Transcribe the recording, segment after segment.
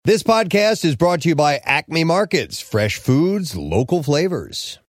This podcast is brought to you by Acme Markets, fresh foods, local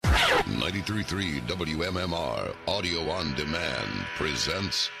flavors. 93.3 WMMR Audio on Demand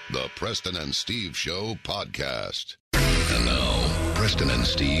presents the Preston and Steve Show podcast. And now, Preston and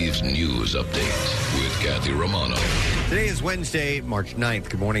Steve's news update with Kathy Romano. Today is Wednesday, March 9th.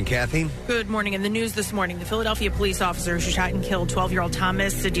 Good morning, Kathy. Good morning. In the news this morning, the Philadelphia police officer who shot and killed 12-year-old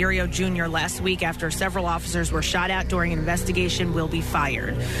Thomas Siderio Jr. last week after several officers were shot at during an investigation will be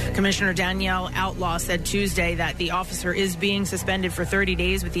fired. Commissioner Danielle Outlaw said Tuesday that the officer is being suspended for 30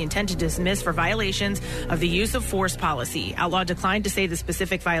 days with the intent to dismiss for violations of the use of force policy. Outlaw declined to say the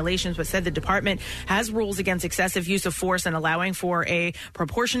specific violations, but said the department has rules against excessive use of force and allowing for a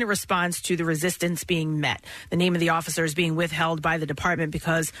proportionate response to the resistance being met. The name of the officer is being withheld by the department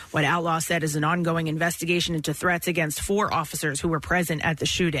because what Outlaw said is an ongoing investigation into threats against 4 officers who were present at the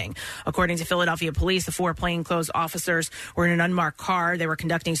shooting. According to Philadelphia police, the 4 plainclothes officers were in an unmarked car. They were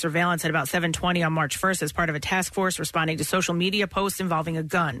conducting surveillance at about 7:20 on March 1st as part of a task force responding to social media posts involving a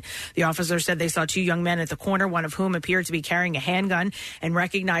gun. The officers said they saw 2 young men at the corner, one of whom appeared to be carrying a handgun, and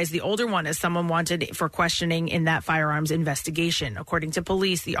recognized the older one as someone wanted for questioning in that firearms investigation. According to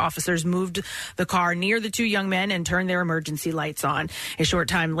police, the officers moved the car near the 2 young men and turned their emergency lights on. A short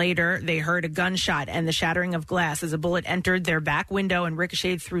time later, they heard a gunshot and the shattering of glass as a bullet entered their back window and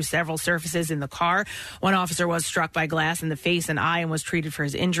ricocheted through several surfaces in the car. One officer was struck by glass in the face and eye and was treated for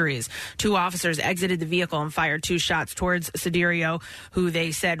his injuries. 2 officers exited the vehicle and fired 2 shots towards Siderio, who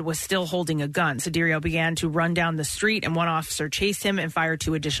they said was still holding a gun. Siderio began to run down the street, and one officer chased him and fired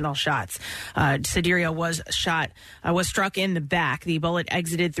 2 additional shots. Siderio was struck in the back. The bullet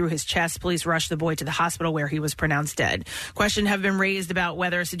exited through his chest. Police rushed the boy to the hospital where he was pronounced dead. Questions have been raised about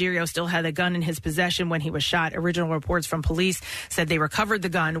whether Siderio still had a gun in his possession when he was shot. Original reports from police said they recovered the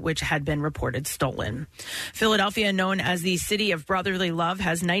gun, which had been reported stolen. Philadelphia, known as the city of brotherly love,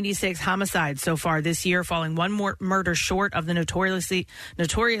 has 96 homicides so far this year, falling 1 more murder short of the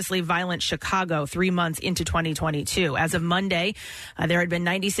notoriously violent Chicago 3 months into 2022. As of Monday, there had been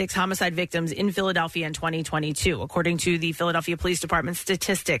 96 homicide victims in Philadelphia in 2022. According to the Philadelphia Police Department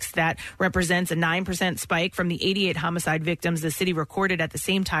statistics, that represents a 9% spike from the 88 homicide victims the city recorded at the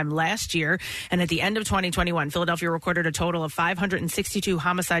same time last year. And at the end of 2021, Philadelphia recorded a total of 562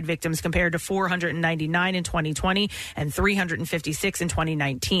 homicide victims compared to 499 in 2020 and 356 in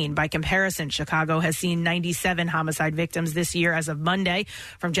 2019. By comparison, Chicago has seen 97 homicide victims this year as of Monday.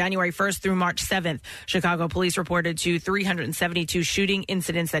 From January 1st through March 7th, Chicago police reported 372 shooting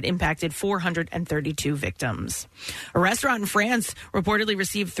incidents that impacted 432 victims. A restaurant in France reportedly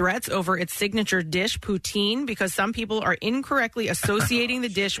received threats over its signature dish, poutine, because some people are incorrectly associating the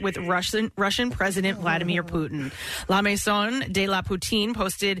dish with Russian President Vladimir Putin. La Maison de la Poutine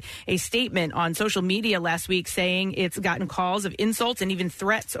posted a statement on social media last week saying it's gotten calls of insults and even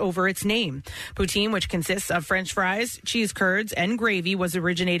threats over its name. Poutine, which consists of French fries, cheese curds, and gravy, was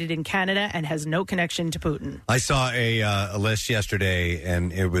originated in Canada and has no connection to Putin. I saw a list yesterday,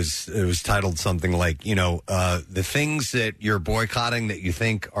 and it was titled something like, the things that you're boycotting that you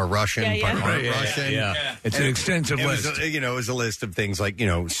think are Russian but aren't Russian. Yeah. It's an extensive list. It was a list of things like,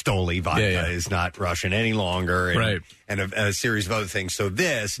 Stoli vodka is not Russian any longer. And, and a series of other things. So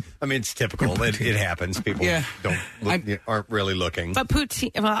this, it's typical. It happens. People aren't really looking. But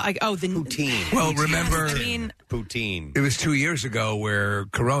poutine, poutine. Well, remember, poutine. It was 2 years ago where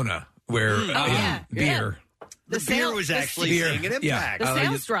Corona, where beer. The beer was actually seeing an impact. The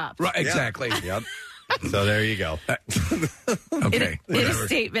sales dropped. Right, exactly. Yep. So there you go. Okay. In a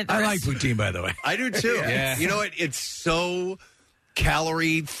statement. I like poutine, by the way. I do too. Yeah. You know what? It's so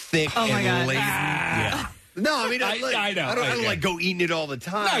calorie thick and laden. Yeah. No, I know. I don't like go eating it all the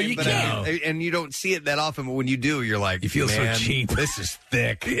time. No, you can't. And you don't see it that often. But when you do, you're like, you feel man, so cheap. This is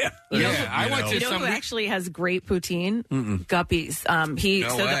thick. I went to who actually has great poutine? Guppies.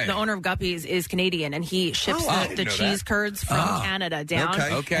 The owner of Guppies is Canadian, and he ships the cheese curds from Canada down.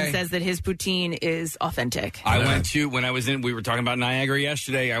 Okay. And says that his poutine is authentic. I went to we were talking about Niagara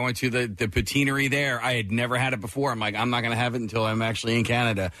yesterday. I went to the poutineery there. I had never had it before. I'm like, I'm not going to have it until I'm actually in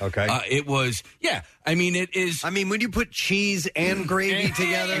Canada. Okay. It was it is. When you put cheese and gravy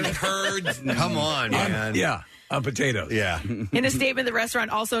together, and curds. Come on, man. On potatoes. Yeah. In a statement, the restaurant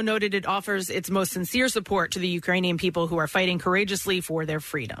also noted it offers its most sincere support to the Ukrainian people who are fighting courageously for their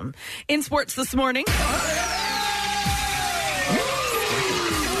freedom. In sports this morning.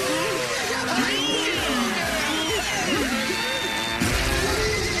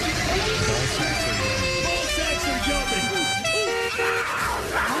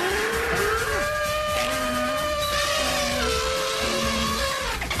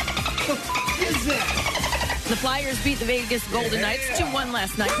 The Flyers beat the Vegas Golden Knights 2-1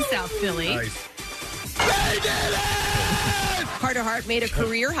 last night in South Philly. Nice. Carter Hart made a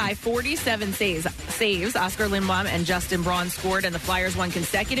career-high 47 saves. Oscar Lindblom and Justin Braun scored, and the Flyers won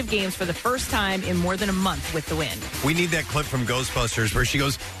consecutive games for the first time in more than a month with the win. We need that clip from Ghostbusters where she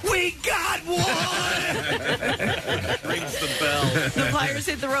goes, "We got one!" Rings the bell. The Flyers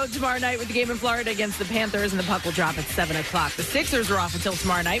hit the road tomorrow night with the game in Florida against the Panthers, and the puck will drop at 7 o'clock. The Sixers are off until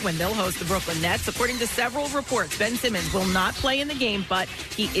tomorrow night when they'll host the Brooklyn Nets. According to several reports, Ben Simmons will not play in the game, but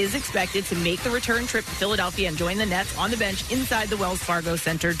he is expected to make the return trip to Philadelphia and join the Nets on the bench inside the Wells Fargo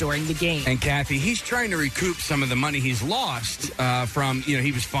Center during the game. And Kathy, he's trying to recoup some of the money he's lost from,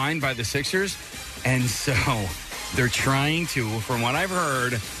 he was fined by the Sixers. And so they're trying to, from what I've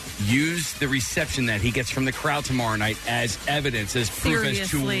heard, use the reception that he gets from the crowd tomorrow night as evidence, as proof as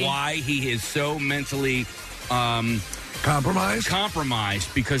to why he is so mentally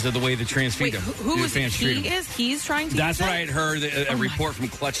compromised because of the way the fans treat him. He's trying to. That's what I had heard. A report from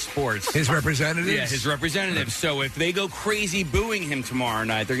Clutch Sports. His representatives. Yeah, his representatives. So if they go crazy booing him tomorrow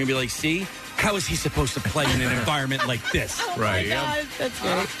night, they're going to be like, "See, how is he supposed to play in an environment like this?" Right. Oh my God, that's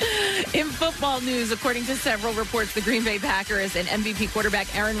great. In football news, according to several reports, the Green Bay Packers and MVP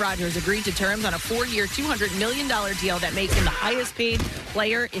quarterback Aaron Rodgers agreed to terms on a 4-year, $200 million deal that makes him the highest-paid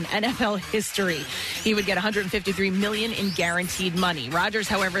player in NFL history. He would get $153 million in guaranteed money. Rodgers,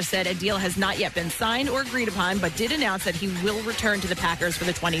 however, said a deal has not yet been signed or agreed upon, but did announce that he will return to the Packers for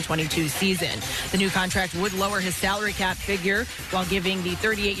the 2022 season. The new contract would lower his salary cap figure while giving the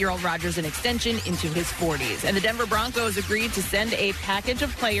 38-year-old Rodgers an extension into his 40s. And the Denver Broncos agreed to send a package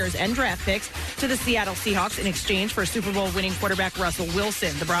of players and draft picks to the Seattle Seahawks in exchange for Super Bowl winning quarterback Russell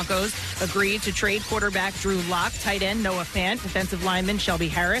Wilson. The Broncos agreed to trade quarterback Drew Lock, tight end Noah Fant, defensive lineman Shelby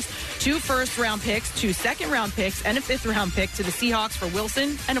Harris, 2 first-round picks, 2 second-round picks, and a 5th-round pick to the Seahawks for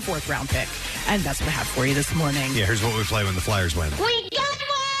Wilson and a 4th-round pick. And that's what I have for you this morning. Yeah, here's what we play when the Flyers win. We got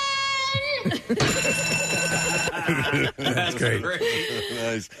one! That's great.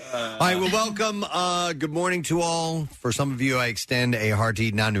 Nice. All right, well, welcome. Good morning to all. For some of you, I extend a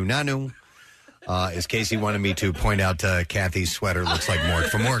hearty nanu nanu. As Casey wanted me to point out, Kathy's sweater looks like Mork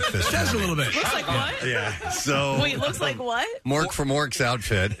from Mork this morning. Just a little bit. Looks like what? Yeah. So wait, looks like what? Mork from Mork's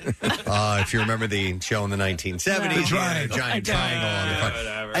outfit. If you remember the show in the 1970s, right. A giant triangle on the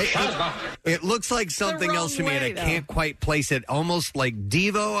front. It looks like something else to me, and I can't quite place it. Almost like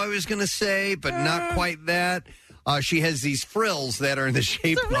Devo, I was going to say, but not quite that. She has these frills that are in the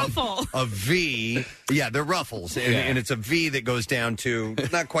shape of a V. Yeah, they're ruffles, and it's a V that goes down to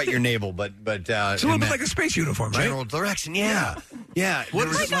not quite your navel, but it's a little bit like a space uniform, right? General direction. Yeah. Oh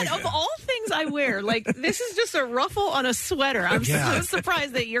my God! Of all things I wear, like this is just a ruffle on a sweater. I'm so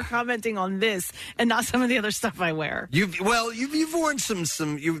surprised that you're commenting on this and not some of the other stuff I wear. You've worn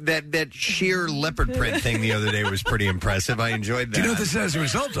that sheer leopard print thing the other day was pretty impressive. I enjoyed that. Do you know what this is as a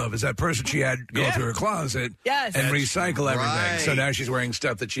result of? Is that person she had go through her closet and recycle everything. Right. So now she's wearing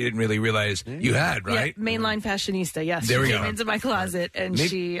stuff that she didn't really realize you had, right? Yeah, mainline fashionista, yes. There she came into my closet and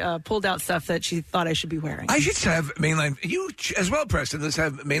she pulled out stuff that she thought I should be wearing. I should have mainline, you as well, Preston, let's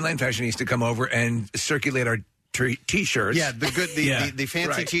have mainline fashionista come over and circulate our T-shirts. Yeah, the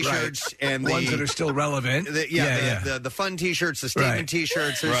fancy T-shirts and the ones that are still relevant. The fun T-shirts, the statement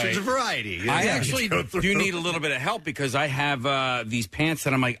T-shirts. There's a variety. I actually do need a little bit of help because I have these pants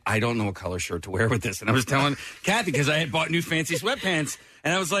that I'm like, I don't know what color shirt to wear with this. And I was telling Kathy because I had bought new fancy sweatpants,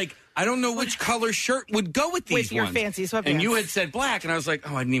 and I was like, I don't know which color shirt would go with these with your fancy sweatpants. And you had said black, and I was like,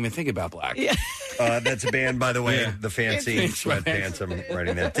 oh, I didn't even think about black. Yeah. That's a band, by the way, the fancy sweatpants. I'm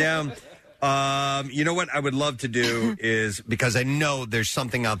writing that down. You know what I would love to do is, because I know there's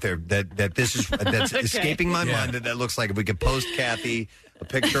something out there that's escaping my mind that looks like, if we could post Kathy a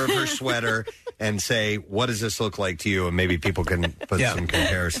picture of her sweater and say, what does this look like to you? And maybe people can put some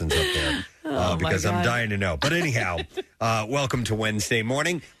comparisons up there. Because I'm dying to know. But anyhow, welcome to Wednesday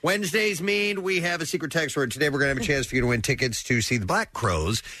morning. Wednesdays mean we have a secret text word. Today we're going to have a chance for you to win tickets to see the Black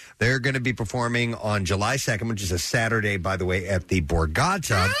Crowes. They're going to be performing on July 2nd, which is a Saturday, by the way, at the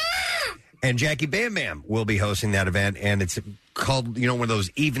Borgata. And Jackie Bam Bam will be hosting that event, and it's called, one of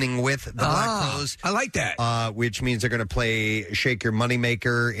those evening with the Black Crowes. I like that. Which means they're going to play Shake Your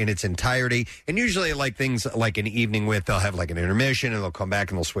Moneymaker in its entirety. And usually, like things like an evening with, they'll have like an intermission, and they'll come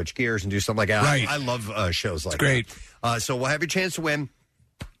back and they'll switch gears and do something like that. Right. I love shows like that. Great. So we'll have your chance to win,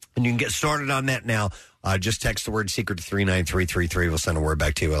 and you can get started on that now. Just text the word secret to 39333. We'll send a word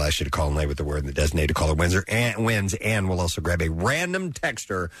back to you. We'll ask you to call in late with the word, and the designated caller wins, and we'll also grab a random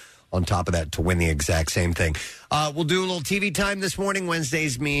texter on top of that to win the exact same thing. We'll do a little TV time this morning.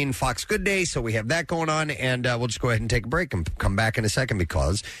 Wednesdays mean Fox Good Day, so we have that going on, and we'll just go ahead and take a break and come back in a second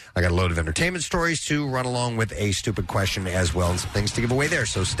because I got a load of entertainment stories to run along with a stupid question as well and some things to give away there.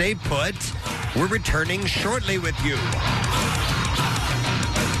 So stay put. We're returning shortly with you.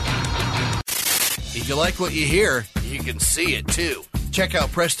 If you like what you hear, you can see it too. Check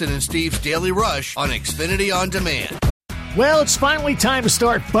out Preston and Steve's Daily Rush on Xfinity On Demand. Well, it's finally time to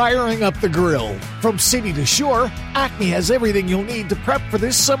start firing up the grill. From city to shore, Acme has everything you'll need to prep for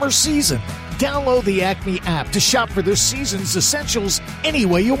this summer season. Download the Acme app to shop for this season's essentials any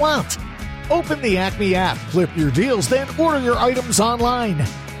way you want. Open the Acme app, clip your deals, then order your items online.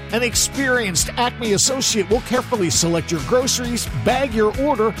 An experienced Acme associate will carefully select your groceries, bag your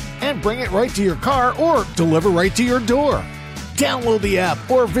order, and bring it right to your car or deliver right to your door. Download the app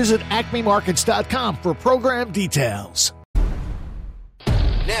or visit acmemarkets.com for program details.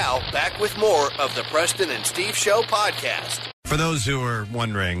 Now, back with more of the Preston and Steve Show podcast. For those who are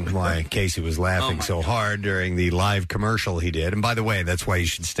wondering why Casey was laughing so hard during the live commercial he did, and by the way, that's why you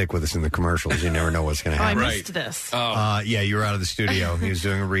should stick with us in the commercials. You never know what's going to happen. I missed this. Yeah, you were out of the studio. He was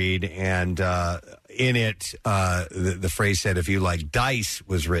doing a read, and in it, the phrase said, if you like dice,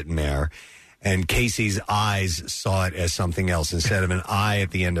 was written there. And Casey's eyes saw it as something else. Instead of an I at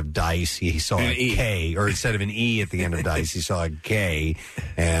the end of dice, he saw a K. Or instead of an E at the end of dice, he saw a K.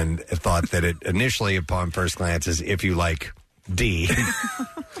 And thought that it initially, upon first glance, is if you like D,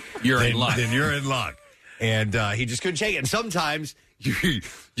 you're in luck. Then you're in luck. And he just couldn't shake it. And sometimes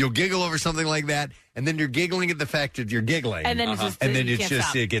you'll giggle over something like that, and then you're giggling at the fact that you're giggling. And then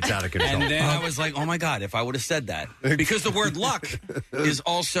it gets out of control. And then I was like, oh my God, if I would have said that. Because the word luck is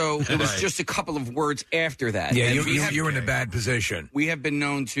also, it was just a couple of words after that. Yeah, you're in a bad position. We have been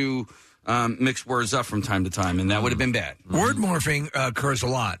known to mix words up from time to time, and that would have been bad. Word morphing occurs a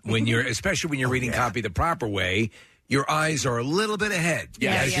lot, especially when you're reading copy the proper way. Your eyes are a little bit ahead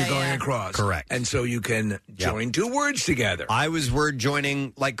as you're going across. Correct. And so you can join two words together. I was word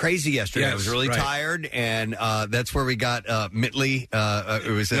joining like crazy yesterday. I was really tired, and that's where we got Mitley.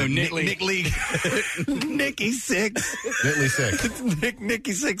 It was Nicky Six. Nitley Six.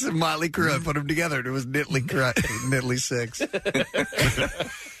 Nicky Six and Motley Crue. I put them together, and it was Nitley Six.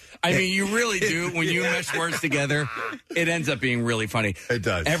 I mean, you really do. When you mesh words together, it ends up being really funny. It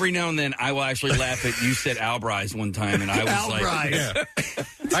does. Every now and then, I will actually laugh at you said Albrise one time, and I was like... Yeah.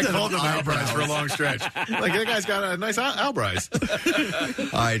 I called him Albrise for a long stretch. Like, that guy's got a nice Albrise.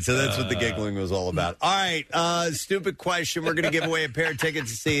 All right, so that's what the giggling was all about. All right, stupid question. We're going to give away a pair of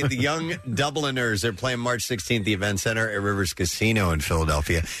tickets to see the Young Dubliners. They're playing March 16th, the Event Center at Rivers Casino in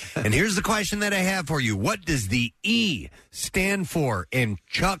Philadelphia. And here's the question that I have for you. What does the E stand for in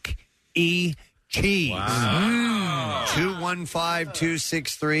Chuck E. Cheese? Wow.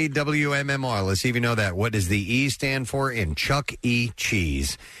 215-263 WMMR. Let's see if you know that. What does the E stand for in Chuck E.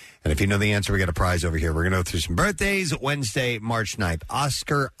 Cheese? And if you know the answer, we got a prize over here. We're going to go through some birthdays. Wednesday, March 9th.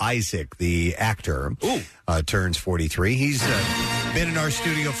 Oscar Isaac, the actor, turns 43. He's been in our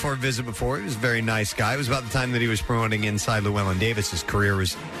studio for a visit before. He was a very nice guy. It was about the time that he was promoting Inside Llewellyn Davis. His career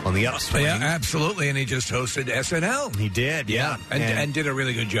was on the upswing. Yeah, absolutely. And he just hosted SNL. He did, yeah. And did a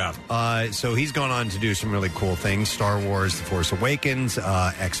really good job. So he's gone on to do some really cool things. Star Wars, The Force Awakens,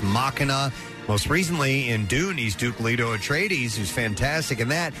 Ex Machina. Most recently in Dune, he's Duke Leto Atreides, who's fantastic in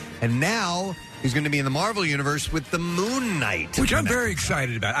that. And now he's going to be in the Marvel Universe with the Moon Knight. Which I'm very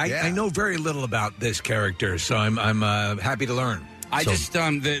excited about. I know very little about this character, so I'm happy to learn. I just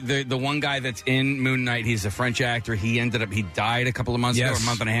the one guy that's in Moon Knight, he's a French actor. He died a couple of months ago, or a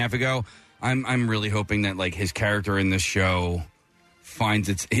month and a half ago. I'm really hoping that like his character in this show finds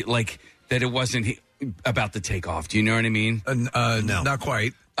that it wasn't about the takeoff. Do you know what I mean? No, not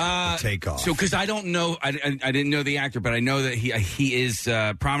quite. Takeoff. So, because I don't know, I didn't know the actor, but I know that he is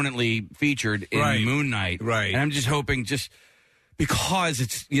prominently featured in Moon Knight, right? And I'm just hoping, because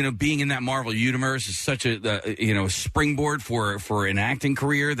it's being in that Marvel universe is such a springboard for an acting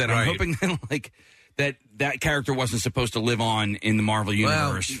career that I'm hoping that that character wasn't supposed to live on in the Marvel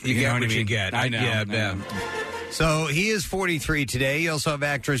universe. Well, you get what you get. I know. Yeah. So he is 43 today. You also have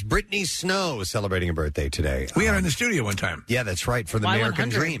actress Brittany Snow celebrating a birthday today. We had her in the studio one time. Yeah, that's right, for the American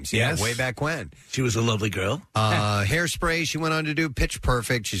Dreams. Yeah, way back when. She was a lovely girl. Hairspray, she went on to do Pitch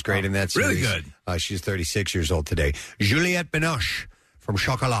Perfect. She's great in that series. Really good. She's 36 years old today. Juliette Binoche from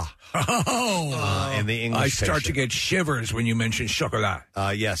chocolat. In the English I start picture. to get shivers when you mention chocolat.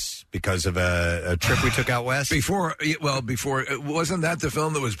 Yes, because of a trip we took out west. Before, wasn't that the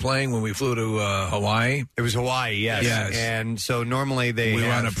film that was playing when we flew to Hawaii? It was Hawaii, yes. And so normally we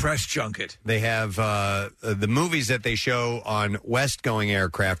were on a press junket. They have the movies that they show on west-going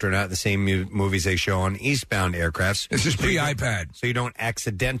aircraft are not the same movies they show on eastbound aircrafts. This is pre-iPad. So you don't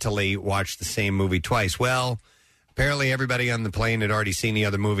accidentally watch the same movie twice. Well, apparently everybody on the plane had already seen the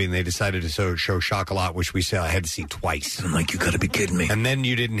other movie, and they decided to show Chocolat, which we had to see twice. I'm like, you got to be kidding me. And then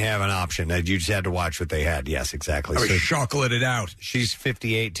you didn't have an option. You just had to watch what they had. Yes, exactly. I was chocolated out. She's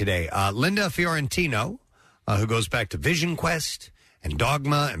 58 today. Linda Fiorentino, who goes back to Vision Quest and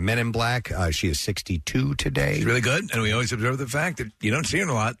Dogma and Men in Black. She is 62 today. She's really good, and we always observe the fact that you don't see her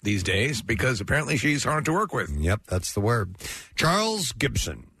a lot these days because apparently she's hard to work with. Yep, that's the word. Charles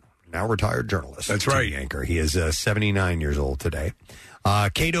Gibson, now retired journalist. That's right. TV anchor. He is 79 years old today.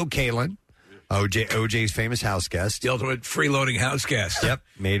 Kato Kalin, OJ's famous house guest. The ultimate freeloading house guest. Yep,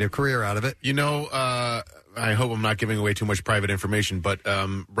 made a career out of it. You know, I hope I'm not giving away too much private information, but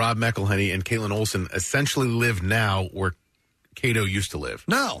Rob McElhenney and Caitlin Olsen essentially live now where Cato used to live.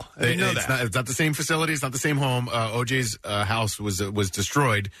 No, I didn't know that. It's not the same facility. It's not the same home. OJ's house was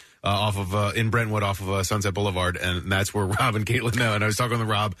destroyed off of in Brentwood, off of Sunset Boulevard, and that's where Rob and Caitlin know. And I was talking to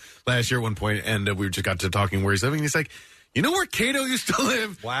Rob last year at one point, and we just got to talking where he's living. And he's like, you know where Cato used to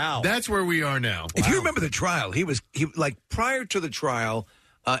live? Wow, that's where we are now. If you remember the trial, he like prior to the trial.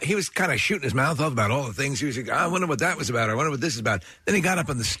 He was kind of shooting his mouth off about all the things. He was like, I wonder what that was about. I wonder what this is about. Then he got up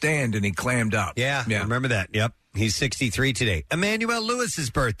on the stand and he clammed up. Yeah. I remember that. Yep. He's 63 today. Emmanuel Lewis's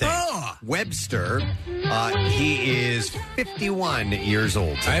birthday. Oh! Webster. He is 51 years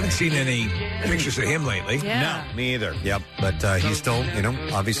old today. I haven't seen any pictures of him lately. Yeah. No, me either. Yep. But he's still,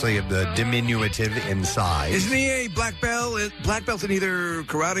 obviously diminutive in size. Isn't he a black belt in either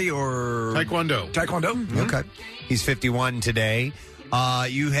karate or Taekwondo? Mm-hmm. Okay. He's 51 today.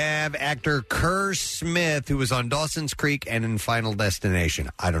 You have actor Kerr Smith, who was on Dawson's Creek and in Final Destination.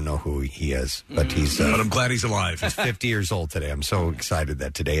 I don't know who he is, but he's... but I'm glad he's alive. He's 50 years old today. I'm so excited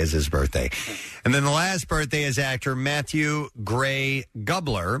that today is his birthday. And then the last birthday is actor Matthew Gray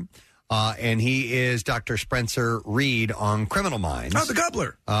Gubler, and he is Dr. Spencer Reed on Criminal Minds. Oh, the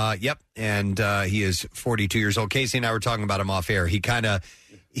Gubler. Yep, and he is 42 years old. Casey and I were talking about him off air. He kind of...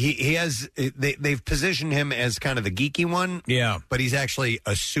 He has they've positioned him as kind of the geeky one, yeah. But he's actually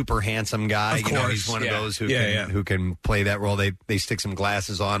a super handsome guy. Of course, he's one of those who can play that role. They stick some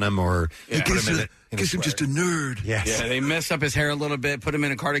glasses on him or put him in guess I'm just a nerd. Yes. Yeah, they mess up his hair a little bit, put him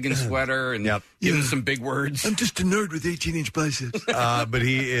in a cardigan sweater, and give him some big words. I'm just a nerd with 18-inch biceps. But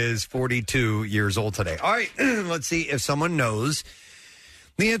he is 42 years old today. All right, let's see if someone knows.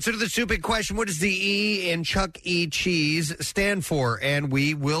 The answer to the stupid question, what does the E in Chuck E. Cheese stand for? And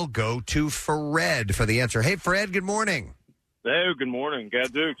we will go to Fred for the answer. Hey, Fred, good morning. Hey, good morning.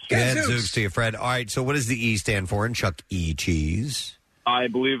 Gadzooks. Gadzooks to you, Fred. All right, so what does the E stand for in Chuck E. Cheese? I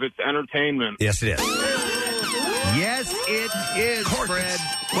believe it's entertainment. Yes, it is. Yes, it is, Fred.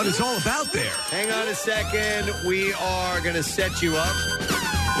 What it's all about there. Hang on a second. We are going to set you up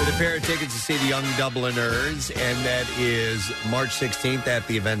with a pair of tickets to see the Young Dubliners, and that is March 16th at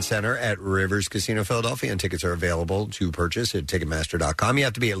the Event Center at Rivers Casino, Philadelphia, and tickets are available to purchase at Ticketmaster.com. You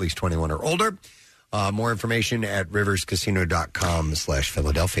have to be at least 21 or older. More information at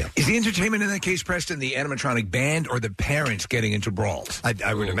riverscasino.com/Philadelphia. Is the entertainment in that case, Preston, the animatronic band or the parents getting into brawls?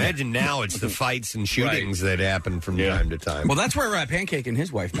 I would imagine now it's the fights and shootings that happen from time to time. Well, that's where Pancake and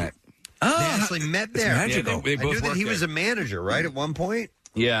his wife met. They actually met there. Magical. Yeah, they both I knew that he worked was there. a manager, right, at one point?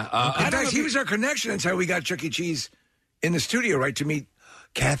 Yeah. In fact, he was our connection. That's how we got Chuck E. Cheese in the studio, right, to meet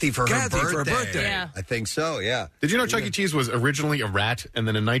Kathy for her birthday. Yeah. I think so, yeah. Did you know Chuck E. Cheese was originally a rat, and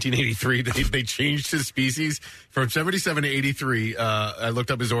then in 1983 they changed his species from 77 to 83. I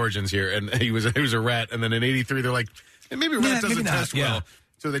looked up his origins here, and he was a rat, and then in 83 they're like, maybe rat doesn't test well,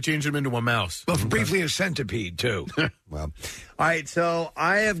 so they changed him into a mouse. Well, briefly a centipede too. Well, all right. So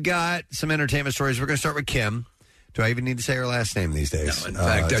I have got some entertainment stories. We're going to start with Kim. Do I even need to say her last name these days? No, in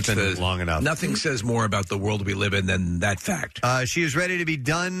fact, that's been long enough. Nothing says more about the world we live in than that fact. She is ready to be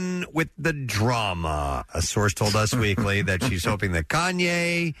done with the drama. A source told Us Weekly that she's hoping that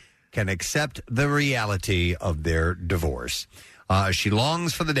Kanye can accept the reality of their divorce. She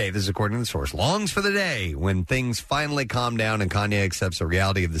longs for the day, this is according to the source, longs for the day when things finally calm down and Kanye accepts the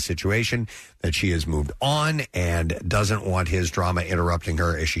reality of the situation, that she has moved on and doesn't want his drama interrupting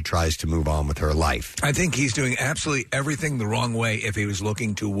her as she tries to move on with her life. I think he's doing absolutely everything the wrong way if he was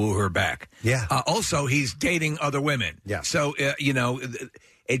looking to woo her back. Yeah. Also, he's dating other women. Yeah. So,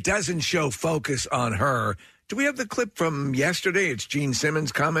 it doesn't show focus on her Do we have the clip from yesterday? It's Gene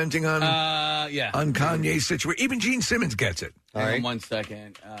Simmons commenting on on Kanye's situation. Even Gene Simmons gets it. All right. 1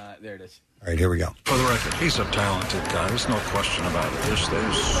 second. There it is. All right, here we go. For the record, he's a talented guy. There's no question about it. There's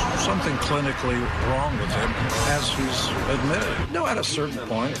something clinically wrong with him, as he's admitted. No, at a certain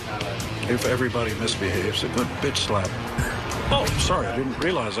point, if everybody misbehaves, a good bitch slap. Oh, sorry, I didn't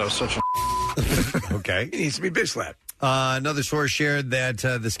realize I was such a... Okay. He needs to be bitch slapped. Another source shared that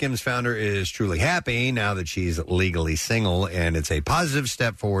the Skims founder is truly happy now that she's legally single, and it's a positive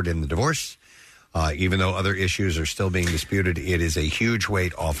step forward in the divorce. Even though other issues are still being disputed, it is a huge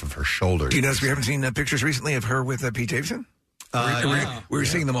weight off of her shoulders. Do you notice we haven't seen pictures recently of her with Pete Davidson? We were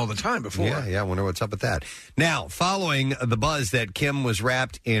seeing them all the time before. Yeah, I wonder what's up with that. Now, following the buzz that Kim was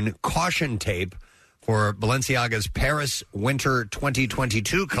wrapped in caution tape for Balenciaga's Paris Winter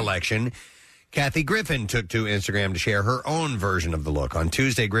 2022 collection, Kathy Griffin took to Instagram to share her own version of the look. On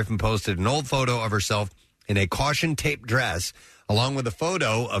Tuesday, Griffin posted an old photo of herself in a caution tape dress, along with a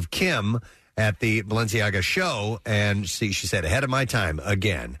photo of Kim at the Balenciaga show, and she said, ahead of my time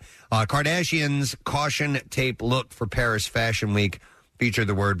again. Kardashian's caution tape look for Paris Fashion Week featured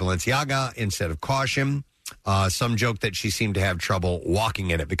the word Balenciaga instead of caution. Some joke that she seemed to have trouble walking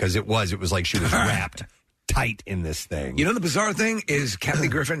in it because it was like she was wrapped tight in this thing. You know, the bizarre thing is Kathy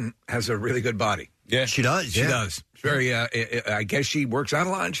Griffin has a really good body. Yeah, she does. She does. Very, I guess she works out a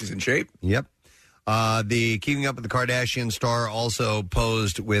lot. She's in shape. Yep. The Keeping Up with the Kardashians star also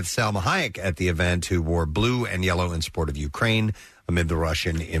posed with Salma Hayek at the event, who wore blue and yellow in support of Ukraine amid the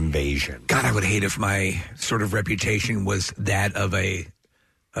Russian invasion. God, I would hate if my sort of reputation was that of a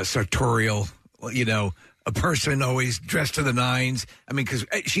sartorial, a person always dressed to the nines. I mean, because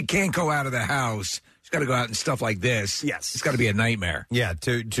she can't go out of the house. She's got to go out in stuff like this. Yes. It's got to be a nightmare. Yeah,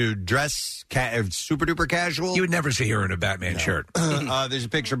 to dress super duper casual. You would never see her in a Batman shirt. There's a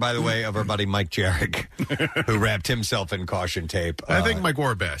picture, by the way, of our buddy Mike Jarek, who wrapped himself in caution tape. I think Mike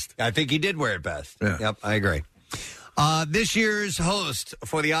wore it best. I think he did wear it best. Yeah. Yep, I agree. This year's hosts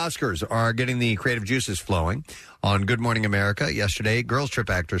for the Oscars are getting the creative juices flowing. On Good Morning America yesterday, Girls Trip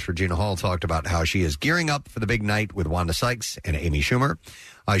actress Regina Hall talked about how she is gearing up for the big night with Wanda Sykes and Amy Schumer.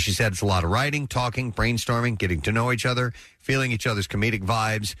 She said it's a lot of writing, talking, brainstorming, getting to know each other, feeling each other's comedic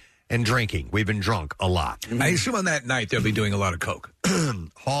vibes, and drinking. We've been drunk a lot. I assume on that night they'll be doing a lot of coke.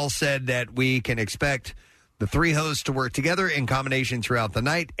 Hall said that we can expect the three hosts to work together in combination throughout the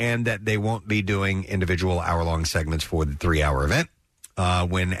night, and that they won't be doing individual hour-long segments for the 3-hour event.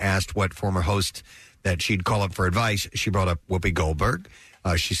 When asked what former host that she'd call up for advice, she brought up Whoopi Goldberg.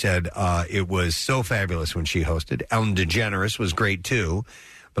 She said it was so fabulous when she hosted. Ellen DeGeneres was great, too.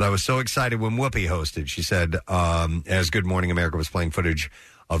 But I was so excited when Whoopi hosted. She said, as Good Morning America was playing footage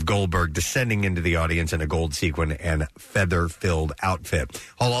of Goldberg descending into the audience in a gold sequin and feather-filled outfit.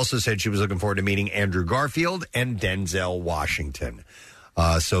 Hall also said she was looking forward to meeting Andrew Garfield and Denzel Washington.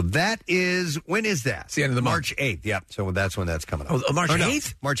 So that is, when is that? It's the end of the March 8th. Yep. So that's when that's coming up. Oh, March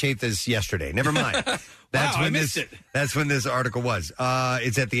 8th? March 8th is yesterday. Never mind. That's Wow, when I missed it. That's when this article was.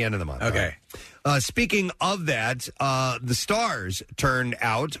 It's at the end of the month. Okay. Speaking of that, the stars turned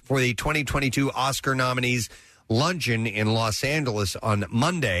out for the 2022 Oscar nominees luncheon in Los Angeles on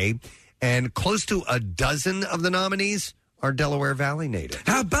Monday, and close to a dozen of the nominees are Delaware Valley natives.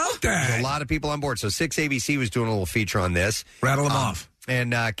 How about that? There's a lot of people on board. So 6ABC was doing a little feature on this. Rattle them off.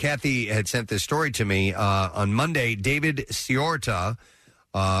 And Kathy had sent this story to me on Monday. David Sirota,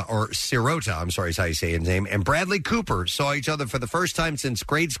 I'm sorry is how you say his name, and Bradley Cooper saw each other for the first time since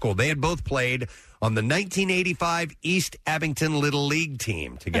grade school. They had both played on the 1985 East Abington Little League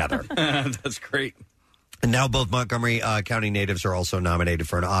team together. That's great. And now both Montgomery County natives are also nominated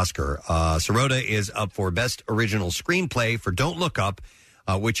for an Oscar. Sirota is up for Best Original Screenplay for Don't Look Up,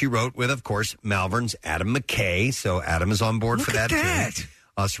 which he wrote with, of course, Malvern's Adam McKay. So Adam is on board for that, too.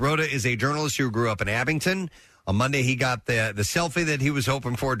 Sirota is a journalist who grew up in Abington. On Monday, he got the selfie that he was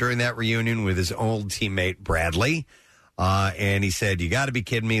hoping for during that reunion with his old teammate, Bradley. And he said, "You got to be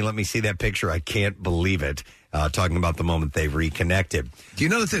kidding me. Let me see that picture. I can't believe it." Talking about the moment they reconnected. Do you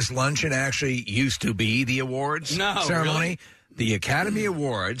know that this luncheon actually used to be the awards ceremony? Really? The Academy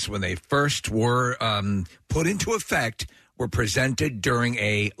Awards, when they first were put into effect, were presented during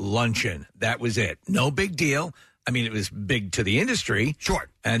a luncheon. That was it. No big deal. I mean, it was big to the industry. Sure.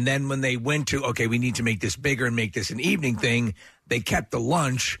 And then when they went to, okay, we need to make this bigger and make this an evening thing, they kept the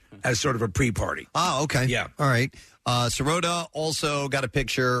lunch as sort of a pre-party. Oh, okay. Yeah. All right. Sirota also got a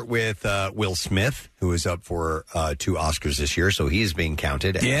picture with Will Smith, who is up for 2 Oscars this year, so he's being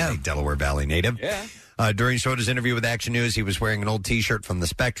counted as a Delaware Valley native. Yeah. During Soda's interview with Action News, he was wearing an old T-shirt from the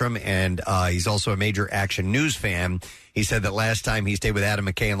Spectrum, and he's also a major Action News fan. He said that last time he stayed with Adam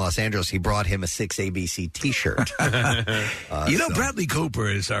McKay in Los Angeles, he brought him a 6ABC T-shirt. Bradley Cooper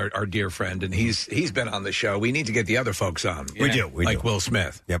is our dear friend, and he's been on the show. We need to get the other folks on. We do. Will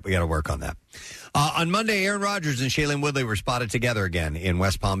Smith. Yep, we got to work on that. On Monday, Aaron Rodgers and Shailene Woodley were spotted together again in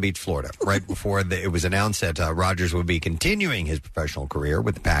West Palm Beach, Florida, right before it was announced that Rodgers would be continuing his professional career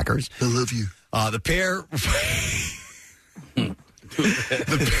with the Packers. I love you. The pair...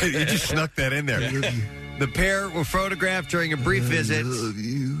 you just snuck that in there. The pair were photographed during a brief visit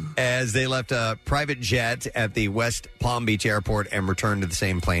as they left a private jet at the West Palm Beach airport and returned to the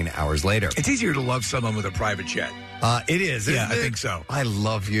same plane hours later. It's easier to love someone with a private jet. It is. Yeah, I think so. I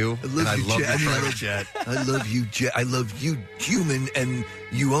love you. I love the private jet. I love you, jet. I love you, human, and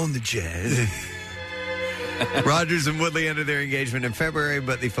you own the jet. Rodgers and Woodley ended their engagement in February,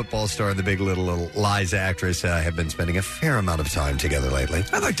 but the football star and the Big Little Lies actress have been spending a fair amount of time together lately.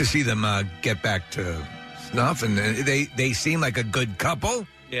 I'd like to see them get back to snuff, and they seem like a good couple.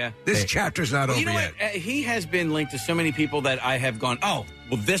 Yeah. This chapter's not over yet. He has been linked to so many people that I have gone, oh,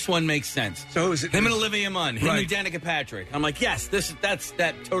 well, this one makes sense. So is it him and Olivia Munn, him right. and Danica Patrick? I'm like, yes,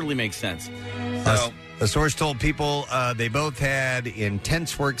 that totally makes sense. So the source told People they both had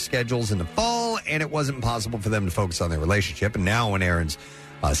intense work schedules in the fall, and it wasn't possible for them to focus on their relationship. And now when Aaron's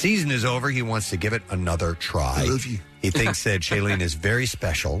season is over, he wants to give it another try. I love you. He thinks that Shailene is very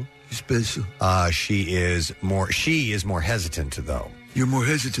special. Special. She is more hesitant, though. You're more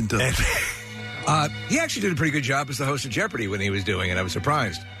hesitant, though. He actually did a pretty good job as the host of Jeopardy when he was doing it. I was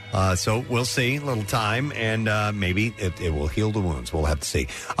surprised. So we'll see. A little time, and maybe it will heal the wounds. We'll have to see.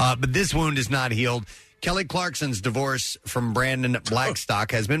 But this wound is not healed. Kelly Clarkson's divorce from Brandon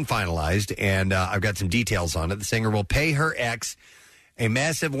Blackstock has been finalized, and I've got some details on it. The singer will pay her ex a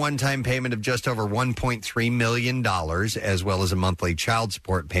massive one-time payment of just over $1.3 million, as well as a monthly child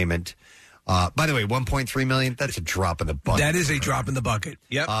support payment. By the way, $1.3 million, that's a drop in the bucket. That is a drop in the bucket.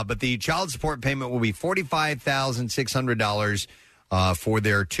 Yep. But the child support payment will be $45,600 for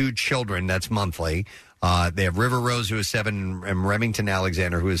their two children. That's monthly. They have River Rose, who is 7, and Remington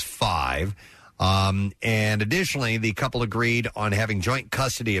Alexander, who is 5. And additionally, the couple agreed on having joint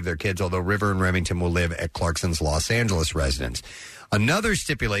custody of their kids, although River and Remington will live at Clarkson's Los Angeles residence. Another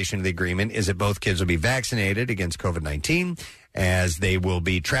stipulation of the agreement is that both kids will be vaccinated against COVID-19, as they will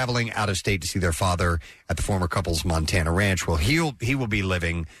be traveling out of state to see their father at the former couple's Montana ranch, where he will be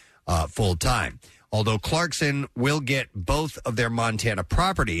living full-time. Although Clarkson will get both of their Montana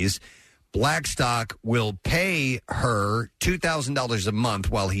properties, Blackstock will pay her $2,000 a month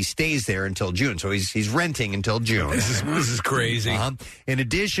while he stays there until June. So he's renting until June. This is crazy. In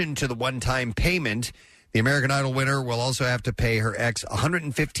addition to the one-time payment, the American Idol winner will also have to pay her ex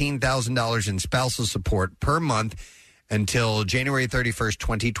 $115,000 in spousal support per month until January 31st,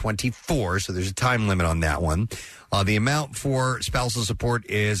 2024. So there's a time limit on that one. The amount for spousal support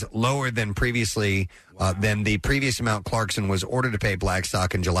is lower than previously than the previous amount Clarkson was ordered to pay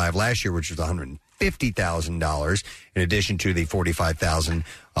Blackstock in July of last year, which was $150,000, in addition to the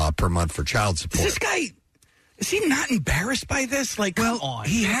 $45,000 per month for child support. This guy, is he not embarrassed by this? Like, come on.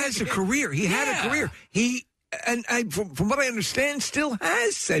 He has a career. He had a career. From what I understand, still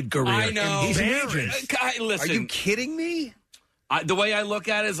has said career. I know. He's an agent. Listen, are you kidding me? The way I look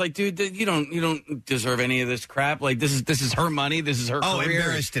at it is like, dude, you don't deserve any of this crap. Like, this is her money. This is her career. Oh,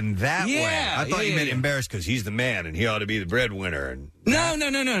 embarrassed in that way. I thought you meant embarrassed because he's the man and he ought to be the breadwinner. And No,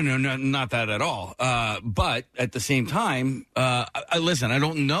 not that at all. But at the same time, listen, I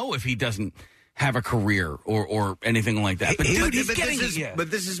don't know if he doesn't have a career or anything like that. But dude, he's getting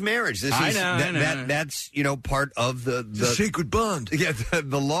But this is marriage. This I is know. That's part of the sacred bond. Yeah,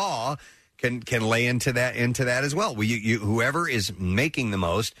 the law can lay into that as well. Whoever is making the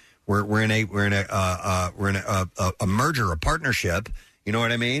most, we're in a merger, a partnership. You know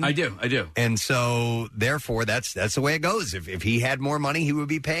what I mean? I do. And so, therefore, that's the way it goes. If he had more money, he would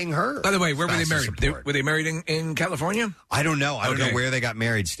be paying her. By the way, where were they married? Were they married in California? I don't know. I don't know where they got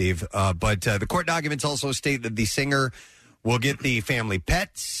married, Steve. But the court documents also state that the singer will get the family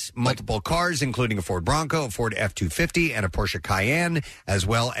pets, multiple cars, including a Ford Bronco, a Ford F-250, and a Porsche Cayenne, as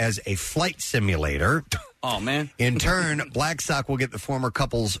well as a flight simulator. Oh, man. In turn, Blackstock will get the former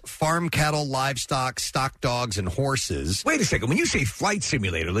couple's farm cattle, livestock, stock dogs, and horses. Wait a second. When you say flight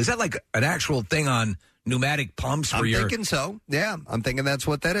simulator, is that like an actual thing on pneumatic pumps. I'm thinking so. Yeah, I'm thinking that's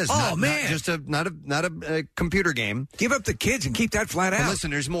what that is. Oh, man. Not just not a computer game. Give up the kids and keep that flat out. But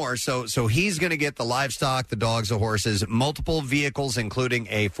listen, there's more. So he's going to get the livestock, the dogs, the horses, multiple vehicles, including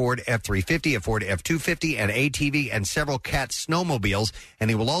a Ford F-350, a Ford F-250, an ATV, and several Cat snowmobiles. And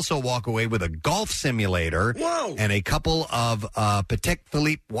he will also walk away with a golf simulator. Whoa. And a couple of Patek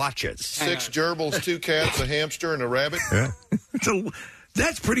Philippe watches. 6 gerbils, 2 cats, a hamster, and a rabbit. Yeah.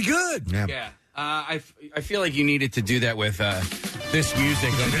 That's pretty good. Yeah. I feel like you needed to do that with this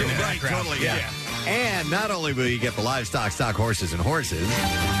music. Right, totally, yeah. And not only will you get the livestock, stock horses,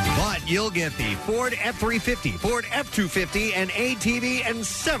 but you'll get the Ford F-350, Ford F-250, an ATV, and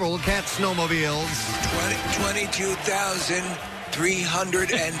several Cat snowmobiles.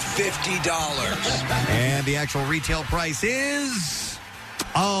 $22,350. And the actual retail price is...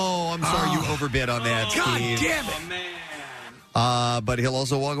 Oh, I'm sorry you overbid on that, God Steve. damn it. But he'll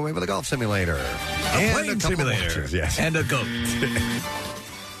also walk away with a golf simulator. A plane simulator. Yes. And a goat.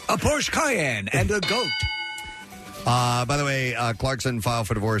 A Porsche Cayenne and a goat. By the way, Clarkson filed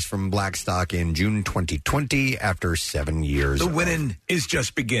for divorce from Blackstock in June 2020 after 7 years The winning is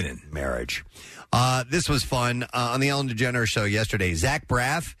just beginning. Marriage. This was fun. On the Ellen DeGeneres show yesterday, Zach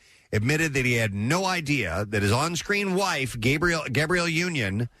Braff admitted that he had no idea that his on-screen wife, Gabrielle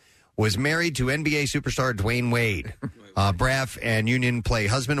Union, was married to NBA superstar Dwayne Wade. Braff and Union play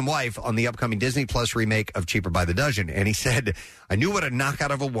husband and wife on the upcoming Disney Plus remake of Cheaper by the Dozen. And he said, I knew what a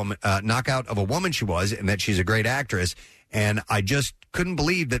knockout of a woman she was, and that she's a great actress. And I just couldn't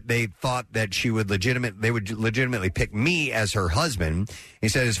believe that they thought that they would legitimately pick me as her husband. He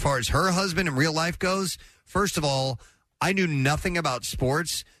said, as far as her husband in real life goes, first of all, I knew nothing about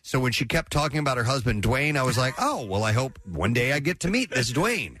sports, so when she kept talking about her husband, Dwayne, I was like, oh, well, I hope one day I get to meet this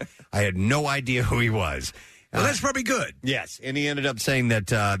Dwayne. I had no idea who he was. Well, that's probably good. Yes, and he ended up saying that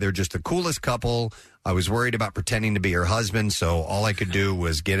they're just the coolest couple. I was worried about pretending to be her husband, so all I could do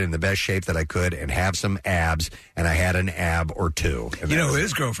was get in the best shape that I could and have some abs, and I had an ab or two. You know who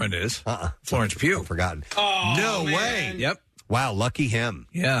his girlfriend is? Florence Pugh. I've forgotten. Oh, no man. way. Yep. Wow, lucky him.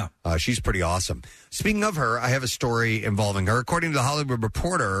 Yeah. She's pretty awesome. Speaking of her, I have a story involving her. According to the Hollywood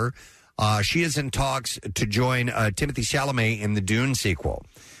Reporter, she is in talks to join Timothée Chalamet in the Dune sequel.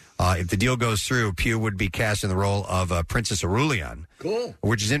 If the deal goes through, Pugh would be cast in the role of Princess Aurelian. Cool.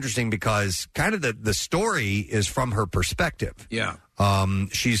 Which is interesting because kind of the story is from her perspective. Yeah.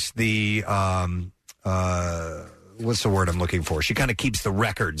 She's the... what's the word I'm looking for? She kind of keeps the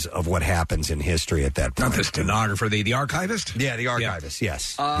records of what happens in history at that point. Not the stenographer, the archivist? Yeah, the archivist,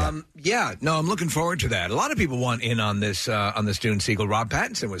 yes. Yeah, no, I'm looking forward to that. A lot of people want in on this Dune sequel. Rob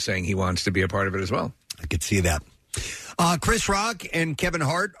Pattinson was saying he wants to be a part of it as well. I could see that. Chris Rock and Kevin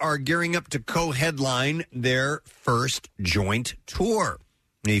Hart are gearing up to co-headline their first joint tour.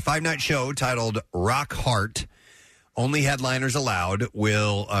 The 5-night show titled Rock Heart, Only Headliners Allowed,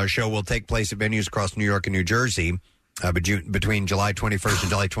 show will take place at venues across New York and New Jersey between July 21st and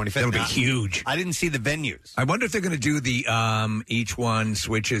July 25th. That'll be huge. I didn't see the venues. I wonder if they're going to do the each one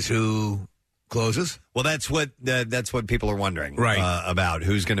switches who closes. Well, that's what people are wondering, right? About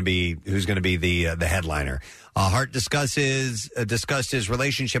who's going to be the headliner. Hart discussed his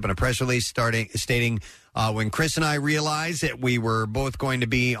relationship in a press release, stating, "When Chris and I realized that we were both going to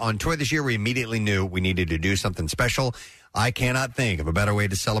be on tour this year, we immediately knew we needed to do something special. I cannot think of a better way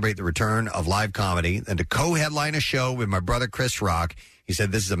to celebrate the return of live comedy than to co-headline a show with my brother Chris Rock." He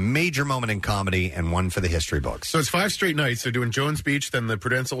said this is a major moment in comedy and one for the history books. So it's 5 straight nights. They're doing Jones Beach, then the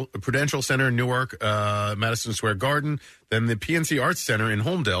Prudential Center in Newark, Madison Square Garden, then the PNC Arts Center in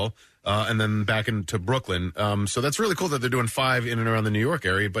Holmdel, and then back into Brooklyn. So that's really cool that they're doing 5 in and around the New York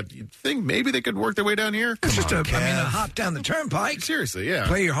area, but you'd think maybe they could work their way down here? It's just a hop down the turnpike. Seriously, yeah.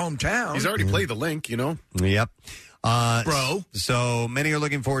 Play your hometown. He's already played the link, you know? Yep. Bro. So many are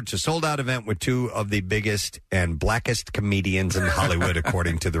looking forward to a sold-out event with 2 of the biggest and blackest comedians in Hollywood,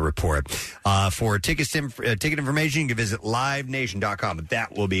 according to the report. For ticket information, you can visit livenation.com. But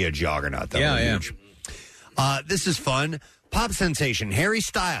that will be a juggernaut. Huge. This is fun. Pop sensation Harry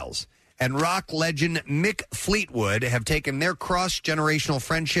Styles and rock legend Mick Fleetwood have taken their cross-generational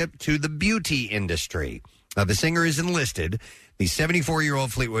friendship to the beauty industry. The singer is enlisted. The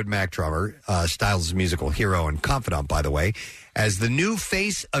 74-year-old Fleetwood Mac drummer, Styles' musical hero and confidant, by the way, as the new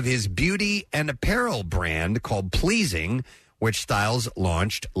face of his beauty and apparel brand called Pleasing, which Styles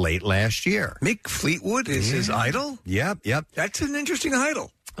launched late last year. Mick Fleetwood is his idol? Yep. That's an interesting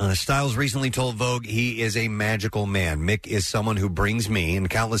idol. Styles recently told Vogue he is a magical man. Mick is someone who brings me and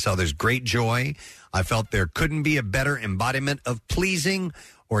countless others great joy. I felt there couldn't be a better embodiment of pleasing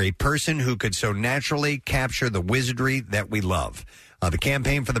or a person who could so naturally capture the wizardry that we love. The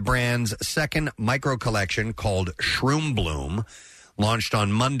campaign for the brand's second micro collection called Shroom Bloom launched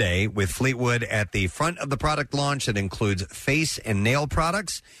on Monday with Fleetwood at the front of the product launch that includes face and nail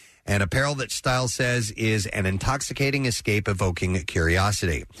products and apparel that Style says is an intoxicating escape evoking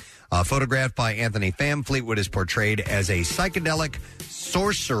curiosity. Photographed by Anthony Pham, Fleetwood is portrayed as a psychedelic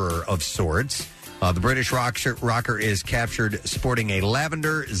sorcerer of sorts. The British rocker is captured sporting a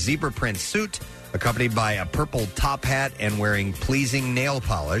lavender zebra print suit, accompanied by a purple top hat and wearing pleasing nail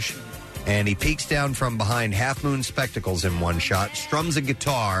polish. And he peeks down from behind half-moon spectacles in one shot, strums a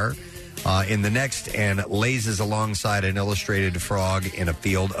guitar in the next, and lazes alongside an illustrated frog in a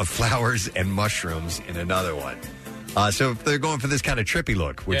field of flowers and mushrooms in another one. So they're going for this kind of trippy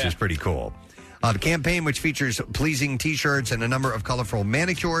look, which is pretty cool. The campaign, which features pleasing T-shirts and a number of colorful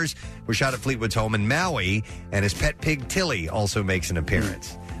manicures, was shot at Fleetwood's home in Maui, and his pet pig Tilly also makes an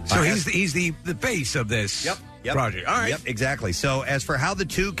appearance. So he's the base of this project. All right. Yep, exactly. So as for how the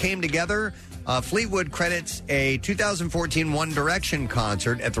two came together, Fleetwood credits a 2014 One Direction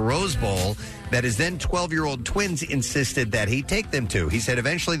concert at the Rose Bowl that his then 12-year-old twins insisted that he take them to. He said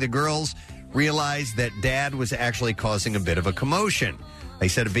eventually the girls realized that Dad was actually causing a bit of a commotion. They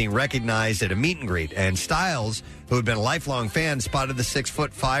said of being recognized at a meet and greet, and Styles, who had been a lifelong fan, spotted the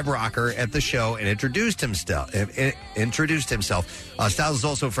 6'5" rocker at the show and introduced himself. Styles is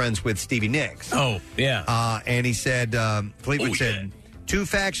also friends with Stevie Nicks. Oh, yeah. And he said, Fleetwood said, two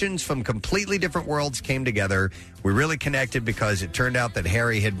factions from completely different worlds came together. We really connected because it turned out that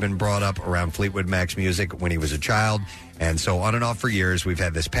Harry had been brought up around Fleetwood Mac's music when he was a child. And so on and off for years, we've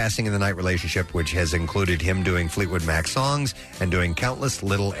had this passing in the night relationship, which has included him doing Fleetwood Mac songs and doing countless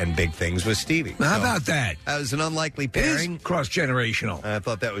little and big things with Stevie. How about that? That was an unlikely pairing. Cross-generational. I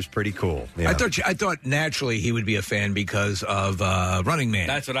thought that was pretty cool. Yeah. I thought naturally he would be a fan because of Running Man.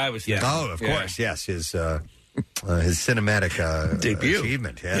 That's what I was thinking. Oh, of course, yes. His cinematic debut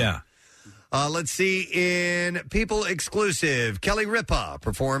achievement. Yeah. Let's see. In People Exclusive, Kelly Ripa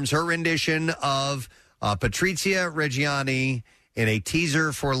performs her rendition of Patrizia Reggiani in a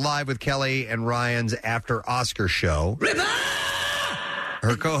teaser for Live with Kelly and Ryan's After Oscar show. Ripa!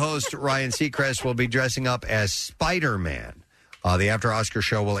 Her co-host, Ryan Seacrest, will be dressing up as Spider-Man. The After Oscar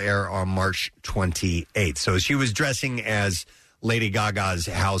show will air on March 28th. So she was dressing as Lady Gaga's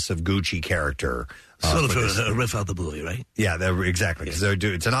House of Gucci character. Sort of a riff out the movie, right? Yeah, exactly. Because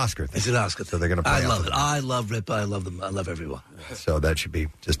it's an Oscar thing. It's an Oscar thing. So they're going to play I love it. I love Ripper. I love them. I love everyone. So that should be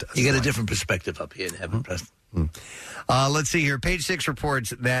just you get a different perspective up here in heaven, Preston. Let's see here. Page 6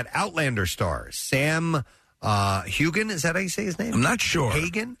 reports that Outlander star Sam Hugan, is that how you say his name? I'm not sure.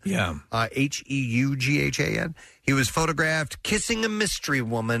 Hagen? Yeah. Heughan. He was photographed kissing a mystery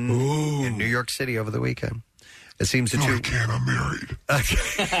woman in New York City over the weekend. It seems that I can't. I'm married.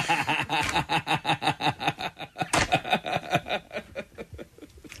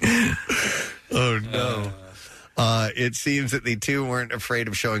 Oh, no. It seems that the two weren't afraid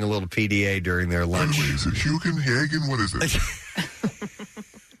of showing a little PDA during their lunch. Wait, is it Hugan, Hagen? What is it?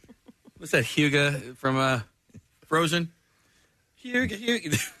 What's that, Huga from Frozen?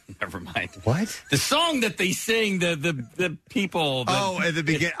 Huga. Never mind. What? The song that they sing, the people. At the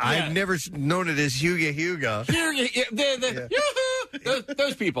beginning. Yeah. I've never known it as Huga. Huga,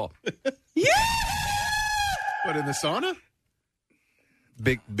 those people. Yeah! What, in the sauna?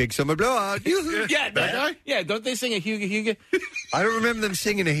 Big summer blowout. Yeah, that guy? Yeah, don't they sing a Huga? I don't remember them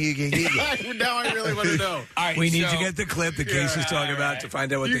singing a Huga. Now I really want to know. All right, we need to get the clip that Casey's talking about to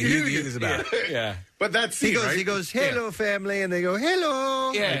find out what the Huga is about. Yeah. But that's he goes. Right? He goes, "Hello, family," and they go,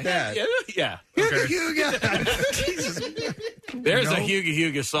 "Hello." Yeah, like that. Yeah. Huga. Jesus. There's a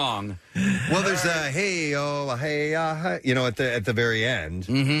Huga song. Well, there's a hey oh hey at the very end,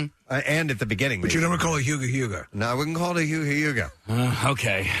 and at the beginning. But you never call it Huga. No, we can call it Huga.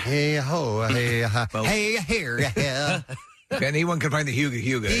 Okay. Hey ho hey hey here yeah. Anyone can find the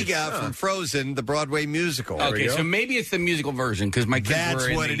Huga. Higa from Frozen, the Broadway musical. Okay, so maybe it's the musical version because my kids That's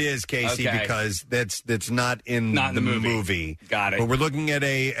were in what it is, Casey, because that's not in the movie. Got it. But we're looking at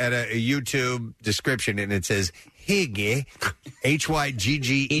a YouTube description, and it says Hygge, Hygge,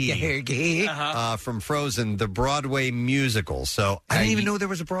 from Frozen, the Broadway musical. So I didn't even know there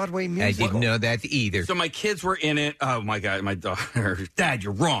was a Broadway musical. I didn't know that either. So my kids were in it. Oh my God, my daughter, Dad,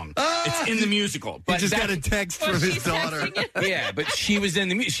 you're wrong. It's in the musical. But he just got a text from his daughter. Yeah, but she was in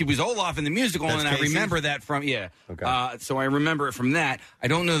the she was Olaf in the musical, That's and Casey? I remember that from Okay. So I remember it from that. I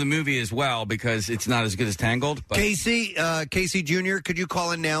don't know the movie as well because it's not as good as Tangled. But Casey Jr., could you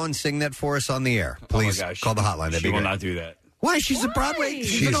call in now and sing that for us on the air? Please call the hotline. That'd She be will great. not do that. Why? She's a Broadway.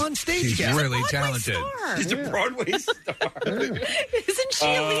 She's an on-stage She's guest. really talented. She's a Broadway star. Isn't she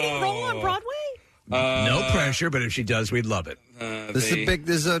a leading role on Broadway? No pressure, but if she does, we'd love it.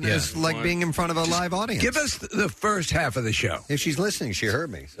 It's like being in front of a live audience. Give us the first half of the show. If she's listening, she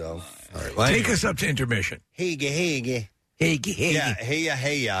heard me. So, all right. Well, take us up to intermission. Hey, yeah,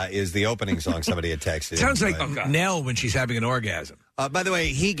 hey ya is the opening song somebody had texted. Sounds like Nell when she's having an orgasm. By the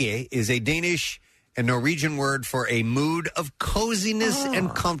way, hygge is a Danish and Norwegian word for a mood of coziness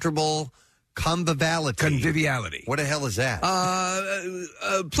and comfortable conviviality. What the hell is that?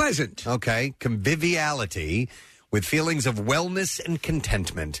 Pleasant. Okay, conviviality with feelings of wellness and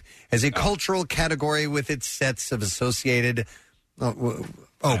contentment as a cultural category with its sets of associated.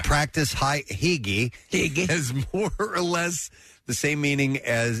 Practice hygge has more or less the same meaning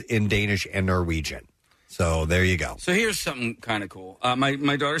as in Danish and Norwegian. So there you go. So here's something kind of cool.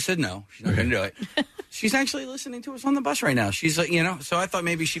 My daughter said no. She's not going to do it. She's actually listening to us on the bus right now. She's like, so I thought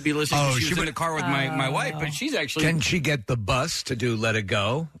maybe she'd be listening. She was in the car with my wife, but she's actually. Can she get the bus to do Let It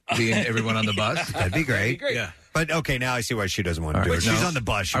Go? Being everyone on the bus? That'd be great. Yeah. But okay, now I see why she doesn't want to do it. She's on the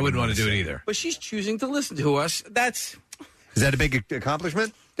bus. I wouldn't want to do it either. But she's choosing to listen to us. Is that a big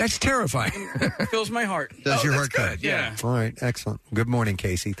accomplishment? That's terrifying. It fills my heart. Does your heart good? Yeah. All right, excellent. Good morning,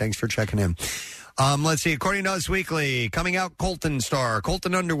 Casey. Thanks for checking in. Let's see. According to Us Weekly, coming out Colton star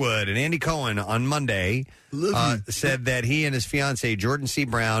Colton Underwood and Andy Cohen on Monday said that he and his fiancée, Jordan C.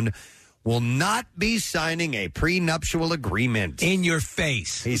 Brown, will not be signing a prenuptial agreement. In your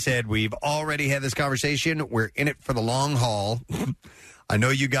face. He said, we've already had this conversation. We're in it for the long haul. I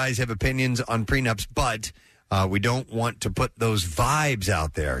know you guys have opinions on prenups, but we don't want to put those vibes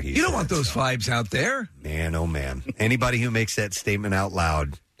out there. You don't want those vibes out there. Man, oh man. Anybody who makes that statement out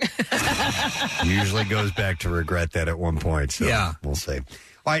loud usually goes back to regret that at one point. So yeah. We'll see. All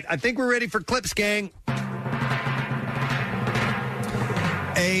right, I think we're ready for Clips, gang.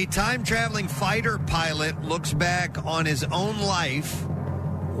 A time-traveling fighter pilot looks back on his own life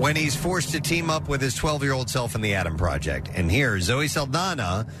when he's forced to team up with his 12-year-old self in the Atom Project. And here, Zoe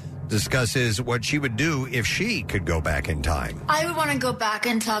Saldana discusses what she would do if she could go back in time. I would want to go back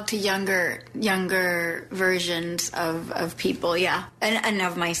and talk to younger versions of people, yeah, and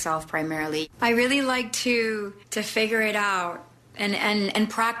of myself primarily. I really like to figure it out and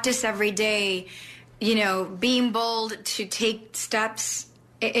practice every day, being bold to take steps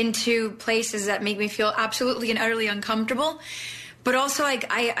into places that make me feel absolutely and utterly uncomfortable. But also,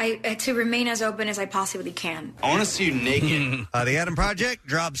 I to remain as open as I possibly can. I want to see you naked. The Atom Project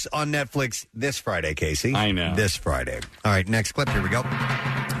drops on Netflix this Friday, Casey. I know. This Friday. All right, next clip. Here we go.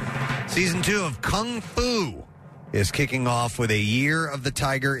 Season 2 of Kung Fu is kicking off with a Year of the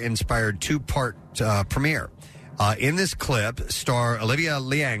Tiger-inspired 2-part premiere. In this clip, star Olivia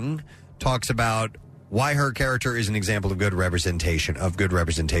Liang talks about why her character is an example of good representation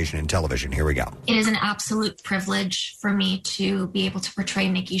in television. Here we go. It is an absolute privilege for me to be able to portray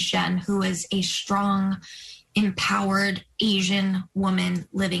Nikki Shen, who is a strong, empowered Asian woman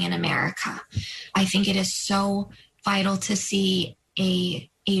living in America. I think it is so vital to see a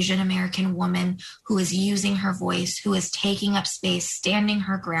Asian American woman who is using her voice, who is taking up space, standing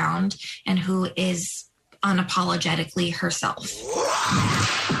her ground, and who is unapologetically herself.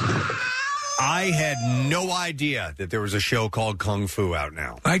 I had no idea that there was a show called Kung Fu out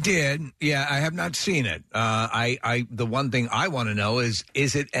now. I did. Yeah, I have not seen it. The one thing I want to know is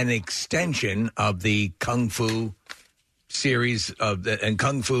it an extension of the Kung Fu series and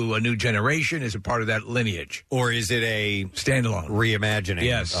Kung Fu: A New Generation? Is it part of that lineage, or is it a standalone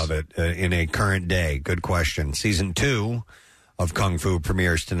reimagining of it in a current day? Good question. Season 2 of Kung Fu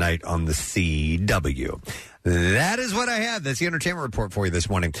premieres tonight on the CW. That is what I have. That's the entertainment report for you this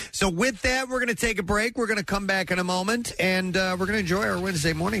morning. So with that, we're going to take a break. We're going to come back in a moment, and we're going to enjoy our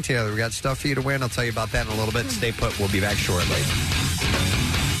Wednesday morning together. We got stuff for you to win. I'll tell you about that in a little bit. Stay put. We'll be back shortly.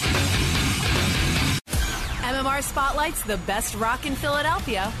 MMR spotlights the best rock in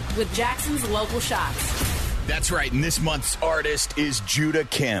Philadelphia with Jackson's Local Shots. That's right, and this month's artist is Judah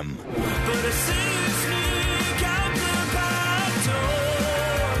Kim.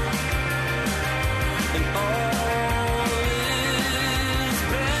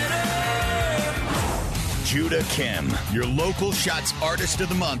 Judah Kim, your Local Shots Artist of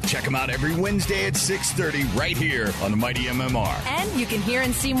the Month. Check him out every Wednesday at 6:30 right here on the Mighty MMR. And you can hear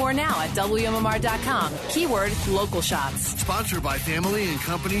and see more now at WMMR.com. Keyword Local Shots. Sponsored by Family and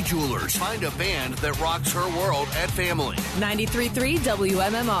Company Jewelers. Find a band that rocks her world at Family. 93.3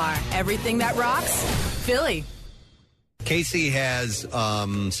 WMMR. Everything that rocks, Philly. Casey has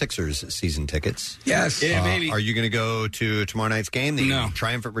Sixers season tickets. Yes. Yeah, baby. Are you going to go to tomorrow night's game? The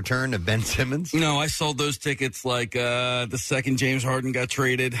triumphant return of Ben Simmons? No, I sold those tickets like the second James Harden got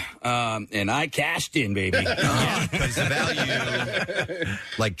traded, and I cashed in, baby. Because the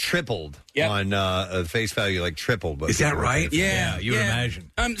value tripled on face value, tripled. But is that right? Yeah, you would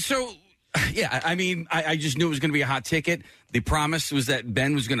imagine. I just knew it was going to be a hot ticket. The promise was that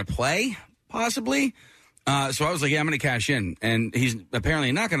Ben was going to play, possibly. So I was like, I'm going to cash in. And he's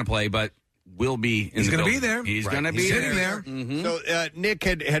apparently not going to play, but will be in He's the going to building. be there. He's going to be sitting there. Mm-hmm. So Nick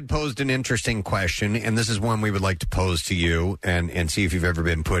had posed an interesting question, and this is one we would like to pose to you and see if you've ever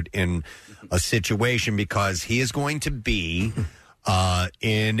been put in a situation, because he is going to be at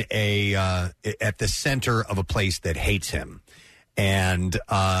the center of a place that hates him. And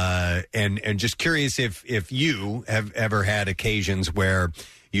just curious if you have ever had occasions where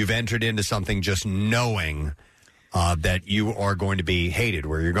you've entered into something just knowing that you are going to be hated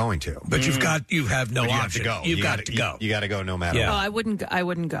where you're going to, but you have no but you option. Have to go. You've got to go. You got to go no matter. Oh, what. I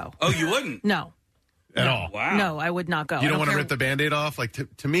wouldn't go. Oh, you wouldn't? No. At all? Wow. No, I would not go. You don't want to rip the Band-Aid off?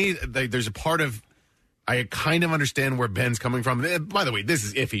 To me, there's a part of... I kind of understand where Ben's coming from. By the way, this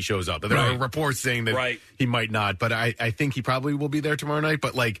is if he shows up. There are reports saying that he might not, but I think he probably will be there tomorrow night.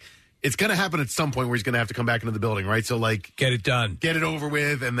 But, it's going to happen at some point where he's going to have to come back into the building, right? So, get it done. Get it over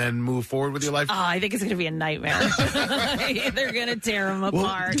with, and then move forward with your life. Oh, I think it's going to be a nightmare. They're going to tear him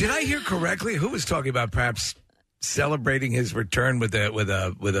apart. Did I hear correctly? Who was talking about perhaps celebrating his return with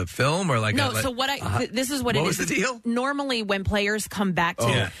a film or this is what it is. Was the deal? Normally, when players come back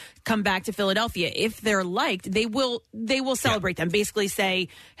to Philadelphia, if they're liked, they will celebrate them. Basically, say,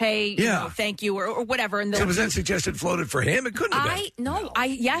 "Hey, you know, thank you," or whatever. And so was that suggested floated for him? It couldn't have been.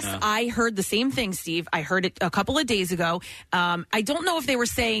 I heard the same thing, Steve. I heard it a couple of days ago. I don't know if they were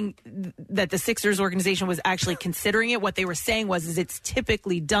saying that the Sixers organization was actually considering it. What they were saying was it's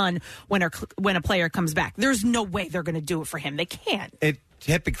typically done when a player comes back. There's no way they're going to do it for him. They can't. It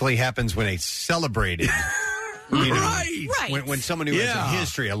typically happens when it's celebrated. Right. When someone who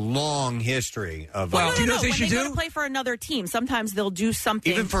has a long history of... Well, do you know what they should do? When they go to play for another team, sometimes they'll do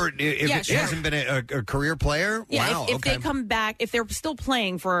something... Even if it hasn't been a career player? Yeah, wow, if they come back, if they're still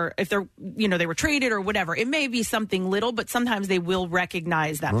playing if they're, they were traded or whatever, it may be something little, but sometimes they will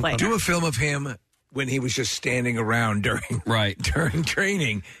recognize that player. Do a film of him when he was just standing around during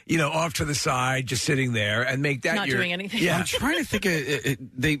training, off to the side, just sitting there, and make that not doing anything. Yeah, I'm trying to think.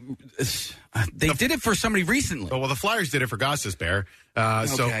 They did it for somebody recently. Oh, well, the Flyers did it for Gosses Bear.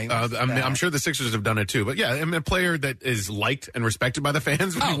 I'm sure the Sixers have done it too. But yeah, a player that is liked and respected by the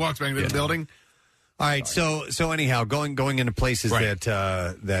fans when he walks back into the building. All right, so anyhow, going into places that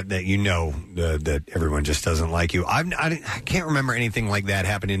that everyone just doesn't like you. I can't remember anything like that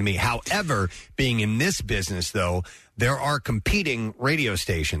happening to me. However, being in this business, though, there are competing radio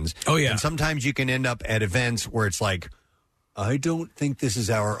stations. Oh yeah, and sometimes you can end up at events where it's like, I don't think this is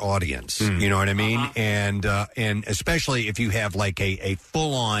our audience. You know what I mean? And especially if you have a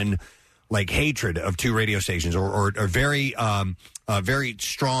full on hatred of two radio stations or very very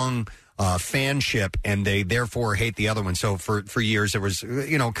strong. Fanship, and they therefore hate the other one. So for years there was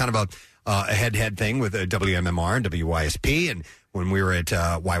kind of a head-to-head thing with WMMR and WYSP, and when we were at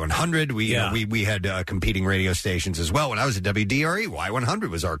Y100, we had competing radio stations as well. When I was at WDRE, Y100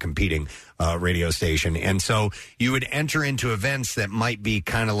 was our competing radio station, and so you would enter into events that might be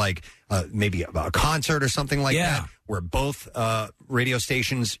kind of like maybe a concert or something like that, where both radio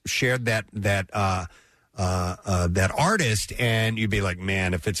stations shared that artist, and you'd be like,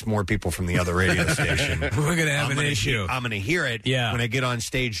 man, if it's more people from the other radio station, we're going to have an issue. I'm going to hear it when I get on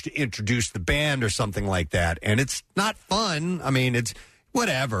stage to introduce the band or something like that. And it's not fun. I mean, it's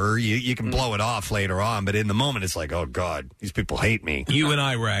whatever. You can blow it off later on, but in the moment, it's like, oh, God, these people hate me. You and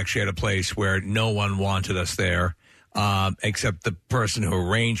I were actually at a place where no one wanted us there. Except the person who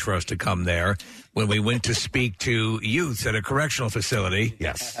arranged for us to come there when we went to speak to youths at a correctional facility.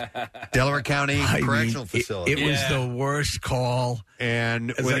 Yes. Delaware County Correctional Facility. It was the worst call.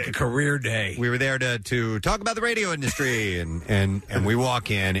 And it was like a career day. We were there to talk about the radio industry, and we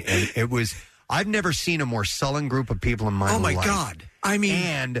walk in, and it was... I've never seen a more sullen group of people in my life. Oh, my God. I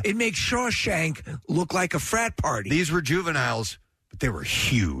mean, it makes Shawshank look like a frat party. These were juveniles, but they were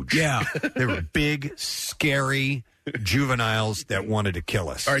huge. Yeah. They were big, scary... juveniles that wanted to kill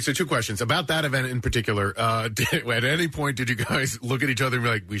us. All right, so two questions about that event in particular. At any point, did you guys look at each other and be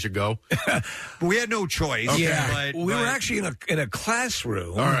like, "We should go"? We had no choice. Okay. Yeah, we were actually in a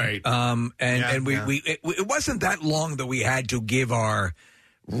classroom. All right, it wasn't that long that we had to give our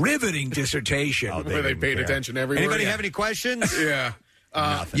riveting dissertation. Where they paid attention everywhere. Anybody have any questions? Yeah.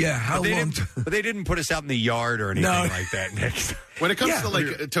 Nothing. Yeah, how long? But they didn't put us out in the yard or anything like that, Nick. When it comes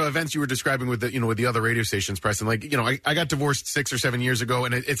to events you were describing with the other radio stations, Preston, I got divorced 6 or 7 years ago,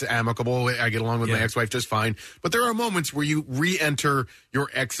 and it's amicable. I get along with my ex-wife just fine. But there are moments where you re-enter your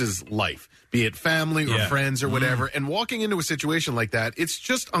ex's life, be it family or friends or whatever. And walking into a situation like that, it's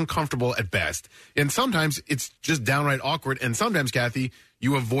just uncomfortable at best. And sometimes it's just downright awkward. And sometimes, Kathy,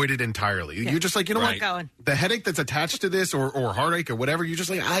 you avoid it entirely. You're just like, what? The headache that's attached to this or heartache or whatever, you're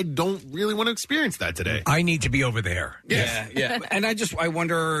just like, I don't really want to experience that today. I need to be over there. Yeah. And I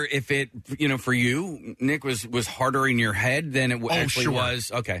wonder if it, for you, Nick, was harder in your head than it actually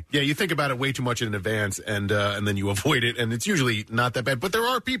was. Okay. Yeah, you think about it way too much in advance, and then you avoid it, and it's usually not that bad. But there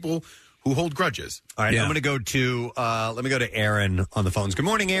are people who hold grudges. All right, I'm going to go to, let me go to Aaron on the phones. Good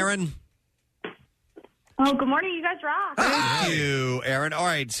morning, Aaron. Oh, good morning. You guys rock. Thank you, Aaron. All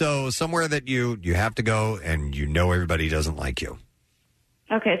right, so somewhere that you have to go and everybody doesn't like you.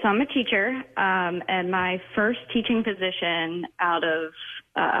 Okay, so I'm a teacher, and my first teaching position out of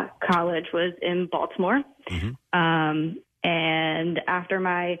college was in Baltimore. And after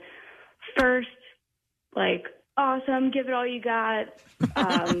my first, awesome, give it all you got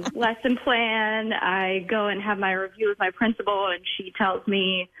lesson plan, I go and have my review with my principal, and she tells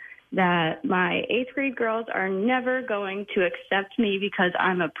me that my 8th grade girls are never going to accept me because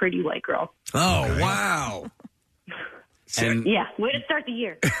I'm a pretty white girl. Oh, wow. And yeah, way to start the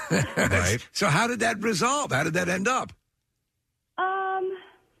year. Right. So how did that resolve? How did that end up?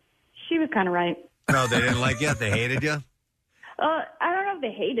 She was kind of right. No, they didn't like you? They hated you? I don't know if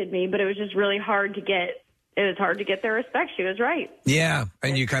they hated me, but it was just really hard to get. It was hard to get their respect. She was right. Yeah,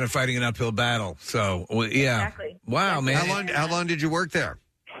 and you're kind of fighting an uphill battle. So, yeah. Exactly. Wow, man. How long did you work there?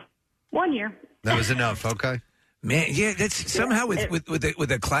 1 year. That was enough. Okay. Man, yeah, that's somehow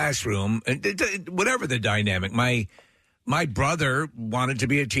with a classroom, whatever the dynamic. My brother wanted to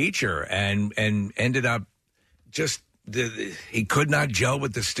be a teacher and ended up just he could not gel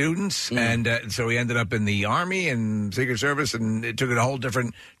with the students, and so he ended up in the Army and Secret Service, and it took it a whole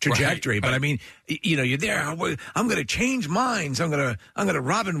different trajectory. Right. But I mean, you're there. I'm going to change minds. I'm going to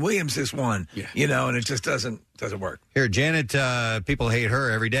Robin Williams this one. Yeah. And it just doesn't work. Here, Janet. People hate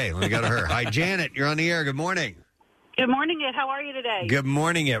her every day. Let me go to her. Hi, Janet. You're on the air. Good morning. Good morning, Ed. How are you today? Good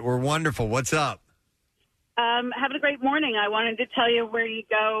morning, Ed. We're wonderful. What's up? Having a great morning. I wanted to tell you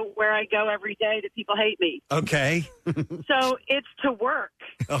where I go every day that people hate me. Okay. So it's to work.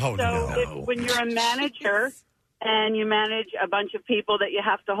 Oh, no. When you're a manager and you manage a bunch of people that you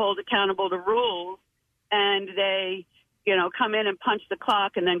have to hold accountable to rules, and they, come in and punch the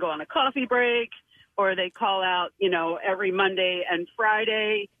clock and then go on a coffee break, or they call out, every Monday and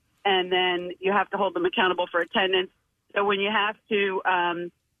Friday, and then you have to hold them accountable for attendance. So when you have to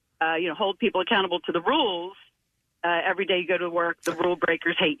hold people accountable to the rules, every day you go to work, the rule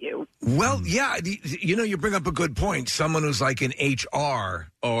breakers hate you. Well, yeah, you bring up a good point. Someone who's like in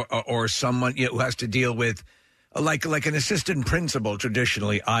HR or someone who has to deal with, like an assistant principal,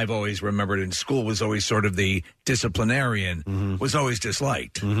 traditionally, I've always remembered in school was always sort of the disciplinarian, was always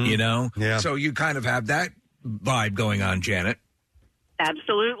disliked, Yeah. So you kind of have that vibe going on, Janet.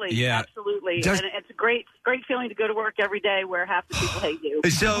 Absolutely. Yeah. Absolutely. And it's a great feeling to go to work every day where half the people hate you.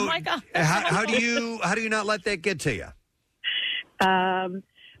 So, Oh my God. how do you not let that get to you?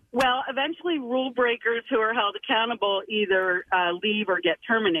 Well, eventually rule breakers who are held accountable either leave or get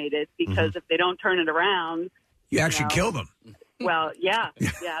terminated because if they don't turn it around, you actually kill them. Well, yeah,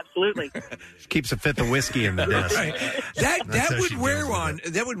 absolutely. She keeps a fifth of whiskey in the desk. Right. That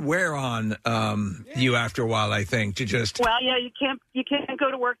would wear on you after a while, I think, to just. Well, yeah, you can't go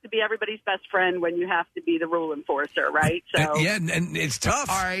to work to be everybody's best friend when you have to be the rule enforcer, right? So and it's tough.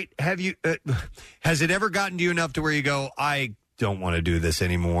 All right, have you? Has it ever gotten to you enough to where you go, I don't want to do this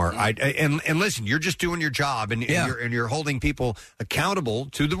anymore? And listen, you're just doing your job, and you're holding people accountable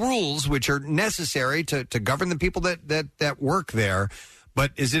to the rules, which are necessary to govern the people that work there.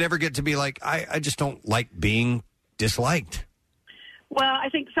 But is it ever get to be like, I just don't like being disliked? Well, I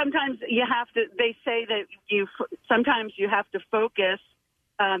think sometimes you have to. They say that sometimes you have to focus.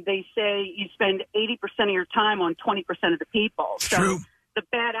 They say you spend 80% of your time on 20% of the people. It's true. The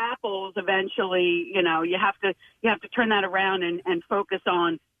bad apples eventually, you have to turn that around and focus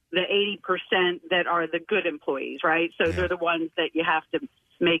on the 80% that are the good employees, right? So they're the ones that you have to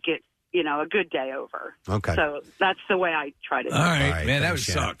make it, a good day over. Okay. So that's the way I try to do it. All right, man, that would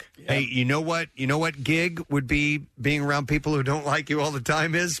suck. Hey, you know what gig would be being around people who don't like you all the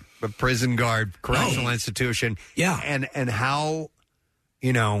time is? A prison guard, correctional institution. Yeah. And how,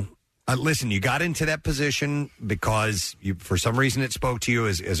 Listen, you got into that position because for some reason it spoke to you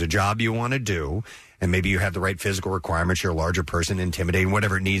as a job you want to do, and maybe you have the right physical requirements. You're a larger person, intimidating,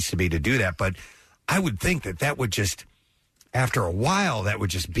 whatever it needs to be to do that. But I would think that would just, after a while, that would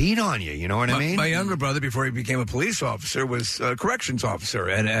just beat on you. You know what I mean? My younger brother, before he became a police officer, was a corrections officer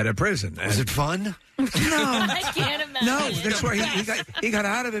at a prison. Was it fun? No, I can't imagine. no, that's why he got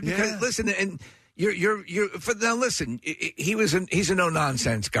out of it because listen, and listen, he's a no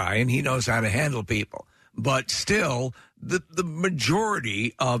nonsense guy and he knows how to handle people, but still the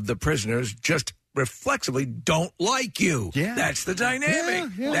majority of the prisoners just reflexively don't like you. Yeah, that's the dynamic.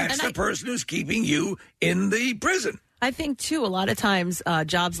 Yeah. That's the person who's keeping you in the prison. I think, too, a lot of times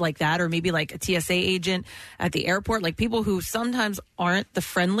jobs like that, or maybe like a TSA agent at the airport, like people who sometimes aren't the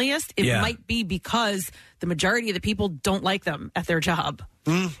friendliest, it might be because the majority of the people don't like them at their job.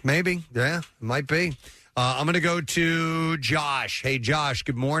 Maybe. Yeah, it might be. I'm going to go to Josh. Hey, Josh,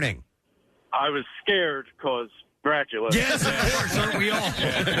 good morning. I was scared because Dracula. Yes, of course, aren't we all?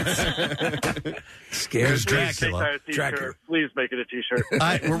 Scared Please Dracula. make that a t-shirt. Dracula. Please make it a t-shirt. All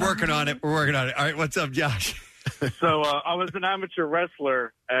right, we're working on it. All right, what's up, Josh? So I was an amateur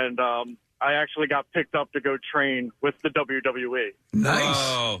wrestler, and I actually got picked up to go train with the WWE.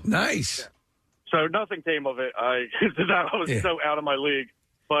 Nice. Nice. Yeah. So nothing came of it. I was so out of my league.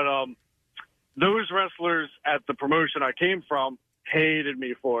 But those wrestlers at the promotion I came from hated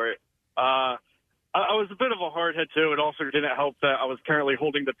me for it. I was a bit of a hardhead, too. It also didn't help that I was currently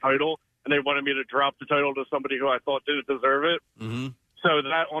holding the title, and they wanted me to drop the title to somebody who I thought didn't deserve it. Mm-hmm. So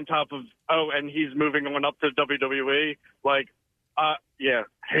that on top of, and he's moving on up to WWE,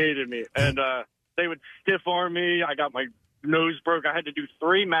 hated me. And they would stiff arm me. I got my nose broke. I had to do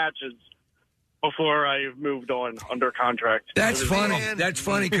 3 matches before I moved on under contract. That's funny. That's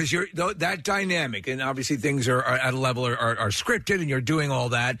funny because you're that dynamic, and obviously things are at a level are scripted, and you're doing all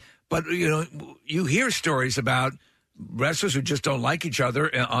that. But you hear stories about wrestlers who just don't like each other.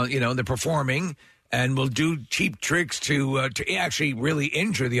 They're performing and will do cheap tricks to actually really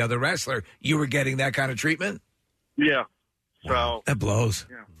injure the other wrestler. You were getting that kind of treatment? Yeah. So that blows.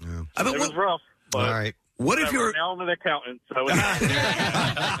 Yeah. It was rough. But all right. What if you're now I'm an accountant? So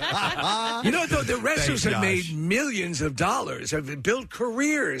the wrestlers have made millions of dollars, have built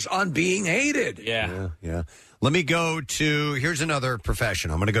careers on being hated. Yeah. Let me go to, here's another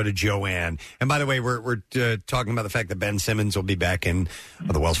profession. I'm going to go to Joanne. And by the way, we're talking about the fact that Ben Simmons will be back in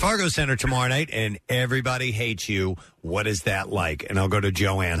the Wells Fargo Center tomorrow night, and everybody hates you. What is that like? And I'll go to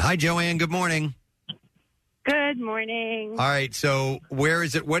Joanne. Hi, Joanne. Good morning. Good morning. All right. So where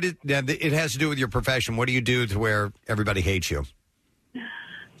is it? It has to do with your profession. What do you do to where everybody hates you?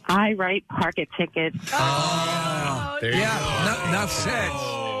 I write parking tickets. Oh, there you go. Enough said.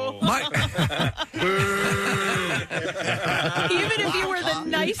 Even if you were the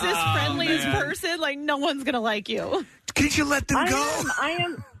nicest, friendliest person, no one's going to like you. Can't you let them go?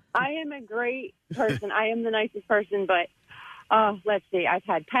 I am a great person. I am the nicest person, but let's see. I've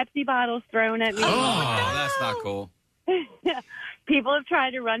had Pepsi bottles thrown at me. Oh, that's not cool. People have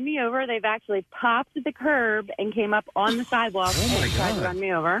tried to run me over. They've actually popped at the curb and came up on the sidewalk and tried to run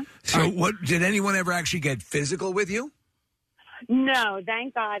me over. So what, did anyone ever actually get physical with you? No,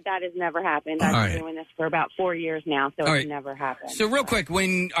 thank God that has never happened. I've been doing this for about 4 years now, so it's never happened. So real quick,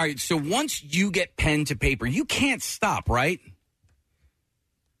 so once you get pen to paper, you can't stop, right?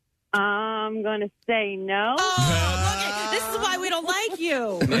 I'm going to say no. This is why we don't like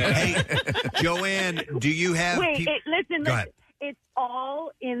you. Hey, Joanne, do you have... Wait, listen. It's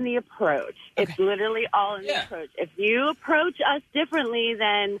all in the approach. It's literally all in the approach. If you approach us differently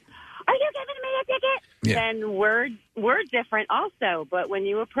than, are you giving me a ticket? Yeah. Then we're different also. But when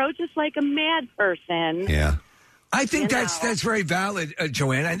you approach us like a mad person... Yeah. I think that's very valid,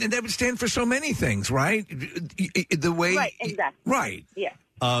 Joanne. And that would stand for so many things, right? The way... Right, exactly. Right. Yeah.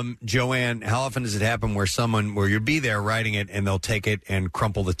 Joanne, how often does it happen where you'll be there writing it and they'll take it and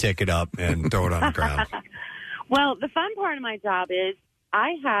crumple the ticket up and throw it on the ground? Well, the fun part of my job is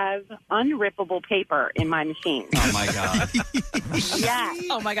I have unrippable paper in my machine. Oh, my God. Yeah.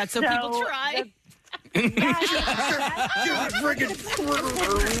 Oh, my God. So people try. That's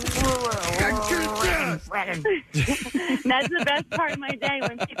the best part of my day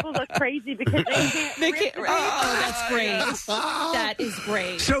when people look crazy because they can't. Oh, that's great. That is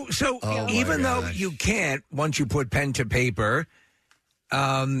great. So even though you can't, once you put pen to paper,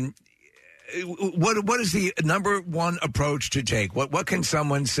 what is the number one approach to take? What can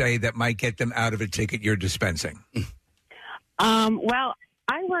someone say that might get them out of a ticket you're dispensing? Well,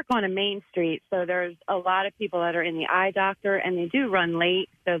 I work on a main street, so there's a lot of people that are in the eye doctor, and they do run late.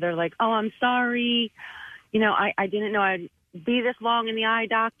 So they're like, "Oh, I'm sorry. I didn't know be this long in the eye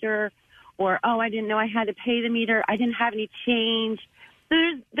doctor, or, oh, I didn't know I had to pay the meter. I didn't have any change.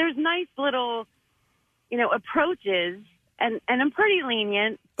 There's nice little, approaches, and I'm pretty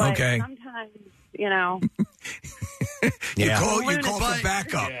lenient, but sometimes, You call for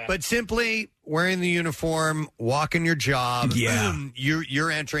backup. Yeah. But simply wearing the uniform, walking your job,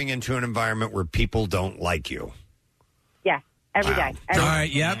 you're entering into an environment where people don't like you. Yeah, every day. All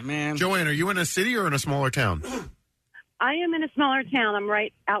right, man. Joanne, are you in a city or in a smaller town? I am in a smaller town. I'm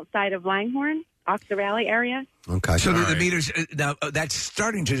right outside of Langhorne, Oxford Valley area. Okay. So the meters, now that's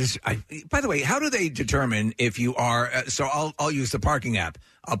starting to just, by the way, how do they determine if you are, so I'll use the parking app.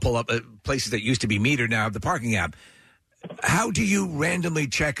 I'll pull up places that used to be metered now have the parking app. How do you randomly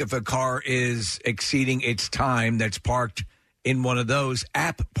check if a car is exceeding its time that's parked in one of those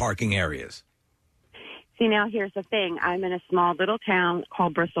app parking areas? See, now here's the thing. I'm in a small little town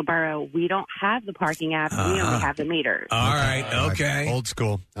called Bristolboro. We don't have the parking app. We only have the meters. All right. Okay. Old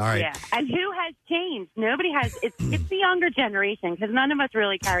school. All right. Yeah. And who has changed? Nobody has. It's the younger generation because none of us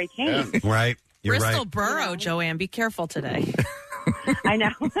really carry change. Yeah. Right. You're Bristolboro, Joanne. Be careful today. I know.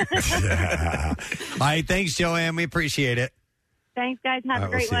 All right. Thanks, Joanne. We appreciate it. Thanks, guys. Have a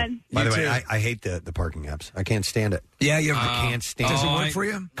great one. By the way, I hate the parking apps. I can't stand it. Yeah, I can't stand it. Does it work for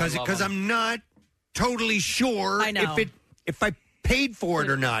you? Because I'm not totally sure if I paid for it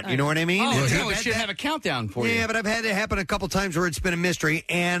or not. You know what I mean? Oh, no, it should have a countdown for you. Yeah, but I've had it happen a couple times where it's been a mystery,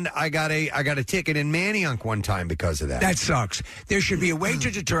 and I got a ticket in Manayunk one time because of that. That sucks. There should be a way to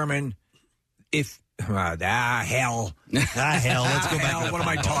determine if hell. Let's go back. What am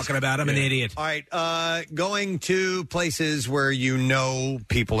I talking about? I'm an idiot. All right, going to places where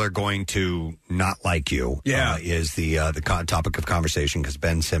people are going to not like you. Is the topic of conversation because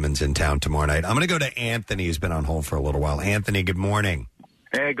Ben Simmons in town tomorrow night. I'm going to go to Anthony, who's been on hold for a little while. Anthony, good morning.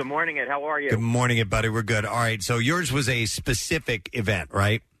 Hey, good morning, Ed. How are you? Good morning, Ed, buddy. We're good. All right, so yours was a specific event,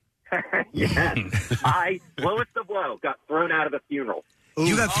 right? Yes. Lowest of low, got thrown out of a funeral.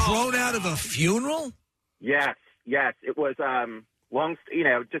 You got thrown out of a funeral? Yes. It was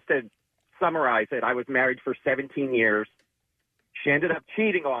just to summarize it, I was married for 17 years. She ended up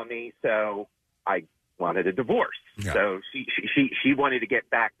cheating on me, so I wanted a divorce. Yeah. So she wanted to get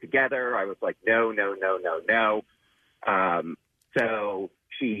back together. I was like, no. So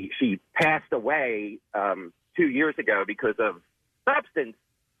she passed away 2 years ago because of substance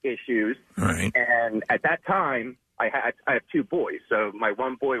issues. Right. And at that time, I have two boys. So my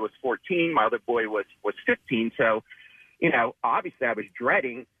one boy was 14, my other boy was 15. So, obviously I was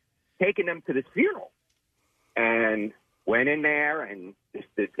dreading taking them to this funeral. And went in there, and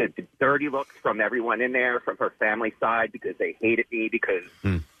the dirty looks from everyone in there, from her family side, because they hated me because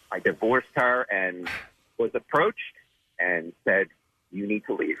I divorced her, and was approached and said, you need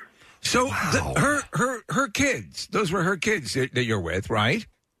to leave. So her kids, those were her kids that you're with, right?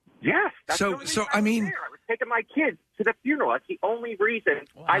 Yes. So I mean, I was taking my kids to the funeral. That's the only reason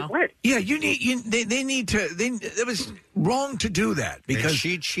I went. Yeah, they need to. It was wrong to do that because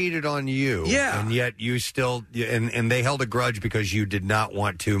she cheated on you. Yeah, and yet you still and they held a grudge because you did not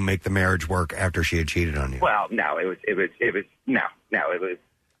want to make the marriage work after she had cheated on you. Well, no, it was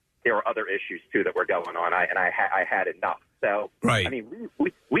there were other issues too that were going on. I had enough. So right. I mean,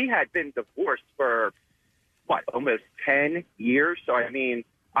 we had been divorced for almost 10 years. So I mean.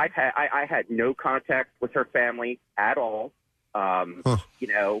 I had no contact with her family at all. And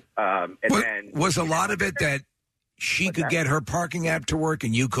then was a lot of it that she could get her parking app to work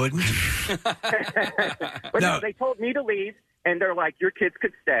and you couldn't. But no, they told me to leave, and they're like, "Your kids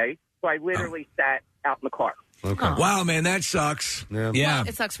could stay." So I literally sat out in the car. Okay. Wow, man, that sucks. Yeah. Well,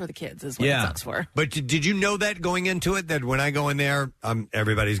 it sucks for the kids, is what it sucks for. But did you know that going into it, that when I go in there,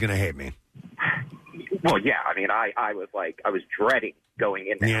 everybody's going to hate me? Well, yeah. I mean, I was dreading going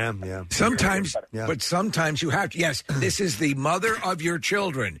in there. Yeah. Sometimes, but sometimes you have to. Yes, this is the mother of your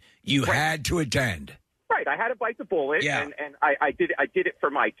children. You had to attend. Right. I had to bite the bullet, and I did it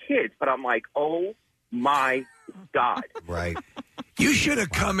for my kids. But I'm like, oh my God. Right. You should have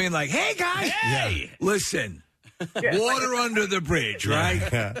come in like, hey guys, listen. Water under the bridge, right?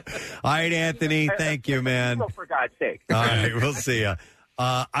 Yeah. All right, Anthony. Thank you, man. For God's sake. All right, we'll see you.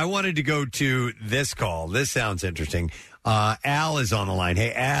 I wanted to go to this call. This sounds interesting. Al is on the line.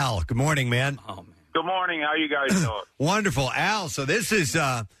 Hey, Al. Good morning, man. Oh, man. Good morning. How you guys doing? Wonderful, Al. So this is,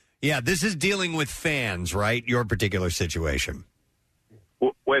 this is dealing with fans, right? Your particular situation.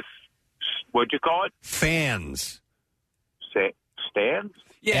 With what'd you call it? Fans. Stands?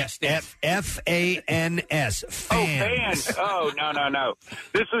 Yes. F-A-N-S. Fans. Oh, fans. Oh, no.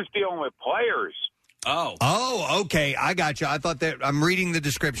 This is dealing with players. Oh, okay. I got you. I thought that I'm reading the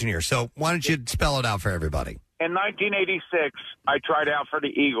description here. So why don't you spell it out for everybody? in 1986, I tried out for the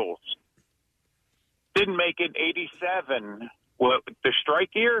Eagles. Didn't make it. 87, what, the strike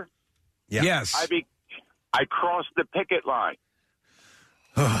year? Yeah. Yes. I crossed the picket line.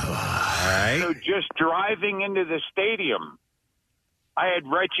 All right. So just driving into the stadium, I had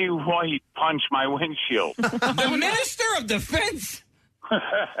Reggie White punch my windshield. The Minister of Defense?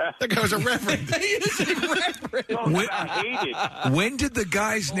 That guy was a reverend. He is a reverend. When did the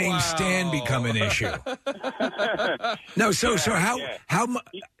guy's name Stan become an issue? No, so how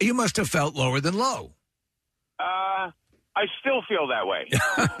you must have felt lower than low. I still feel that way.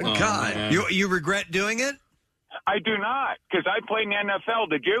 God, you regret doing it? I do not, because I played in the NFL.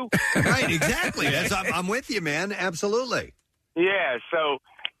 Did you? Right, exactly. I'm with you, man. Absolutely. Yeah, so,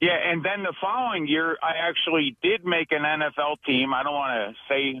 and then the following year, I actually did make an NFL team. I don't want to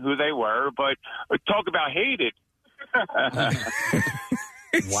say who they were, but talk about hated.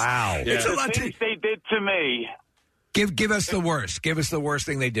 Wow. It's a lot things they did to me. Give us the worst. Give us the worst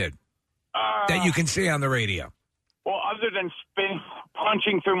thing they did that you can see on the radio. Well, other than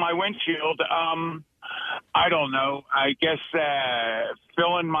punching through my windshield, I don't know. I guess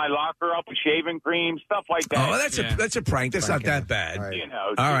filling my locker up with shaving cream, stuff like that. Oh, that's a prank. That's not that bad. All right. You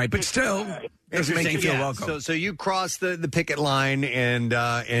know, all right, but still, doesn't make you feel welcome. So you crossed the picket line, and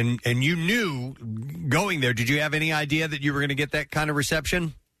you knew going there. Did you have any idea that you were going to get that kind of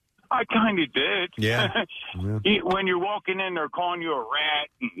reception? I kind of did. Yeah. When you're walking in, they're calling you a rat,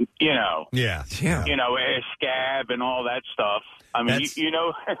 you know. Yeah. You know, a scab and all that stuff. I mean, you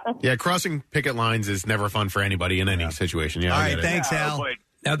know. Yeah, crossing picket lines is never fun for anybody in any situation. Yeah. All right, thanks, Al.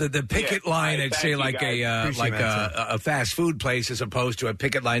 Now the picket line at say like a fast food place as opposed to a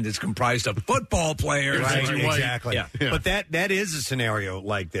picket line that's comprised of football players. Right, exactly. Yeah. But that is a scenario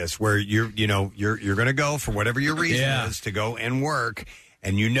like this where you're going to go for whatever your reason is to go and work,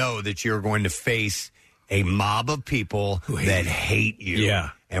 and you know that you're going to face a mob of people that hate you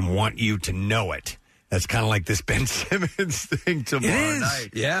and want you to know it. That's kind of like this Ben Simmons thing tomorrow night.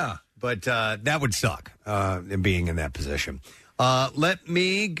 Yeah. But that would suck, being in that position. Let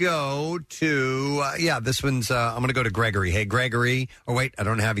me go to, this one's, I'm going to go to Gregory. Hey, Gregory. Oh, wait, I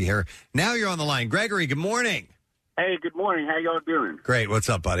don't have you here. Now you're on the line. Gregory, good morning. Hey, good morning. How y'all doing? Great. What's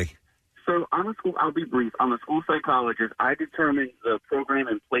up, buddy? So I'll be brief. I'm a school psychologist. I determine the program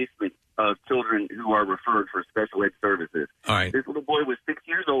and placement of children who are referred for special ed services. All right. This little boy was 6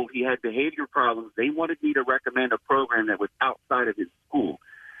 years old. He had behavior problems. They wanted me to recommend a program that was outside of his school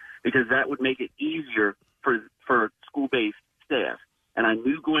because that would make it easier for school-based staff. And I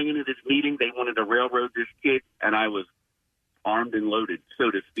knew going into this meeting they wanted to railroad this kid, and I was armed and loaded,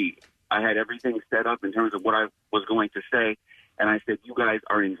 so to speak. I had everything set up in terms of what I was going to say, and I said, you guys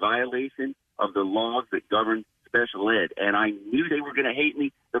are in violation of the laws that govern special ed. And I knew they were going to hate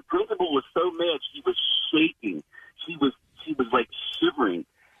me. The principal was so mad. She was shaking. She was like shivering.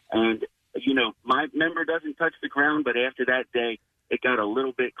 And, you know, my member doesn't touch the ground, but after that day, it got a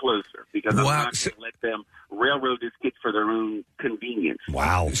little bit closer because I'm not going to let them railroad this kid for their own convenience.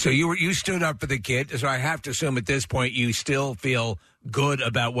 Wow. So you stood up for the kid. So I have to assume at this point you still feel good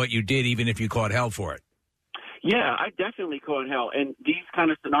about what you did, even if you caught hell for it. Yeah, I definitely caught hell. And these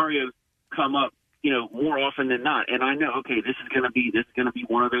kind of scenarios come up, you know, more often than not. And I know, okay, this is going to be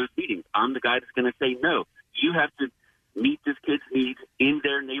one of those meetings. I'm the guy that's going to say no. You have to meet this kid's needs in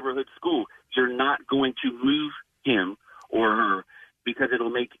their neighborhood school. You're not going to move him or her because it'll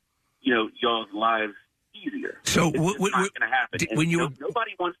make, you know, y'all's lives easier. So it's not going to happen.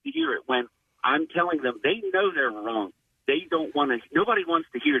 Nobody wants to hear it when I'm telling them they know they're wrong. They don't want to. Nobody wants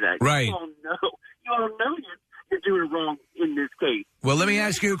to hear that. Right. You all know you're doing wrong in this case. Well, let me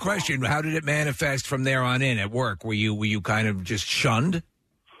ask you a question. How did it manifest from there on in at work? Were you kind of just shunned?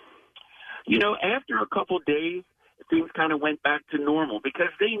 You know, after a couple of days, things kind of went back to normal because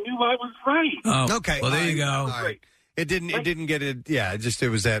they knew I was right. Oh, okay. Well, there you go. All right. It didn't get it. Yeah, it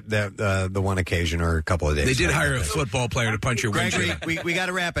was that the one occasion or a couple of days. They did hire a football player to punch your windshield. Gregory, we got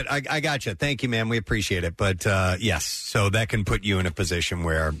to wrap it. I got you. Thank you, man. We appreciate it. But yes, so that can put you in a position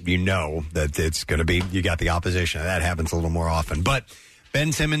where you know that it's going to be. You got the opposition. That happens a little more often, but.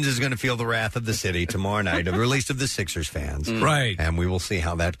 Ben Simmons is going to feel the wrath of the city tomorrow night, or at least of the Sixers fans. Right. And we will see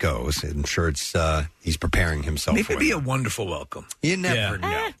how that goes. I'm sure he's preparing himself Maybe for it'd be it. a wonderful welcome. You never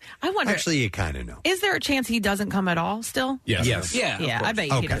know. I wonder. Actually, you kind of know. Is there a chance he doesn't come at all still? Yes. Yeah, I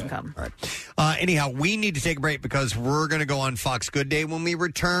bet he doesn't come. All right. Anyhow, we need to take a break because we're going to go on Fox Good Day when we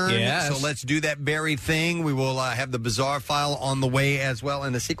return. Yes. So let's do that very thing. We will have the Bizarre File on the way as well.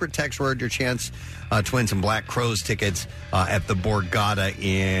 And the secret text word, your chance to win some Black Crowes tickets at the Borgata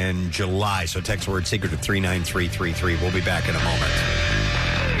in July. So text word secret to 39333. We'll be back in a moment.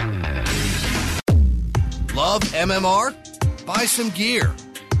 Love MMR? Buy some gear.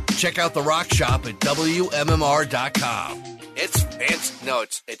 Check out the Rock Shop at WMMR.com. It's fancy. No,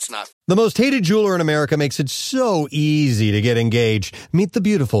 it's not. The most hated jeweler in America makes it so easy to get engaged. Meet the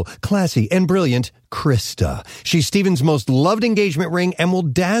beautiful, classy, and brilliant Krista. She's Steven's most loved engagement ring and will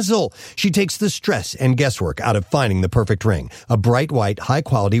dazzle. She takes the stress and guesswork out of finding the perfect ring. A bright white,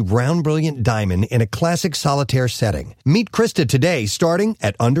 high-quality, round, brilliant diamond in a classic solitaire setting. Meet Krista today, starting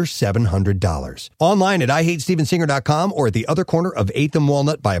at under $700. Online at IHateStevenSinger.com or at the other corner of 8th and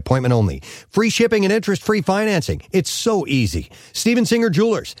Walnut by appointment only. Free shipping and interest-free financing. It's so easy. Steven Singer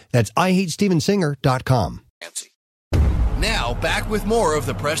Jewelers. That's IHateStevenSinger.com. Now, back with more of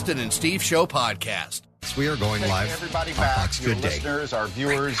the Preston and Steve Show podcast. We are going live. Everybody back, your listeners, our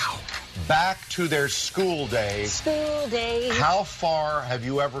viewers, back to their school day. School day. How far have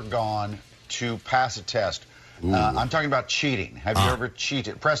you ever gone to pass a test? I'm talking about cheating. Have you ever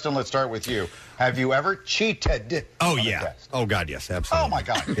cheated? Preston, let's start with you. Have you ever cheated? Oh, yeah. Oh, God, yes, absolutely. Oh, my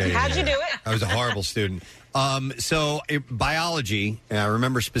God. How'd you do it? I was a horrible student. Biology, I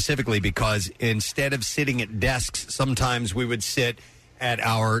remember specifically because instead of sitting at desks, sometimes we would sit at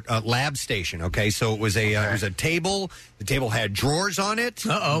our lab station. Okay, so it was a table. The table had drawers on it.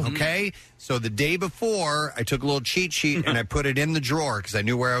 Okay, so the day before, I took a little cheat sheet and I put it in the drawer because I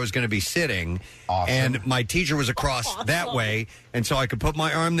knew where I was going to be sitting. Awesome. And my teacher was across that way, and so I could put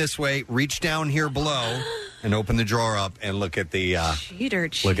my arm this way, reach down here below, and open the drawer up and look at the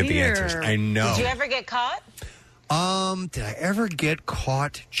look at the answers. I know. Did you ever get caught? Did I ever get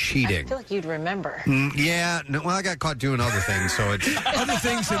caught cheating? I feel like you'd remember. Yeah. No, well, I got caught doing other things, so it's other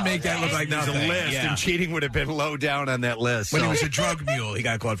things that make that look like there's nothing. a list, and cheating would have been low down on that list. When so. he was a drug mule, he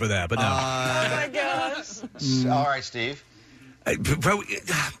got caught for that, but no. Oh my gosh. All right, Steve.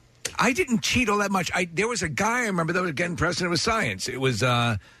 I didn't cheat all that much. There was a guy I remember that was getting Preston. It was science. It was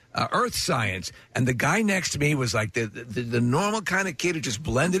earth science, and the guy next to me was like the normal kind of kid who just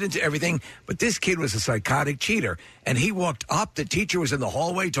blended into everything. But this kid was a psychotic cheater, and he walked up. The teacher was in the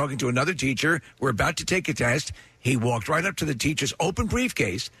hallway talking to another teacher. We're about to take a test. He walked right up to the teacher's open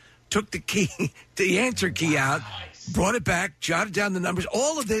briefcase, took the key, the answer key out. Brought it back, jotted down the numbers,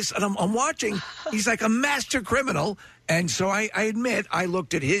 all of this, and I'm watching. He's like a master criminal, and so I admit I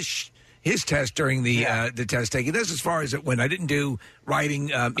looked at his test during the test taking. That's as far as it went. I didn't do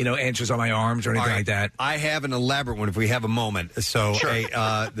writing, answers on my arms or anything like that. I have an elaborate one if we have a moment. So,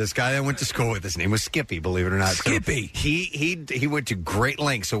 this guy that I went to school with, his name was Skippy, believe it or not. Skippy. So he went to great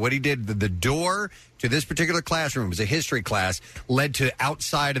lengths. So what he did, the door to this particular classroom, it was a history class, led to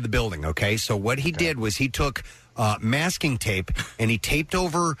outside of the building. Okay, so what he did was he took masking tape and he taped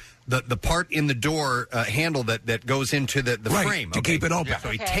over the part in the door handle that goes into the frame to keep it open. So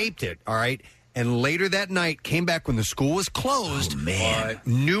he taped it. All right. And later that night, came back when the school was closed. Oh, man.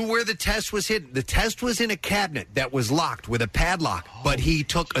 Knew where the test was hidden. The test was in a cabinet that was locked with a padlock, but he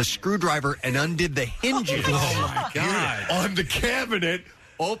took a screwdriver and undid the hinges. Oh, my God. On the cabinet,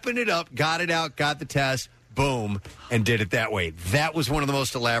 opened it up, got it out, got the test, boom, and did it that way. That was one of the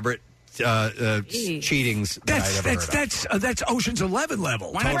most elaborate cheatings that I'd ever heard of. That's Ocean's 11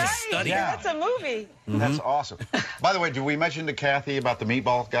 level. Why not just study? Yeah. That's a movie. That's awesome. By the way, did we mention to Kathy about the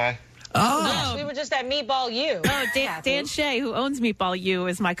meatball guy? Oh, yes, we were just at Meatball U. Oh, Dan Shea, who owns Meatball U,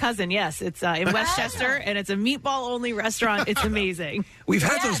 is my cousin. Yes, it's in Westchester, and it's a meatball-only restaurant. It's amazing. We've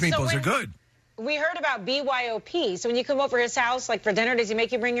had those meatballs; they're good. We heard about BYOP. So when you come over his house, like for dinner, does he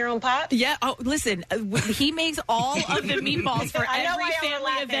make you bring your own pot? Yeah. Oh, listen, he makes all of the meatballs for every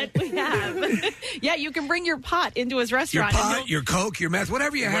family event we have. Yeah, you can bring your pot into his restaurant. Your pot, your Coke, your meth,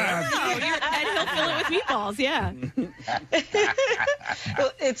 whatever you have. And he'll fill it with meatballs. Yeah.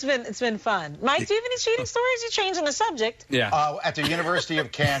 Well, it's been fun. Mike, do you have any cheating stories? You're changing the subject. Yeah. At the University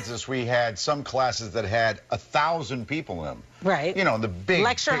of Kansas, we had some classes that had 1,000 people in them. Right. You know, in the big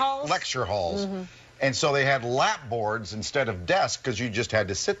lecture halls. Mm-hmm. And so they had lap boards instead of desks because you just had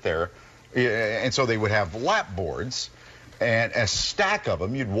to sit there. And so they would have lap boards and a stack of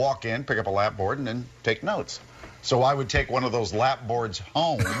them. You'd walk in, pick up a lap board, and then take notes. So I would take one of those lap boards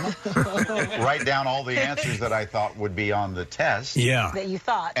home, write down all the answers that I thought would be on the test. Yeah. That you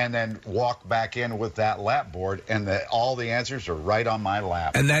thought. And then walk back in with that lap board, and all the answers are right on my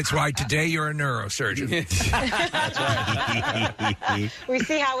lap. And that's why today you're a neurosurgeon. That's right. We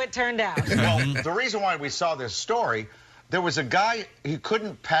see how it turned out. Well, the reason why we saw this story, there was a guy who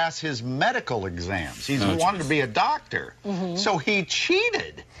couldn't pass his medical exams. He wanted to be a doctor. Mm-hmm. So he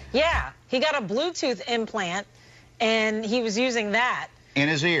cheated. Yeah. He got a Bluetooth implant, and he was using that. In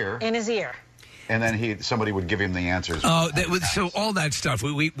his ear. In his ear. and then somebody would give him the answers. Oh, so all that stuff.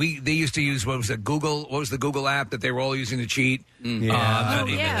 They used to use, what was the Google app that they were all using to cheat?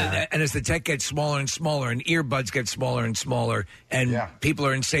 Yeah. And as the tech gets smaller and smaller, and earbuds get smaller and smaller, and people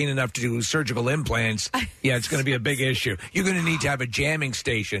are insane enough to do surgical implants, it's going to be a big issue. You're going to need to have a jamming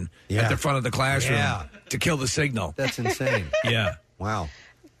station at the front of the classroom to kill the signal. That's insane. Yeah. Wow.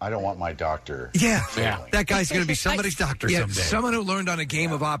 I don't want my doctor. Yeah. That guy's going to be somebody's doctor someday. Someone who learned on a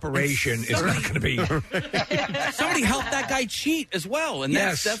game of Operation is not going to be. Somebody helped that guy cheat as well, and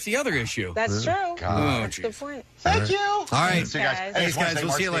that's the other issue. That's true. That's a good point. Thank you. All right. See you guys. Thanks, guys.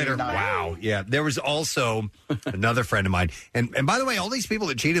 We'll see you later. Wow. Yeah. There was also another friend of mine. And by the way, all these people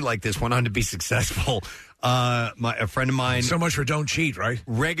that cheated like this went on to be successful. A friend of mine. So much for don't cheat, right?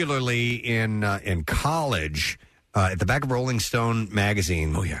 Regularly in college. At the back of Rolling Stone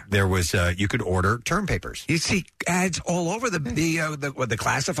magazine, there was you could order term papers. You see ads all over the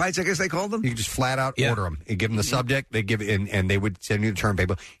classifieds, I guess they call them. You could just flat out order them. You give them the subject, they give and they would send you the term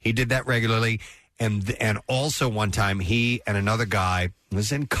paper. He did that regularly, and also one time he and another guy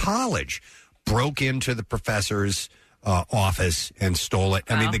was in college, broke into the professor's office and stole it.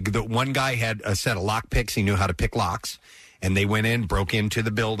 Wow. I mean, the one guy had a set of lock picks. He knew how to pick locks, and they went in, broke into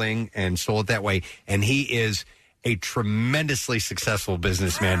the building, and stole it that way. And he is a tremendously successful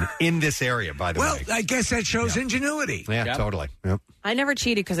businessman in this area, by the way. Well, I guess that shows ingenuity. Yeah, totally. Yep. I never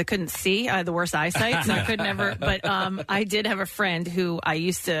cheated because I couldn't see. I had the worst eyesight, so I could never. But I did have a friend who I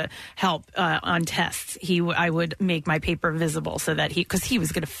used to help on tests. I would make my paper visible so that because he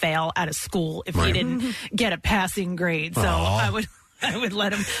was going to fail out of school if he didn't get a passing grade. So I would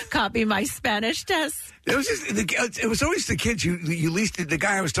let him copy my Spanish tests. It was always the kids you least. The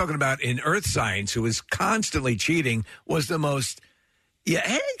guy I was talking about in earth science who was constantly cheating was the most. Yeah,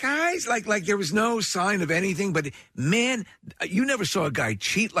 hey guys, like there was no sign of anything, but man, you never saw a guy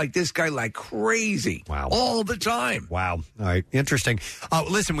cheat like this guy, like crazy. Wow, all the time. Wow. All right, interesting.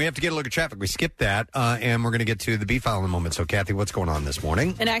 Listen, we have to get a look at traffic. We skipped that, and we're going to get to the B file in a moment. So, Kathy, what's going on this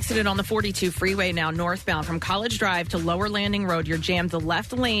morning? An accident on the 42 freeway now northbound from College Drive to Lower Landing Road. You're jammed. The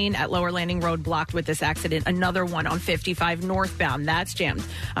left lane at Lower Landing Road blocked with this accident. Another one on 55 northbound. That's jammed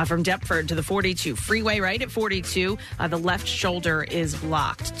from Deptford to the 42 freeway. Right at 42, the left shoulder is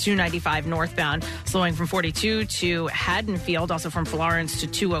blocked. 295 northbound, slowing from 42 to Haddonfield, also from Florence to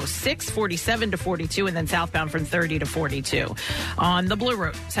 206, 47 to 42, and then southbound from 30 to 42. On the Blue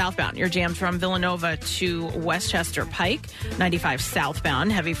Route, southbound, you're jammed from Villanova to Westchester Pike. 95 southbound,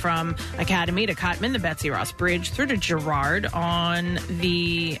 heavy from Academy to Cottman, the Betsy Ross Bridge through to Girard. On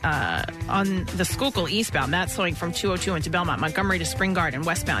the Schuylkill eastbound, that's slowing from 202 into Belmont, Montgomery to Spring Garden,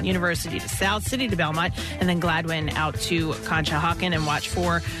 westbound, University to South City to Belmont, and then Gladwin out to Conshohocken. And watch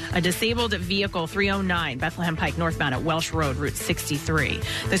for a disabled vehicle 309 Bethlehem Pike northbound at Welsh Road, Route 63.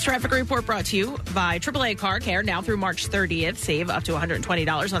 This traffic report brought to you by AAA Car Care. Now through March 30th, save up to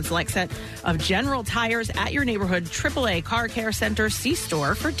 $120 on select set of General Tires at your neighborhood AAA Car Care Center. See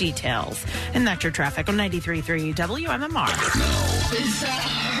store for details. And that's your traffic on 93.3 WMMR.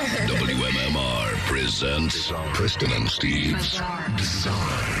 WMMR presents Preston and Steve's Bizarre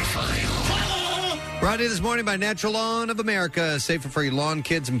File. Brought to you this morning by Natural Lawn of America. Safer for your lawn,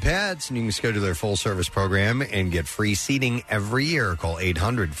 kids, and pets. And you can schedule their full-service program and get free seeding every year. Call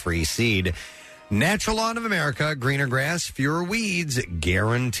 800-FREE-SEED. Natural Lawn of America. Greener grass, fewer weeds,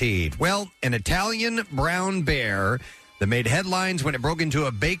 guaranteed. Well, an Italian brown bear that made headlines when it broke into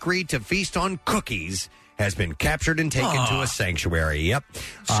a bakery to feast on cookies has been captured and taken to a sanctuary. Yep.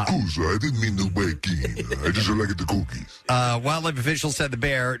 Scusa, I didn't mean to break in. I just like the cookies. Wildlife officials said the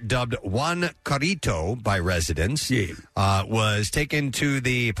bear, dubbed Juan Carito by residents, was taken to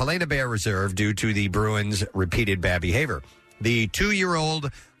the Palena Bear Reserve due to the Bruins' repeated bad behavior. The 2-year-old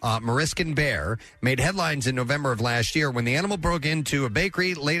Moriscan bear made headlines in November of last year when the animal broke into a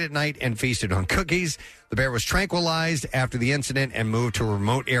bakery late at night and feasted on cookies. The bear was tranquilized after the incident and moved to a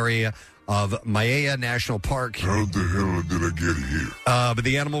remote area of Maia National Park. How the hell did I get here? But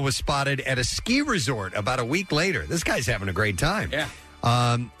the animal was spotted at a ski resort about a week later. This guy's having a great time. Yeah.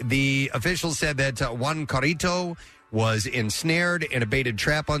 The officials said that Juan Carito was ensnared in a baited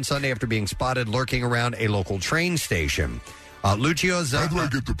trap on Sunday after being spotted lurking around a local train station. Lucio Zara. How do I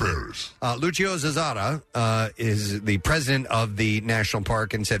get to Paris? Lucio Zazara is the president of the national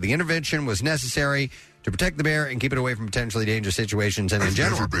park and said the intervention was necessary to protect the bear and keep it away from potentially dangerous situations. And in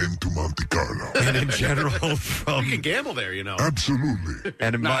general, I've never been to Monte Carlo. And in general, from you can gamble there, you know. Absolutely.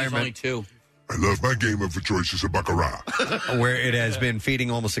 An environment. Only two. I love my game of choice is a baccarat. Where it has been feeding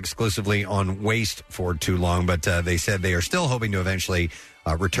almost exclusively on waste for too long, but they said they are still hoping to eventually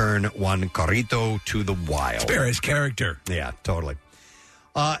return Juan Carito to the wild. Spare his character. Yeah, totally.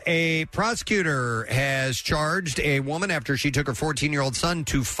 A prosecutor has charged a woman after she took her 14-year-old son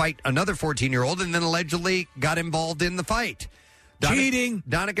to fight another 14-year-old and then allegedly got involved in the fight. Cheating.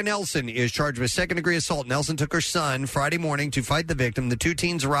 Donica Nelson is charged with second-degree assault. Nelson took her son Friday morning to fight the victim. The two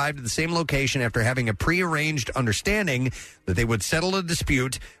teens arrived at the same location after having a prearranged understanding that they would settle a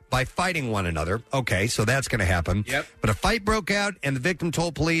dispute by fighting one another. Okay, so that's going to happen. Yep. But a fight broke out, and the victim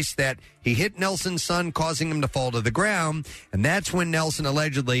told police that he hit Nelson's son, causing him to fall to the ground. And that's when Nelson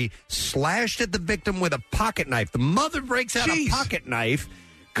allegedly slashed at the victim with a pocket knife. The mother breaks out a pocket knife,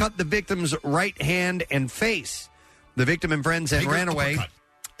 cut the victim's right hand and face. The victim and friends then ran away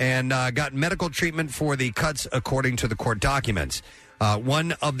and got medical treatment for the cuts, according to the court documents.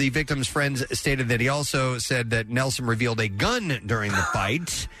 One of the victim's friends stated that he also said that Nelson revealed a gun during the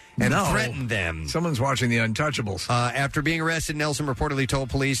fight and threatened them. Someone's watching The Untouchables. After being arrested, Nelson reportedly told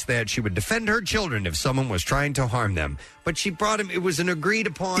police that she would defend her children if someone was trying to harm them. But she brought him, it was an agreed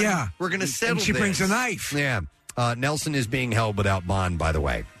upon, we're going to settle and she brings a knife. Yeah. Nelson is being held without bond, by the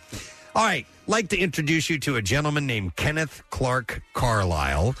way. All right, like to introduce you to a gentleman named Kenneth Clark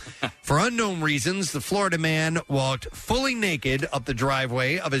Carlisle. For unknown reasons, the Florida man walked fully naked up the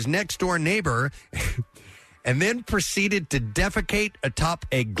driveway of his next-door neighbor and then proceeded to defecate atop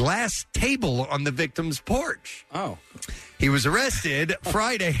a glass table on the victim's porch. Oh. He was arrested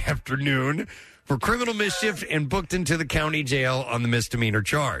Friday afternoon for criminal mischief and booked into the county jail on the misdemeanor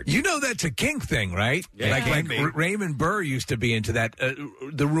charge. You know that's a kink thing, right? Yeah. Like Raymond Burr used to be into that,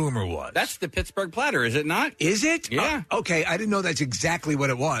 the rumor was. That's the Pittsburgh platter, is it not? Is it? Yeah. Okay, I didn't know that's exactly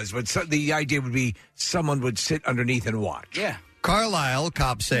what it was, but the idea would be someone would sit underneath and watch. Yeah. Carlisle,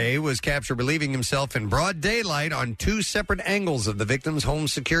 cops say, was captured relieving himself in broad daylight on two separate angles of the victim's home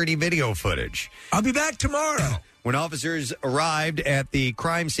security video footage. I'll be back tomorrow. When officers arrived at the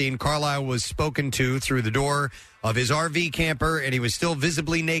crime scene, Carlisle was spoken to through the door of his RV camper, and he was still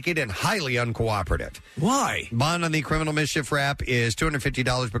visibly naked and highly uncooperative. Why? Bond on the criminal mischief rap is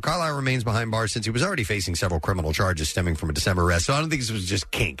 $250, but Carlisle remains behind bars since he was already facing several criminal charges stemming from a December arrest. So I don't think this was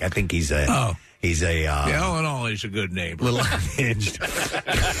just kink. I think he's a... Oh. He's a... all in all, he's a good neighbor. Little unhinged.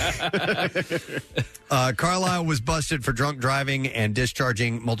 Carlisle was busted for drunk driving and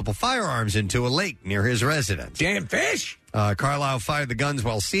discharging multiple firearms into a lake near his residence. Damn fish! Carlisle fired the guns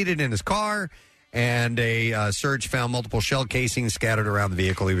while seated in his car, and a search found multiple shell casings scattered around the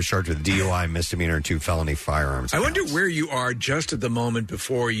vehicle. He was charged with DUI, misdemeanor, and 2 felony firearms. I wonder where you are just at the moment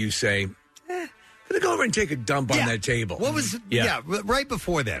before you say, gonna go over and take a dump on that table. What was... Yeah, right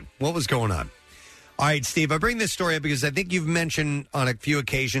before then. What was going on? All right, Steve, I bring this story up because I think you've mentioned on a few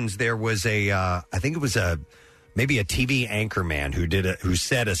occasions there was I think it was maybe a TV anchor man who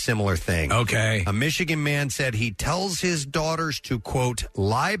said a similar thing. Okay. A Michigan man said he tells his daughters to, quote,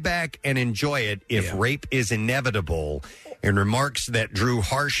 lie back and enjoy it if rape is inevitable, in remarks that drew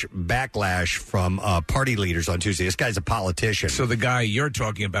harsh backlash from party leaders on Tuesday. This guy's a politician. So the guy you're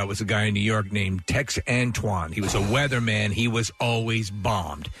talking about was a guy in New York named Tex Antoine. He was a weatherman. He was always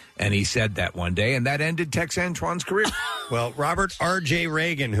bombed. And he said that one day, and that ended Tex Antoine's career. Well, Robert R.J.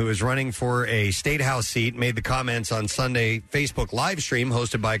 Reagan, who is running for a state house seat, made the comments on Sunday Facebook live stream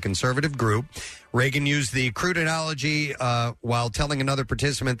hosted by a conservative group. Reagan used the crude analogy while telling another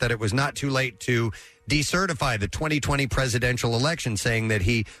participant that it was not too late to decertify the 2020 presidential election, saying that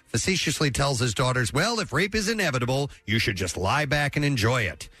he facetiously tells his daughters, well, if rape is inevitable, you should just lie back and enjoy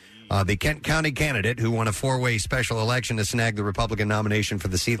it. The Kent County candidate, who won a 4-way special election to snag the Republican nomination for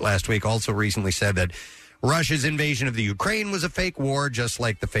the seat last week, also recently said that Russia's invasion of the Ukraine was a fake war, just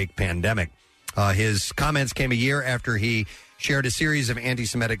like the fake pandemic. His comments came a year after he shared a series of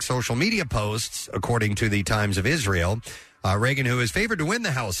anti-Semitic social media posts, according to the Times of Israel. Reagan, who is favored to win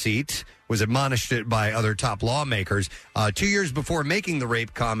the House seat, was admonished by other top lawmakers. 2 years before making the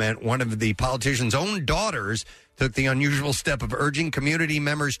rape comment, one of the politician's own daughters took the unusual step of urging community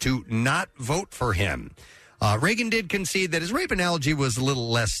members to not vote for him. Reagan did concede that his rape analogy was a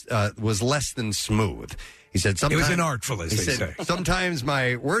little less than smooth. He said, it was inartful, as they say. Sometimes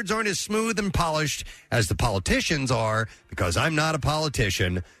my words aren't as smooth and polished as the politicians are because I'm not a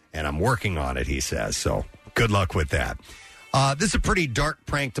politician and I'm working on it, he says. So good luck with that. This is a pretty dark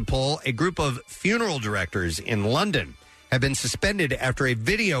prank to pull. A group of funeral directors in London have been suspended after a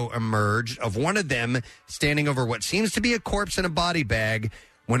video emerged of one of them standing over what seems to be a corpse in a body bag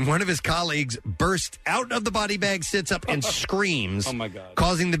when one of his colleagues bursts out of the body bag, sits up, and screams, oh my God,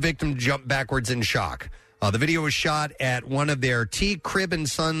 causing the victim to jump backwards in shock. The video was shot at one of their T. Cribb &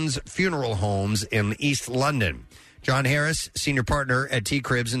 Sons funeral homes in East London. John Harris, senior partner at T.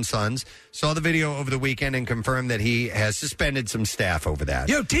 Cribbs & Sons, saw the video over the weekend and confirmed that he has suspended some staff over that.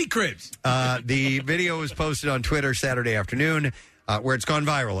 Yo, T. Cribbs! The video was posted on Twitter Saturday afternoon. where it's gone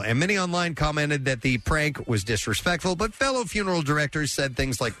viral. And many online commented that the prank was disrespectful, but fellow funeral directors said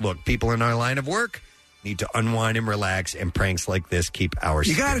things like, look, people in our line of work need to unwind and relax, and pranks like this keep our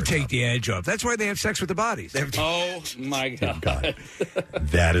You got to spirits take up. the edge off. That's why they have sex with the bodies. Oh, my God.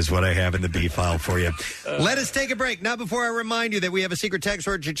 That is what I have in the B file for you. Let us take a break. Not before I remind you that we have a secret text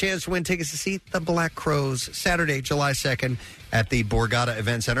word, your chance to win tickets to see the Black Crowes Saturday, July 2nd at the Borgata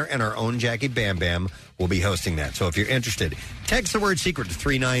Event Center, and our own Jackie Bam Bam will be hosting that. So if you're interested, text the word secret to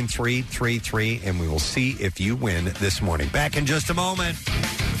 39333, and we will see if you win this morning. Back in just a moment.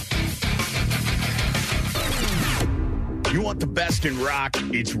 You want the best in rock?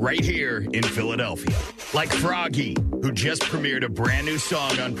 It's right here in Philadelphia. Like Froggy, who just premiered a brand new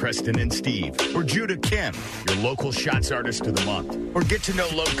song on Preston and Steve. Or Judah Kim, your local Shots Artist of the Month. Or get to know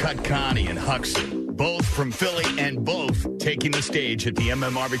Low Cut Connie and Huxley, both from Philly and both taking the stage at the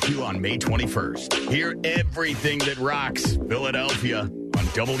MMRBQ on May 21st. Hear everything that rocks Philadelphia on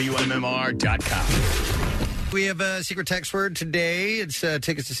WMMR.com. We have a secret text word today. It's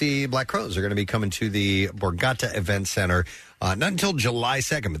tickets to see Black Crowes. They're going to be coming to the Borgata Event Center not until July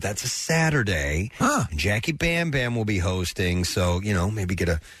 2nd, but that's a Saturday. And Jackie Bam Bam will be hosting, so, maybe get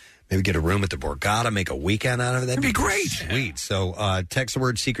a room at the Borgata, make a weekend out of it. That'd be great. Sweet. So text the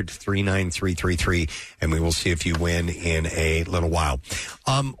word secret to 39333, and we will see if you win in a little while.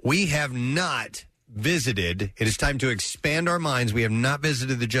 We have not visited. It is time to expand our minds. We have not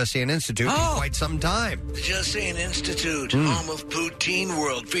visited the Just Saying Institute in quite some time. The Just Saying Institute, home of Poutine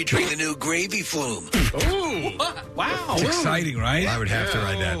World, featuring the new gravy flume. Oh, wow. It's exciting, right? I would have to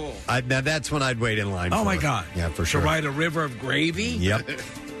ride that. Now that's when I'd wait in line. Oh, for my it. God. Yeah, for sure. To ride a river of gravy? Yep.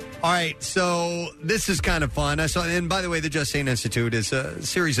 All right, so this is kind of fun. And by the way, the Just Saying Institute is a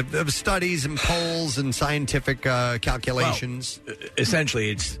series of studies and polls and scientific calculations. Well,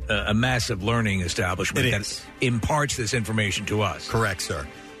 essentially, it's a massive learning establishment that imparts this information to us. Correct, sir.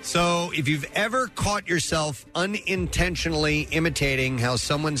 So if you've ever caught yourself unintentionally imitating how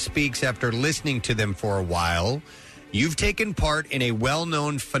someone speaks after listening to them for a while, you've taken part in a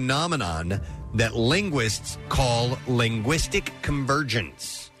well-known phenomenon that linguists call linguistic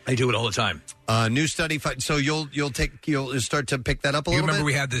convergence. I do it all the time. New study. So you'll start to pick that up a little bit. You remember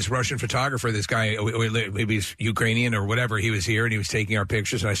we had this Russian photographer, this guy, maybe he's Ukrainian or whatever. He was here and he was taking our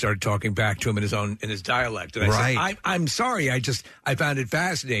pictures, and I started talking back to him in his dialect. And I said, I'm sorry, I found it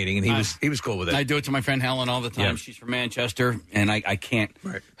fascinating, and he was cool with it. I do it to my friend Helen all the time. Yeah. She's from Manchester, and I can't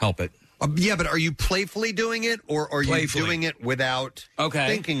help it. Yeah, but are you playfully doing it, or are you doing it without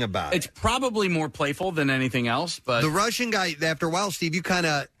thinking about it? It's probably more playful than anything else, but the Russian guy, after a while, Steve, you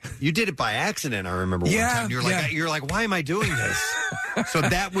did it by accident. I remember one time. You're like, why am I doing this? So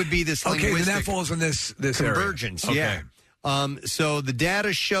that would be this linguistic then that falls in this convergence. Area. Yeah. So the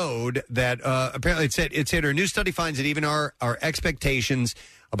data showed that apparently it said our new study finds that even our expectations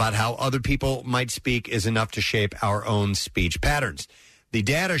about how other people might speak is enough to shape our own speech patterns. The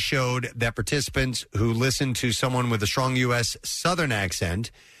data showed that participants who listened to someone with a strong U.S. Southern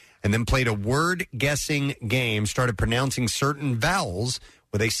accent and then played a word-guessing game started pronouncing certain vowels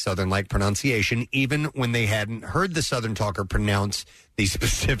with a Southern-like pronunciation, even when they hadn't heard the Southern talker pronounce the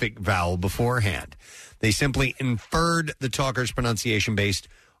specific vowel beforehand. They simply inferred the talker's pronunciation based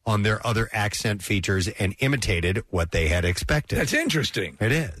on their other accent features and imitated what they had expected. That's interesting.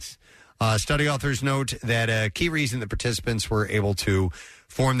 It is. Study authors note that a key reason that participants were able to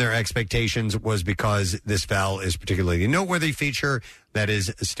form their expectations was because this vowel is particularly a noteworthy feature that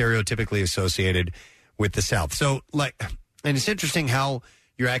is stereotypically associated with the South. So, and it's interesting how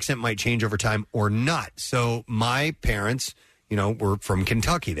your accent might change over time or not. So my parents, were from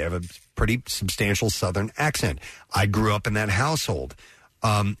Kentucky. They have a pretty substantial Southern accent. I grew up in that household.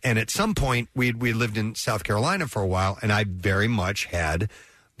 And at some point, we lived in South Carolina for a while, and I very much had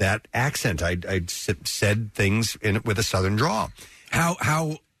that accent. I said things with a Southern drawl.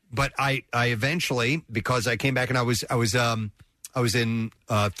 How? But I eventually, because I came back and I was in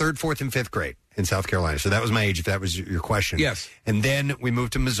third, fourth, and fifth grade in South Carolina. So that was my age, if that was your question. Yes. And then we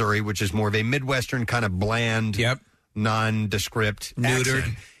moved to Missouri, which is more of a Midwestern kind of bland, nondescript, neutered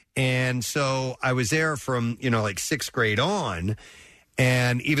accent. And so I was there from sixth grade on.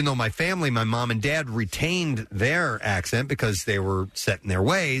 And even though my family, my mom and dad, retained their accent because they were set in their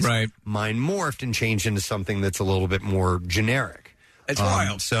ways, mine morphed and changed into something that's a little bit more generic. It's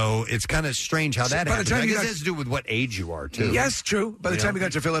wild. So it's kind of strange how that happens. I guess it has to do with what age you are, too. Yes, true. By the time you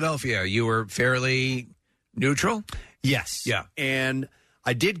got to Philadelphia, you were fairly neutral? Yes. Yeah. And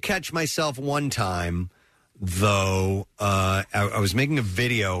I did catch myself one time, though. I was making a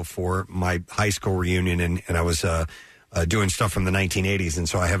video for my high school reunion, and I was doing stuff from the 1980s, and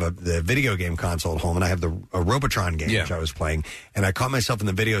so I have the video game console at home, and I have a Robotron game which I was playing, and I caught myself in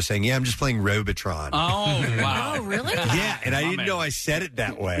the video saying, "Yeah, I'm just playing Robotron." Oh, wow! Oh, really? Yeah, and I didn't know I said it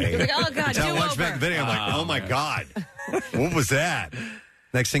that way. You're like, oh God, Until I watched back the video, I'm like, "Oh my God, what was that?"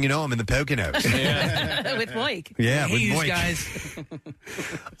 Next thing you know, I'm in the Poconos. With Moik. Yeah, hey, with you Moik. Guys.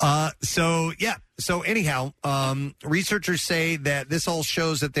 So anyhow, researchers say that this all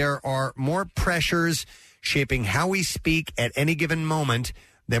shows that there are more pressures shaping how we speak at any given moment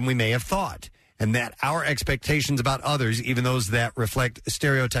than we may have thought, and that our expectations about others, even those that reflect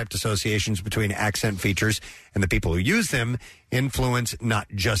stereotyped associations between accent features and the people who use them, influence not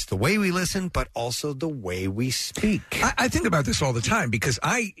just the way we listen, but also the way we speak. I think about this all the time because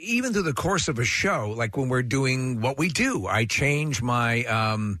even through the course of a show, like when we're doing what we do, I change my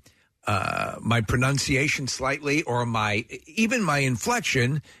my pronunciation slightly, or even my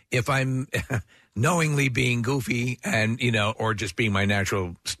inflection if I'm knowingly being goofy and or just being my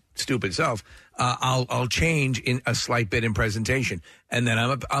natural stupid self. I'll change in a slight bit in presentation, and then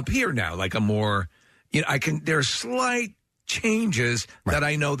I'm up here now, like a more, there are slight changes that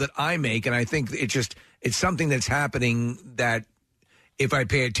I know that I make, and I think it's something that's happening that if I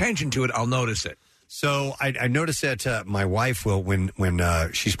pay attention to it, I'll notice it. So I noticed that my wife will, when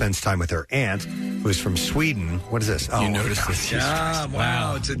she spends time with her aunt, who's from Sweden. What is this? Oh, you noticed this?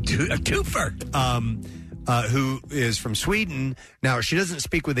 Wow, it's a twofer. Who is from Sweden. Now, she doesn't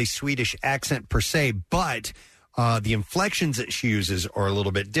speak with a Swedish accent per se, but the inflections that she uses are a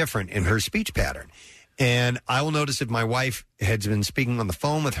little bit different in her speech pattern. And I will notice if my wife has been speaking on the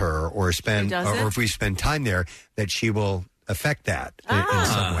phone with her or if we spend time there, that she will affect that in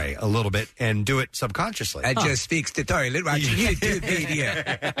some way a little bit and do it subconsciously. I just fixed the toilet watching YouTube video.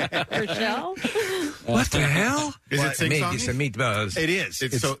 Rochelle? What the hell? Is it sing-songy? Maybe some meatballs. It is.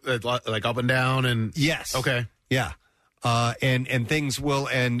 It's so like up and down and yes. Okay. Yeah. And things will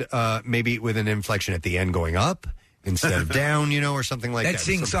end maybe with an inflection at the end going up instead of down, or something like that. Let's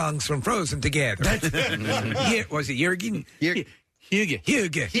sing songs from Frozen together. Was it Jürgen? Huge.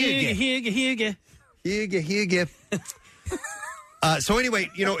 So anyway,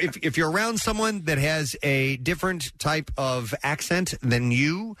 if you're around someone that has a different type of accent than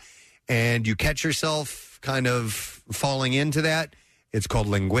you, and you catch yourself kind of falling into that, it's called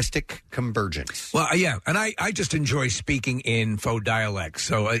linguistic convergence. Well, yeah, and I just enjoy speaking in faux dialect.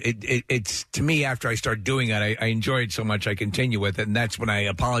 So it's to me, after I start doing that, I enjoy it so much I continue with it, and that's when I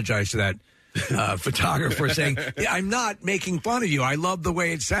apologize to that photographer saying, I'm not making fun of you. I love the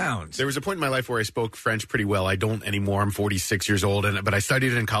way it sounds. There was a point in my life where I spoke French pretty well. I don't anymore. I'm 46 years old, but I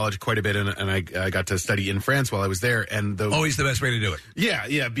studied it in college quite a bit, and I got to study in France while I was there. And always the best way to do it.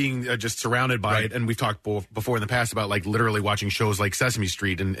 Yeah, being just surrounded by it. And we've talked before in the past about like literally watching shows like Sesame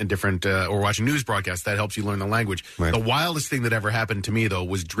Street and different, or watching news broadcasts. That helps you learn the language. Right. The wildest thing that ever happened to me, though,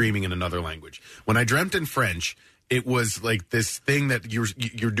 was dreaming in another language. When I dreamt in French, it was like this thing that you're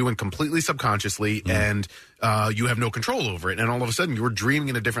doing completely subconsciously, and you have no control over it. And all of a sudden, you're dreaming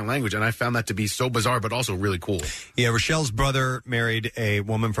in a different language. And I found that to be so bizarre, but also really cool. Yeah, Rochelle's brother married a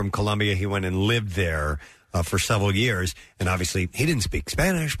woman from Colombia. He went and lived there for several years. And obviously, he didn't speak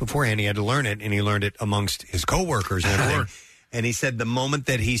Spanish beforehand. He had to learn it, and he learned it amongst his coworkers and everything. And he said the moment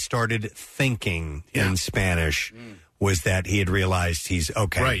that he started thinking in Spanish was that he had realized he's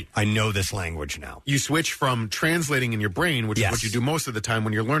okay. Right. I know this language now. You switch from translating in your brain, which is what you do most of the time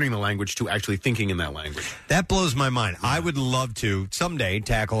when you're learning the language, to actually thinking in that language. That blows my mind. I would love to someday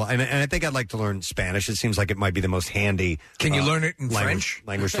tackle, and I think I'd like to learn Spanish. It seems like it might be the most handy. Can you learn it in French?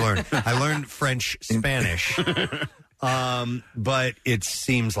 Language to learn. I learned French, Spanish. But it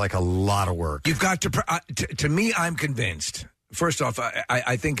seems like a lot of work. You've got to me, I'm convinced. First off,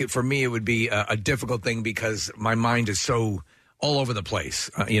 I think for me it would be a difficult thing because my mind is so all over the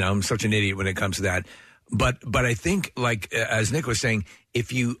place. I'm such an idiot when it comes to that. But I think, like as Nick was saying,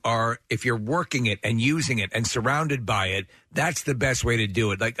 if you're working it and using it and surrounded by it, that's the best way to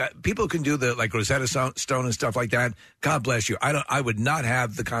do it. Like people can do the like Rosetta Stone and stuff like that. God bless you. I would not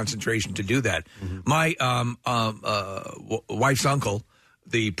have the concentration to do that. Mm-hmm. My wife's uncle,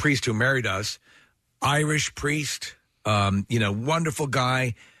 the priest who married us, Irish priest. Wonderful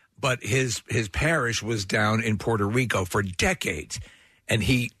guy, but his parish was down in Puerto Rico for decades. And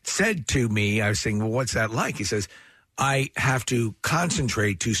he said to me, I was saying, well, what's that like? He says, I have to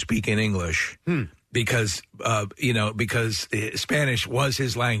concentrate to speak in English because Spanish was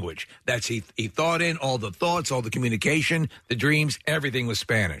his language. He thought in all the thoughts, all the communication, the dreams, everything was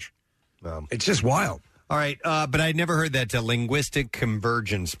Spanish. It's just wild. All right, but I'd never heard that linguistic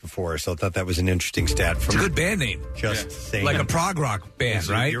convergence before, so I thought that was an interesting stat. It's a good band name. Just saying. Like a prog rock band,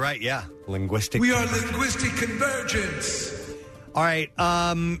 right? You're right, yeah. Linguistic. We are linguistic convergence. All right,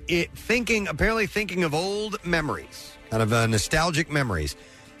 apparently thinking of old memories, kind of nostalgic memories,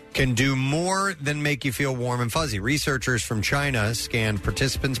 can do more than make you feel warm and fuzzy. Researchers from China scanned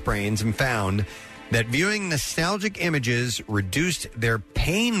participants' brains and found that viewing nostalgic images reduced their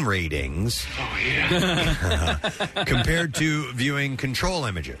pain ratings compared to viewing control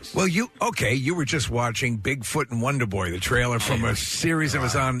images. Well, you were just watching Bigfoot and Wonder Boy, the trailer from a series that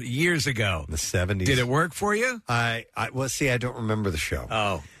was on years ago. In the 70s. Did it work for you? I don't remember the show.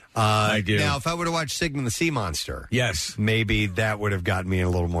 Oh. I do. Now, if I would have watched Sigmund the Sea Monster, yes, maybe that would have gotten me a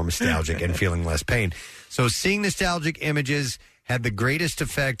little more nostalgic and feeling less pain. So seeing nostalgic images had the greatest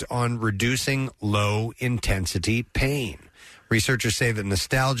effect on reducing low-intensity pain. Researchers say that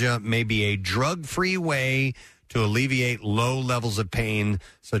nostalgia may be a drug-free way to alleviate low levels of pain,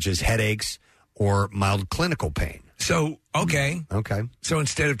 such as headaches or mild clinical pain. So, okay. Okay. So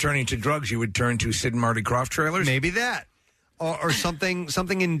instead of turning to drugs, you would turn to Sid and Marty Krofft trailers? Maybe that. Or something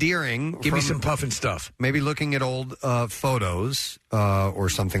endearing. Give me some puffin stuff. Maybe looking at old photos or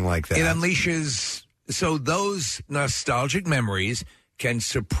something like that. It unleashes... So those nostalgic memories can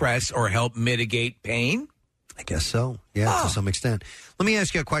suppress or help mitigate pain? I guess so. Yeah, to some extent. Let me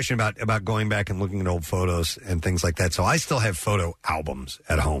ask you a question about going back and looking at old photos and things like that. So I still have photo albums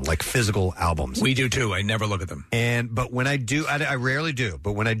at home, like physical albums. We do too. I never look at them. But when I do, I rarely do.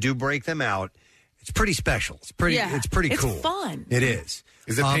 But when I do break them out, it's pretty special. It's pretty cool. It's fun. It is.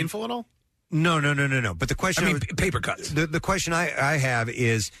 Is it painful at all? No. But the question, paper cuts. The question I have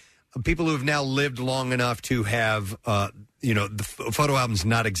is, people who have now lived long enough to have, the photo albums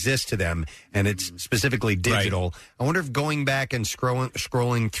not exist to them, and it's specifically digital. Right. I wonder if going back and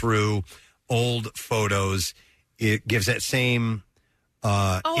scrolling through old photos, it gives that same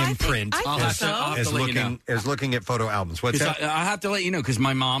imprint as looking at photo albums. What's that? I have to let you know, because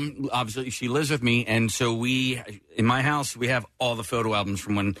my mom, obviously, she lives with me, and so in my house, we have all the photo albums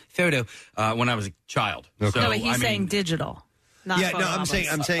from when I was a child. Okay. So, he's saying digital. I'm saying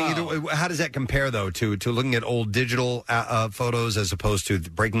either way. How does that compare though to looking at old digital photos as opposed to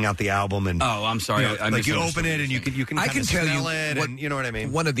breaking out the album and? Oh, I'm sorry. Like you open it and you can I can tell smell you it and you know what I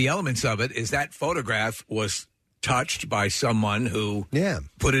mean. One of the elements of it is that photograph was touched by someone who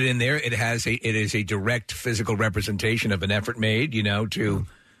put it in there. It is a direct physical representation of an effort made, and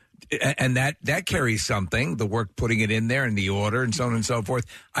that carries something. The work putting it in there and the order and so on and so forth.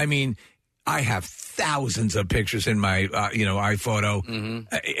 I mean, I have thousands of pictures in my iPhoto, and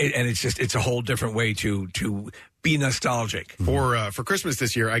it's a whole different way to be nostalgic. For Christmas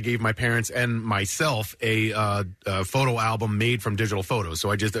this year, I gave my parents and myself a photo album made from digital photos.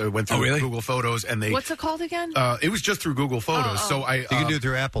 So I just went through Google Photos, and What's it called again? It was just through Google Photos. So you can do it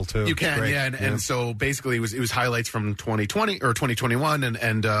through Apple too. You can, and so basically it was highlights from 2020 or 2021,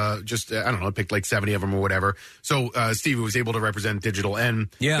 and just I don't know, I picked like 70 of them or whatever. So Steve was able to represent digital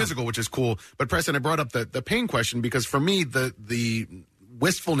and physical, which is cool. But Preston, I brought up the pain question because for me the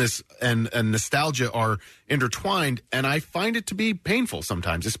wistfulness and nostalgia are intertwined, and I find it to be painful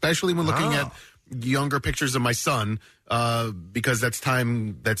sometimes, especially when looking at younger pictures of my son, because that's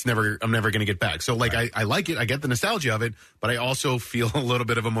time I'm never going to get back. So I like it, I get the nostalgia of it, but I also feel a little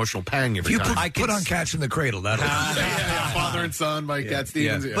bit of emotional pang every time. I put on Cats in the Cradle. That'll Father and Son by Cat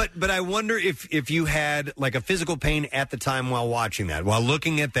Stevens. Yeah. But I wonder if you had like a physical pain at the time while watching that, while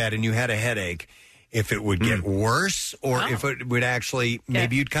looking at that, and you had a headache, if it would get worse or if it would actually,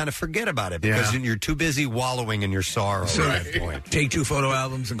 maybe you'd kind of forget about it because you're too busy wallowing in your sorrow at that point. Take 2 photo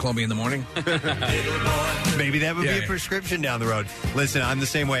albums and call me in the morning. Maybe that would be a prescription down the road. Listen, I'm the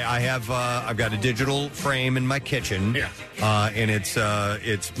same way. I've got a digital frame in my kitchen, and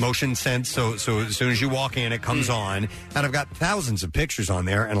it's motion sense. So as soon as you walk in, it comes on, and I've got thousands of pictures on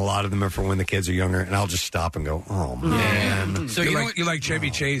there, and a lot of them are from when the kids are younger. And I'll just stop and go, oh man. So you like Chevy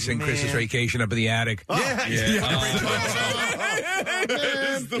Chase and Chris's Vacation up in the attic.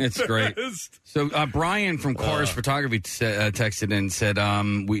 It's great. So Brian from Chorus Photography texted and said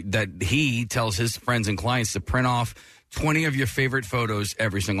that he tells his friends and clients to print off 20 of your favorite photos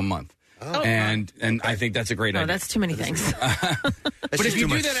every single month. And I think that's a great idea. No, that's too many things. But if you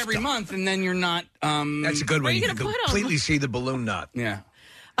do that every month, and then you're not... that's a good way. You can completely see the balloon knot. Yeah.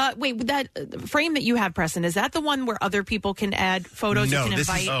 Wait, that frame that you have, Preston, is that the one where other people can add photos? No, you can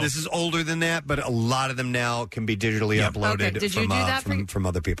invite? this is older than that, but a lot of them now can be digitally uploaded Okay. Did you do that from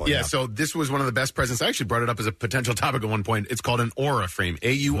other people. Yeah, so this was one of the best presents. I actually brought it up as a potential topic at one point. It's called an Aura frame,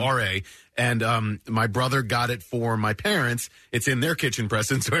 A-U-R-A. And my brother got it for my parents. It's in their kitchen,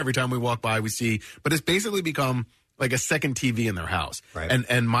 Preston, so every time we walk by, we see. But it's basically become like a second TV in their house. Right.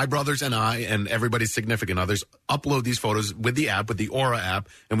 And my brothers and I and everybody's significant others upload these photos with the app, with the Aura app,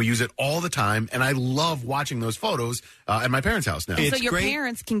 and we use it all the time. And I love watching those photos at my parents' house now. So your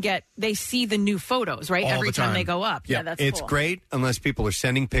parents they see the new photos, right? All Every the time time. they go up. Yeah, that's It's cool. great unless people are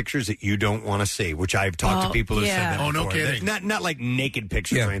sending pictures that you don't want to see, which I've talked to people who send them. Oh, no before. kidding. Not like naked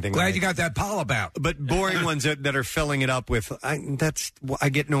pictures or anything. Glad like you got that polyp out. But boring ones that are filling it up with, I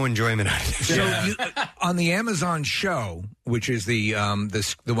get no enjoyment out of it. So on the Amazon show, which is the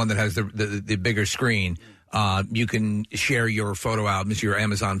one that has the bigger screen, you can share your photo albums, your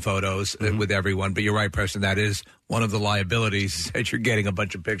Amazon photos with everyone. But you're right, Preston, that is one of the liabilities that you're getting a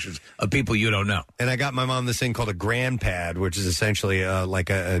bunch of pictures of people you don't know. And I got my mom this thing called a GrandPad, which is essentially like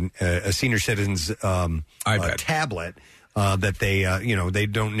a senior citizen's iPad tablet. That they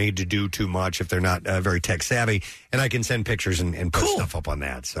don't need to do too much if they're not very tech savvy, and I can send pictures and put stuff up on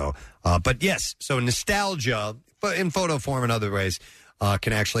that. So, but yes, so nostalgia, but in photo form and other ways,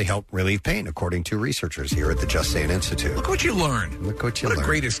 can actually help relieve pain, according to researchers here at the Just Saying Institute. Look what you learn. Look what you What learn. a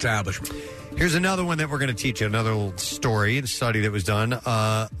great establishment. Here's another one that we're going to teach you. Another little story, a study that was done.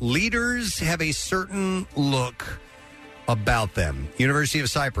 Leaders have a certain look about them. University of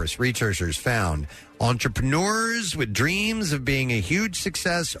Cyprus researchers found entrepreneurs with dreams of being a huge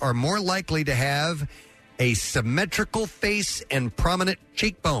success are more likely to have a symmetrical face and prominent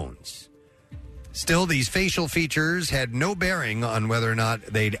cheekbones. Still, these facial features had no bearing on whether or not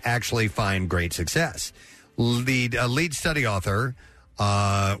they'd actually find great success. Lead study author,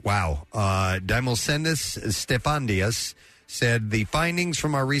 Dimosendis Stefandias, said the findings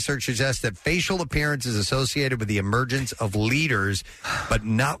from our research suggest that facial appearance is associated with the emergence of leaders, but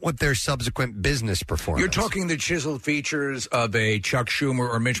not with their subsequent business performance. You're talking the chiseled features of a Chuck Schumer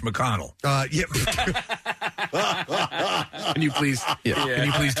or Mitch McConnell. Yeah. Can you please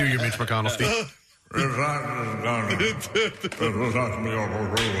do your Mitch McConnell, Steve?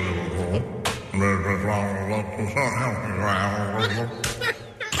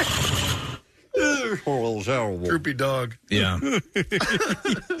 Droopy dog. Yeah.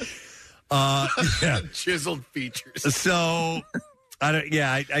 Yeah. Chiseled features. So, I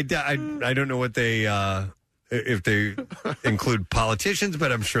don't know what they if they include politicians,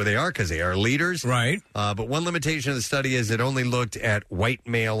 but I'm sure they are because they are leaders, right? But one limitation of the study is it only looked at white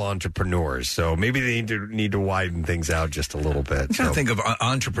male entrepreneurs, so maybe they need to widen things out just a little bit. I'm trying to think of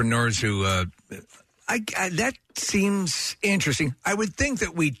entrepreneurs who. That seems interesting. I would think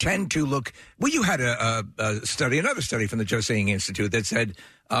that we tend to look. Well, you had another study from the Just Saying Institute that said,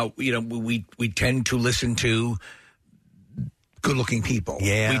 we tend to listen to good-looking people.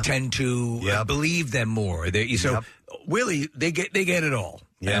 Yeah, we tend to believe them more. Really, they get it all,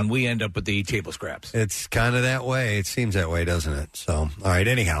 and we end up with the table scraps. It's kind of that way. It seems that way, doesn't it? So, all right.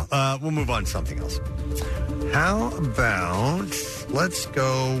 Anyhow, we'll move on to something else. How about let's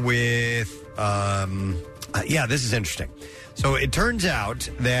go with. This is interesting. So it turns out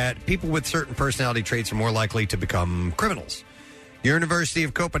that people with certain personality traits are more likely to become criminals. University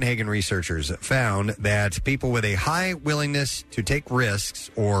of Copenhagen researchers found that people with a high willingness to take risks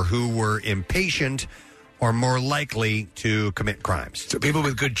or who were impatient are more likely to commit crimes. So people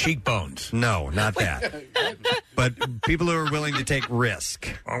with good cheekbones. No, not that. But people who are willing to take risk.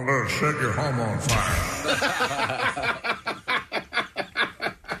 I'm going to set your home on fire.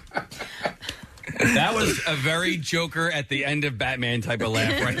 That was a very Joker at the end of Batman type of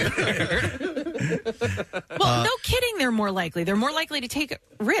laugh right there. Well, no kidding, they're more likely. They're more likely to take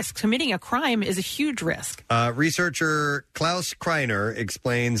risks. Committing a crime is a huge risk. Researcher Klaus Kreiner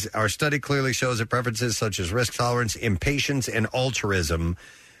explains, our study clearly shows that preferences such as risk tolerance, impatience, and altruism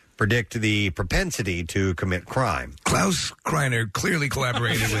predict the propensity to commit crime. Klaus Kreiner clearly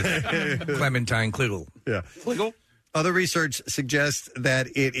collaborated with Clementine Kligel. Yeah. Other research suggests that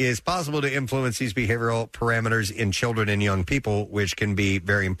it is possible to influence these behavioral parameters in children and young people, which can be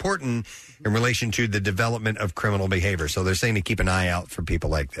very important in relation to the development of criminal behavior. So they're saying to keep an eye out for people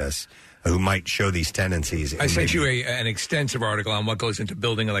like this who might show these tendencies. I sent you an extensive article on what goes into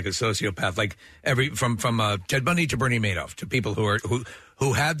building like a sociopath, like from Ted Bundy to Bernie Madoff, to people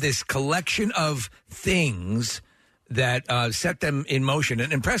who have this collection of things that set them in motion.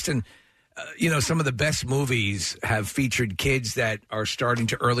 And Preston, some of the best movies have featured kids that are starting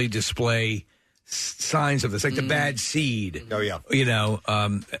to early display signs of this, like The Bad Seed. Oh, yeah. You know,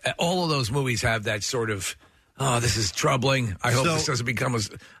 all of those movies have that sort of, oh, this is troubling. I hope this doesn't become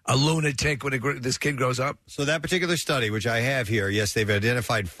a lunatic when this kid grows up. So that particular study, which I have here, yes, they've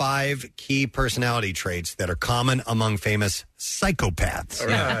identified 5 key personality traits that are common among famous psychopaths. All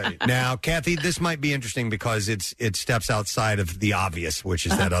right. Now, Kathy, this might be interesting because it steps outside of the obvious, which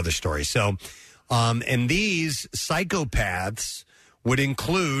is that other story. So, and these psychopaths would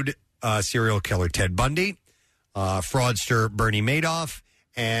include serial killer Ted Bundy, fraudster Bernie Madoff,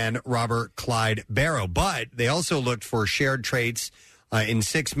 and Robert Clyde Barrow. But they also looked for shared traits in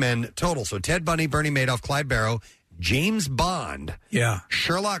 6 men total. So Ted Bundy, Bernie Madoff, Clyde Barrow, James Bond,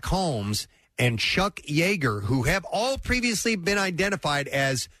 Sherlock Holmes, and Chuck Yeager, who have all previously been identified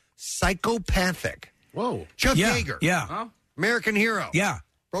as psychopathic. Whoa. Chuck Yeah, Yeager. yeah. Huh? American hero. Yeah.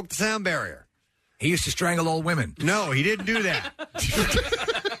 Broke the sound barrier. He used to strangle old women. No, he didn't do that.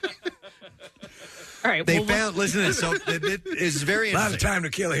 All right. They found, listen to this. So it is very A lot interesting. of time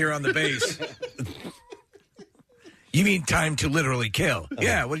to kill here on the base. You mean time to literally kill?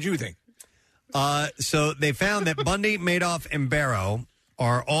 Yeah, what did you think? So they found that Bundy, Madoff, and Barrow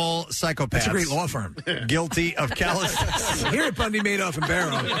are all psychopaths. That's a great law firm. Guilty of callousness. Here at Bundy, Madoff, and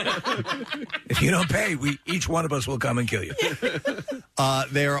Barrow, if you don't pay, each one of us will come and kill you.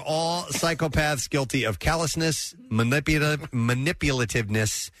 They are all psychopaths guilty of callousness,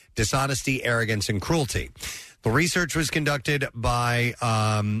 manipulativeness, dishonesty, arrogance, and cruelty. The research was conducted by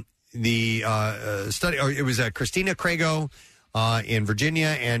the study, or it was Christina Crago in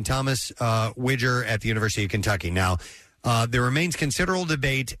Virginia and Thomas Widger at the University of Kentucky. Now, there remains considerable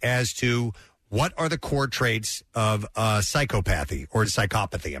debate as to what are the core traits of psychopathy or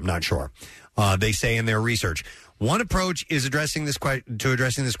psychopathy. I'm not sure. They say in their research. One approach is addressing this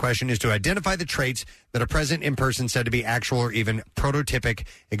question is to identify the traits that are present in persons said to be actual or even prototypic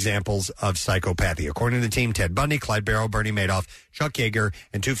examples of psychopathy. According to the team, Ted Bundy, Clyde Barrow, Bernie Madoff, Chuck Yeager,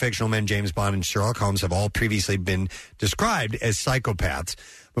 and 2 fictional men, James Bond and Sherlock Holmes, have all previously been described as psychopaths.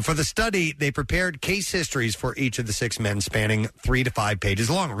 But for the study, they prepared case histories for each of the 6 men spanning 3 to 5 pages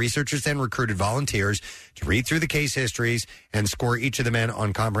long. Researchers then recruited volunteers to read through the case histories and score each of the men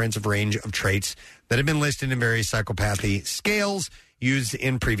on comprehensive range of traits that have been listed in various psychopathy scales used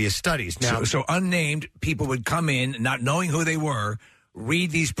in previous studies. Now, So unnamed people would come in, not knowing who they were,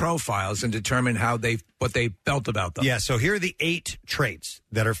 read these profiles and determine what they felt about them. Yeah, so here are the 8 traits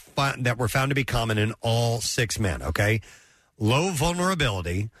that are that were found to be common in all 6 men, okay? Low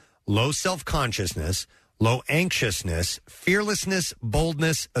vulnerability, low self-consciousness, low anxiousness, fearlessness,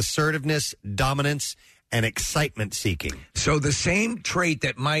 boldness, assertiveness, dominance, and excitement seeking. So the same trait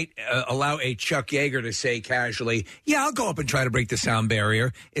that might allow a Chuck Yeager to say casually, yeah, I'll go up and try to break the sound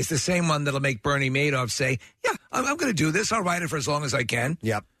barrier, is the same one that'll make Bernie Madoff say, yeah, I'm going to do this. I'll ride it for as long as I can.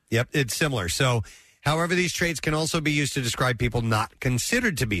 Yep, it's similar. So, however, these traits can also be used to describe people not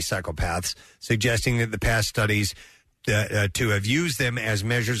considered to be psychopaths, suggesting that the past studies to have used them as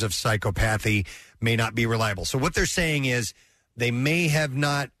measures of psychopathy may not be reliable. So what they're saying is they may have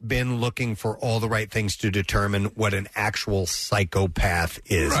not been looking for all the right things to determine what an actual psychopath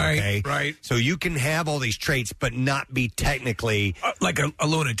is. Right, okay? right. So you can have all these traits but not be technically like a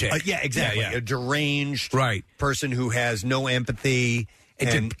lunatic. Yeah, exactly. Yeah. A deranged person who has no empathy.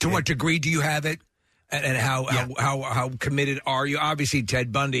 And to what degree do you have it? And how committed are you? Obviously,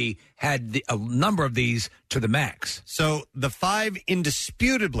 Ted Bundy had a number of these to the max. So the 5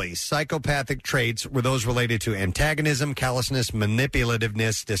 indisputably psychopathic traits were those related to antagonism, callousness,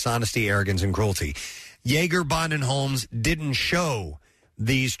 manipulativeness, dishonesty, arrogance, and cruelty. Yeager, Bond, and Holmes didn't show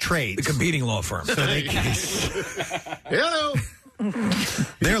these traits. The competing law firm. So they Hello.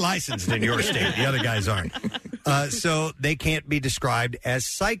 They're licensed in your state. The other guys aren't. So they can't be described as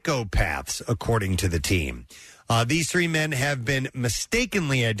psychopaths, according to the team. These 3 men have been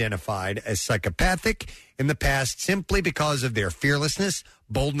mistakenly identified as psychopathic in the past simply because of their fearlessness,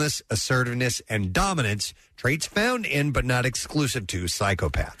 boldness, assertiveness, and dominance, traits found in but not exclusive to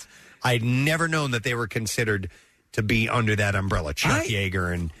psychopaths. I'd never known that they were considered to be under that umbrella. Chuck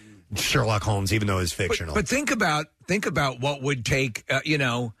Yeager and Sherlock Holmes, even though it's fictional. But think about what would take,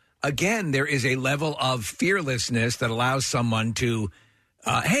 again, there is a level of fearlessness that allows someone to,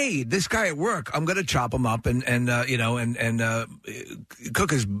 hey, this guy at work, I'm going to chop him up and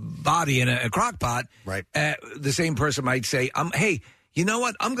cook his body in a crock pot. Right. The same person might say, hey, you know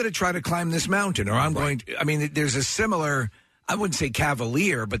what? I'm going to try to climb this mountain, or I'm going to, I mean, there's a similar, I wouldn't say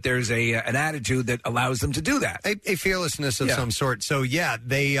cavalier, but there's an attitude that allows them to do that. A fearlessness of some sort. So, yeah,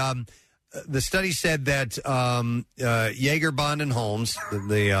 they the study said that Yeager, Bond, and Holmes,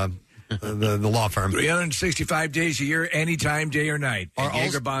 the the law firm. 365 days a year, anytime, day or night. At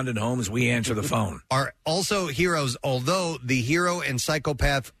Yeager, Bond and Holmes, we answer the phone. Are also heroes, although the hero and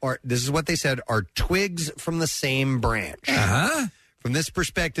psychopath this is what they said, are twigs from the same branch. Uh-huh. From this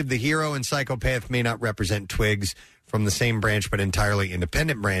perspective, the hero and psychopath may not represent twigs from the same branch, but entirely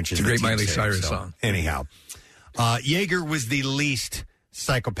independent branches. It's a great Miley Cyrus song. Anyhow, Yeager was the least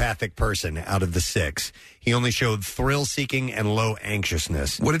psychopathic person out of the 6. He only showed thrill-seeking and low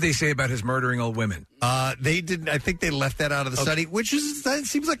anxiousness. What did they say about his murdering old women? They did. I think they left that out of the study, which that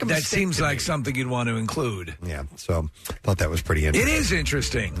seems like a mistake. That seems like something you'd want to include. Yeah, so thought that was pretty interesting. It is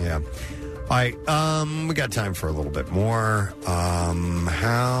interesting. Yeah. All right, we got time for a little bit more.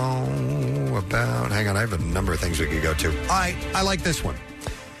 How about... Hang on, I have a number of things we could go to. I like this one.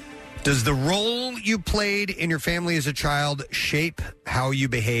 Does the role you played in your family as a child shape how you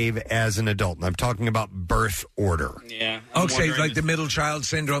behave as an adult? And I'm talking about birth order. Yeah. Okay, like the middle child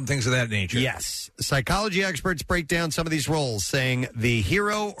syndrome, things of that nature. Yes. Psychology experts break down some of these roles, saying the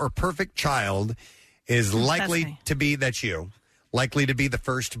hero or perfect child is likely to be, that's you, likely to be the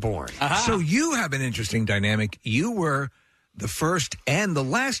firstborn. So you have an interesting dynamic. You were the first and the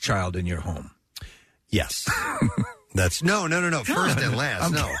last child in your home. Yes. That's no. First and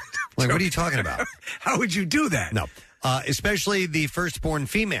last. No. Like, what are you talking about? How would you do that? No. Especially the firstborn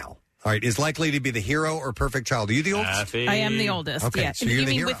female, all right, is likely to be the hero or perfect child. Are you the oldest? I am the oldest. Okay, Yeah. so you're you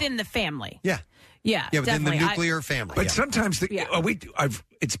the mean hero. within the family? Yeah. Yeah. Yeah, within the definitely. nuclear family. But sometimes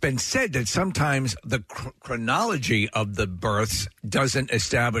it's been said that sometimes the chronology of the births doesn't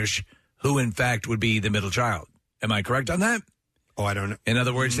establish who, in fact, would be the middle child. Am I correct on that? Oh, I don't know. In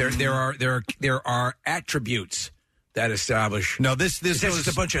other words, there are attributes that establish. No, this is goes just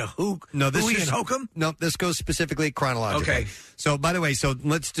a bunch of hooey and hokum. No, this goes specifically chronologically. Okay. So, by the way,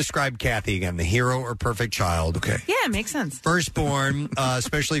 let's describe Kathy again, the hero or perfect child. Okay. Yeah, makes sense. Firstborn,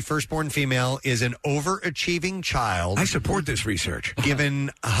 especially firstborn female, is an overachieving child. I support this research.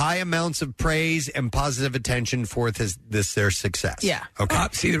 Given high amounts of praise and positive attention for their success. Yeah. Okay.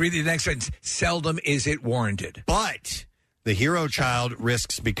 See, the next sentence. Seldom is it warranted. But the hero child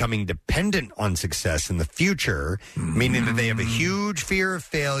risks becoming dependent on success in the future, meaning that they have a huge fear of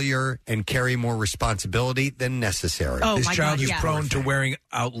failure and carry more responsibility than necessary. Oh, this my child God, is yeah. prone to wearing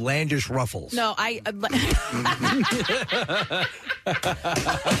outlandish ruffles. No,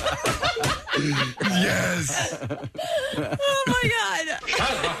 Yes. Oh, my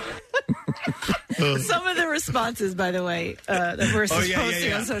God. Some of the responses, by the way, that we're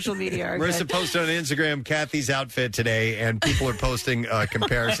posting on social media are Marissa good. posted on Instagram Kathy's outfit today, and people are posting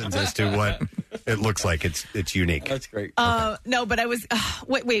comparisons as to what it looks like. It's unique. That's great. No, but I was...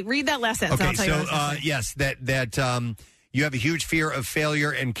 wait, read that last sentence. Okay, I'll tell you so what I was gonna say. yes, that you have a huge fear of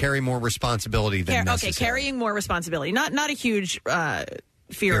failure and carry more responsibility than necessary. Okay, carrying more responsibility. Not a huge...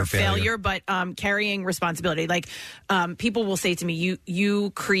 fear of failure, but carrying responsibility. Like people will say to me,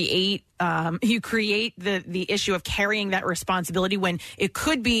 you create the issue of carrying that responsibility when it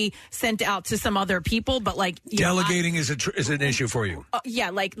could be sent out to some other people, but like delegating is an issue for you.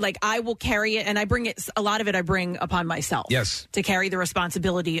 Yeah, like I will carry it, and I bring it. A lot of it I bring upon myself. Yes, to carry the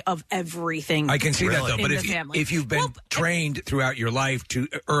responsibility of everything. I can see that though. But if you've been trained throughout your life to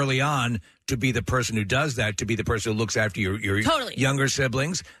early on to be the person who does that, to be the person who looks after your Totally. younger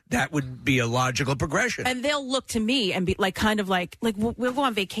siblings, that would be a logical progression. And they'll look to me and be like, kind of like we'll go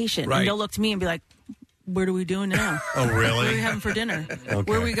on vacation, Right. and they'll look to me and be like, "What are we doing now? Oh, really? What are we having for dinner? Okay.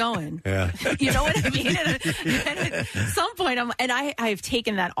 Where are we going?" Yeah. You know what I mean? And at some point, I've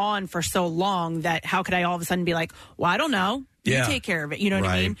taken that on for so long that how could I all of a sudden be like, "Well, I don't know. You Yeah. take care of it." You know what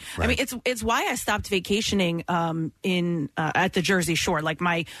I mean? Right. I mean, it's why I stopped vacationing at the Jersey Shore, like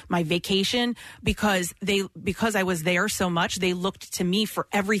my vacation, because I was there so much. They looked to me for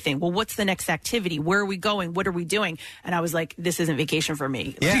everything. Well, what's the next activity? Where are we going? What are we doing? And I was like, this isn't vacation for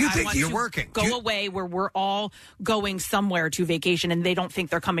me. Yeah, Like, you I think want you're to working. Go away where we're all going somewhere to vacation, and they don't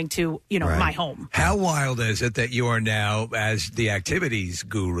think they're coming to my home. How wild is it that you are now, as the activities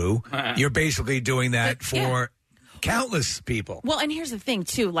guru, you're basically doing that for countless people? Well, and here's the thing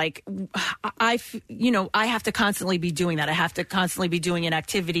too. Like, I have to constantly be doing that. I have to constantly be doing an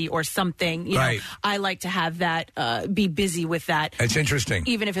activity or something. You know, I like to have that, be busy with that. It's interesting,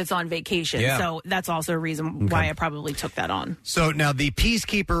 even if it's on vacation. Yeah. So that's also a reason why I probably took that on. So now the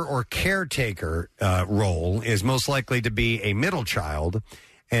peacekeeper or caretaker role is most likely to be a middle child,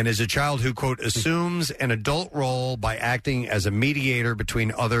 and is a child who, quote, assumes an adult role by acting as a mediator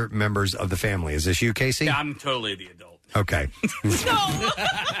between other members of the family. Is this you, Casey? Yeah, I'm totally the adult. Okay.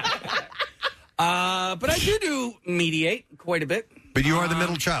 But I do mediate quite a bit. But you are the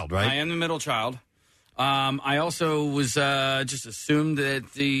middle child, right? I am the middle child. I also was just assumed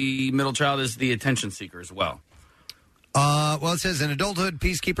that the middle child is the attention seeker as well. Well, it says in adulthood,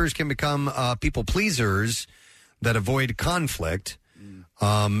 peacekeepers can become people pleasers that avoid conflict.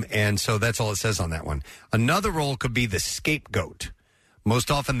 And so that's all it says on that one. Another role could be the scapegoat,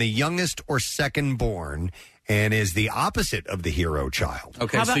 most often the youngest or second born, and is the opposite of the hero child.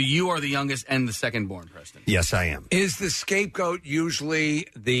 Okay, so you are the youngest and the second born, Preston. Yes, I am. Is the scapegoat usually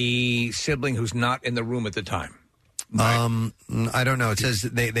the sibling who's not in the room at the time? I don't know. It says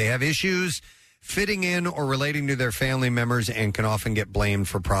they have issues fitting in or relating to their family members and can often get blamed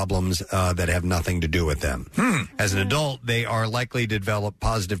for problems that have nothing to do with them. As an adult, they are likely to develop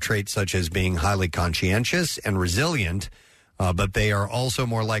positive traits such as being highly conscientious and resilient, but they are also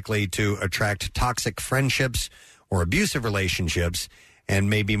more likely to attract toxic friendships or abusive relationships and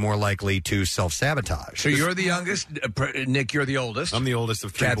may be more likely to self-sabotage. So you're the youngest. Nick, you're the oldest. I'm the oldest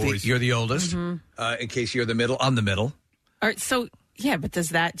of three Kathy, boys. you're the oldest. In case you're the middle, I'm the middle. All right, so yeah, but does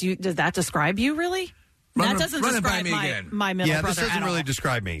that describe you really? That doesn't describe my middle brother. Yeah, this doesn't really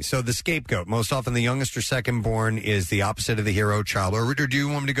describe me. So the scapegoat, most often the youngest or second born, is the opposite of the hero child. Or do you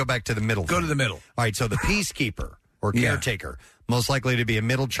want me to go back to the middle? Go to the middle. All right, so the peacekeeper or caretaker, most likely to be a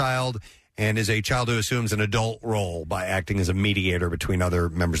middle child and is a child who assumes an adult role by acting as a mediator between other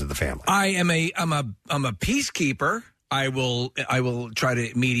members of the family. I'm a peacekeeper. I will try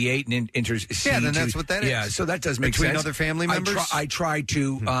to mediate and intercede. Yeah, then that's what that is. Yeah, so that does make Between sense. other family members? I try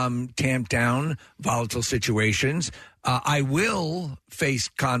to tamp down volatile situations. I will face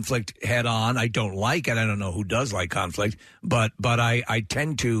conflict head on. I don't like it. I don't know who does like conflict, but I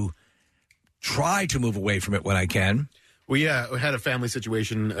tend to try to move away from it when I can. We had a family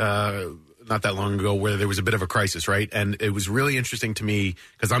situation not that long ago where there was a bit of a crisis, right? And it was really interesting to me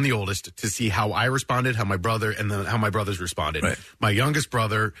because I'm the oldest to see how I responded, how my brother, and then how my brothers responded. Right. My youngest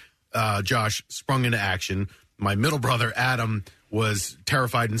brother, Josh, sprung into action. My middle brother, Adam, was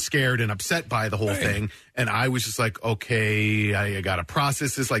terrified and scared and upset by the whole thing. And I was just like, okay, I got to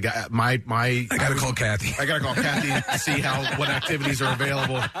process this. Like I got to call Kathy. I got to call Kathy to see what activities are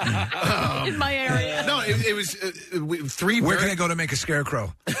available. In my area. No, it was three. Where can I go to make a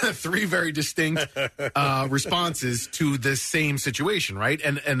scarecrow? Three very distinct responses to this same situation, right?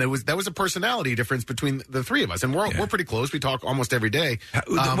 And that was a personality difference between the three of us, and we're pretty close. We talk almost every day.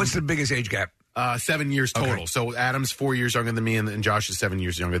 What's the biggest age gap? 7 years total. Okay. So Adam's 4 years younger than me, and Josh is 7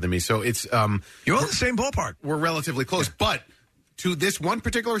 years younger than me. So it's you're all the same ballpark. We're relatively close, but to this one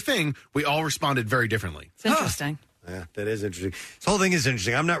particular thing, we all responded very differently. It's interesting. Yeah, that is interesting. This whole thing is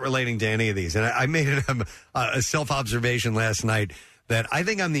interesting. I'm not relating to any of these, and I made a self-observation last night that I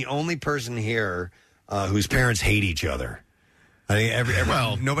think I'm the only person here whose parents hate each other. I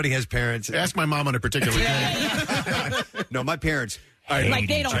think nobody has parents. Ask my mom on a particular day. No, my parents. Like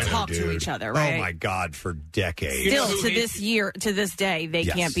they don't talk to each other, right? Oh my God, for decades. Still to this day, they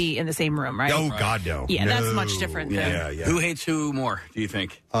can't be in the same room, right? Oh God, no. Yeah, no. that's much different. Yeah. Who hates who more? Do you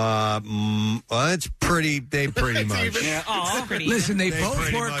think? It's pretty. They pretty much. Listen, they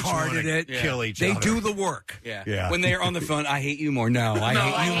both work hard at it. Kill each other. other. They do the work. Yeah. When they're on the phone, I hate you more. No, I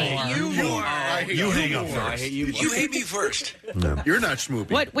hate you more. You hang up first. I hate you more. You hate me first. No. You're not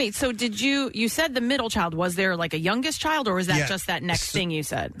schmoopy. What? Wait. So did you said the middle child? Was there like a youngest child, or was that just that next thing you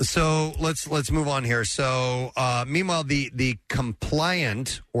said? So let's move on here. So meanwhile, the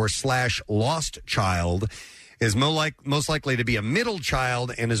compliant or / lost child is most likely to be a middle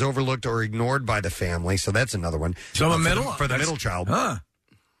child and is overlooked or ignored by the family. So that's another one. So a middle for the middle child.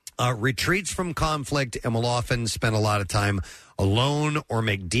 Retreats from conflict and will often spend a lot of time alone or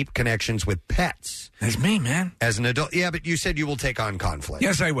make deep connections with pets. That's me, man. As an adult, yeah, but you said you will take on conflict.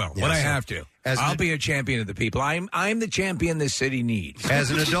 Yes, I will. When I have to. I'll be a champion of the people. I'm the champion this city needs. As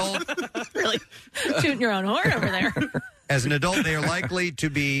an adult, really tooting your own horn over there. As an adult, they are likely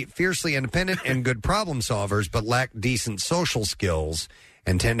to be fiercely independent and good problem solvers, but lack decent social skills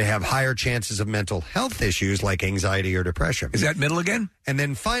and tend to have higher chances of mental health issues like anxiety or depression. Is that middle again? And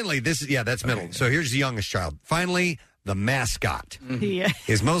then finally, that's middle. Okay. So here's the youngest child. Finally, the mascot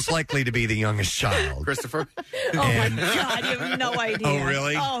is most likely to be the youngest child. Christopher? My God, you have no idea. Oh,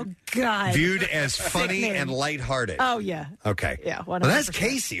 really? Oh, God. Viewed as funny and lighthearted. Oh, yeah. Okay. Yeah, 100%. Well, that's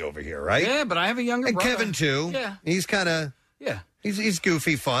Casey over here, right? Yeah, but I have a younger brother. And Kevin, too. Yeah. He's kind of... Yeah. He's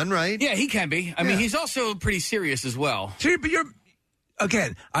goofy fun, right? Yeah, he can be. I mean, he's also pretty serious as well. See, but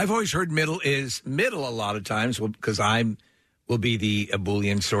again, I've always heard middle is middle a lot of times because will be the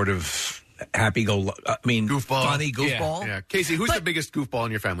Boolean sort of goofball. Funny goofball. Yeah. Casey, who's the biggest goofball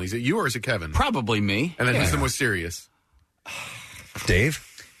in your family? Is it you or is it Kevin? Probably me. And then who's the most serious? Dave?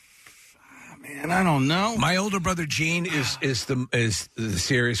 Man, I don't know. My older brother Gene is the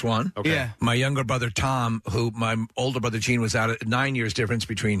serious one. Okay. Yeah. My younger brother Tom, who my older brother Gene was out at 9 years difference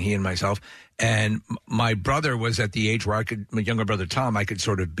between he and myself, and my brother was at the age where my younger brother Tom, I could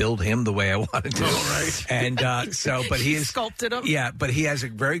sort of build him the way I wanted to. Oh, right. And but he is sculpted him. Yeah, but he has a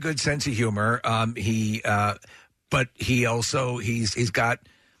very good sense of humor. But he also he's got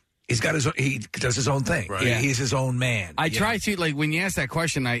his own, he does his own thing. Right. Yeah. He's his own man. I try to, like, when you ask that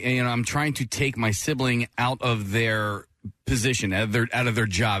question, I'm trying to take my sibling out of their position, out of their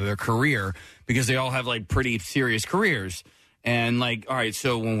job, their career, because they all have like pretty serious careers. And like, all right,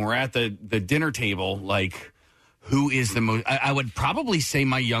 so when we're at the dinner table, like, who is the most? I would probably say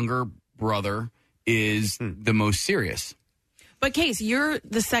my younger brother is the most serious. But Case, you're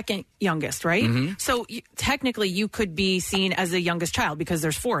the second youngest, right? Mm-hmm. So technically, you could be seen as the youngest child because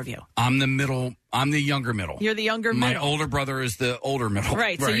there's 4 of you. I'm the middle. I'm the younger middle. You're the younger My middle. older brother is the older middle.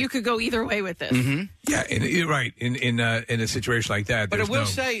 Right. So you could go either way with this. Mm-hmm. Yeah, you're right. In a situation like that, But I there's will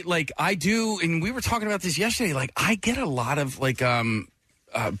say, like, I do, and we were talking about this yesterday. Like, I get a lot of like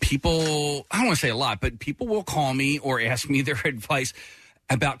people. I don't want to say a lot, but people will call me or ask me their advice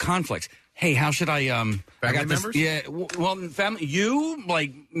about conflicts. Hey, how should I? I got this. Members? Yeah, well, family. You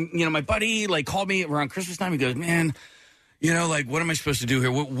like, my buddy like called me around Christmas time. He goes, man, like, what am I supposed to do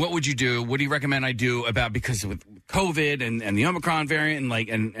here? What would you do? What do you recommend I do because with COVID and the Omicron variant and like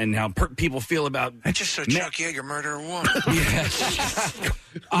and how people feel about? I just saw Chuck Yeager murder a woman. What do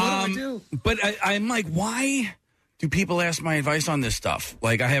I do? But I'm like, why do people ask my advice on this stuff?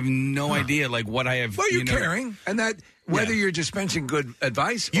 Like, I have no idea. Like, what I have. Well, you're caring, and that whether you're dispensing good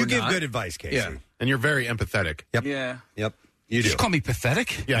advice, or you give not. good advice, Casey. Yeah. And you're very empathetic. Yep. Yeah. Yep. You just do. call me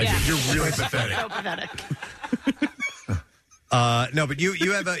pathetic. Yeah. You're really pathetic. So pathetic. No, but you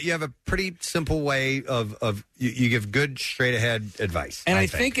have a pretty simple way of you give good straight ahead advice. And I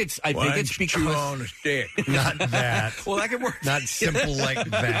think it's because on a stick. Not that. Well, that can work. Not simple like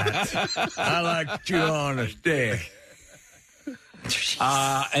that. I like to chew on a stick.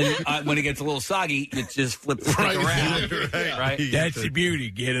 And when it gets a little soggy, it just flips the stick around. Right. That's the beauty.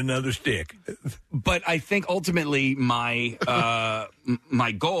 Get another stick. But I think ultimately my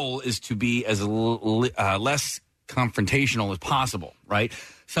my goal is to be as less confrontational as possible. Right.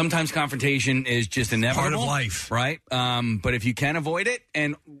 Sometimes confrontation is just inevitable. Part of life. Right. But if you can avoid it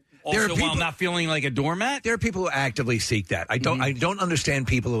and also while not feeling like a doormat. There are people who actively seek that. I don't understand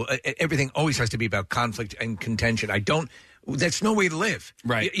people who everything always has to be about conflict and contention. That's no way to live.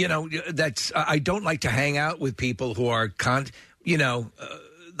 Right. That's I don't like to hang out with people who are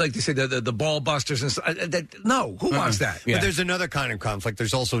like they say the ball busters and stuff. No, who wants that? But there's another kind of conflict.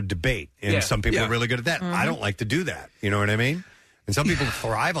 There's also debate, and some people are really good at that. I don't like to do that. You know what I mean? And some people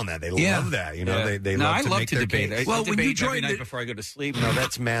thrive on that. They love that. They love to make their debate. case. Well, when you joined every night before I go to sleep. No,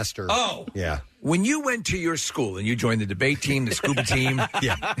 that's master. Oh, yeah. When you went to your school and you joined the debate team, the scuba team,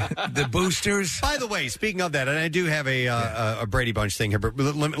 the boosters. By the way, speaking of that, and I do have a Brady Bunch thing here, but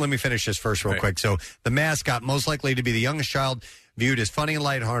let me finish this first real quick. So the mascot, most likely to be the youngest child, viewed as funny and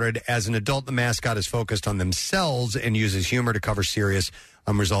lighthearted. As an adult, the mascot is focused on themselves and uses humor to cover serious,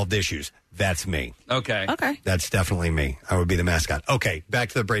 unresolved issues. That's me. Okay. That's definitely me. I would be the mascot. Okay, back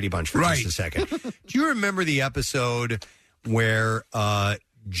to the Brady Bunch for just a second. Do you remember the episode where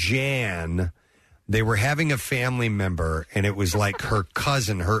Jan, they were having a family member, and it was like her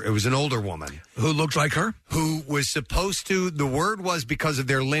cousin, it was an older woman. Who looked like her? Who was supposed to, the word was because of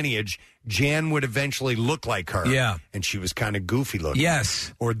their lineage, Jan would eventually look like her. Yeah. And she was kind of goofy looking.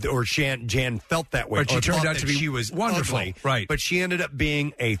 Yes. Or Jan felt that way. But she turned out to be she was wonderful. ugly. Right. But she ended up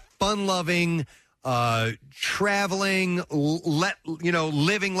being a fun-loving, traveling,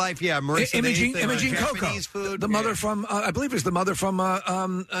 living life. Yeah, Marissa. Imogene Coco, food. the mother from I believe it was the mother from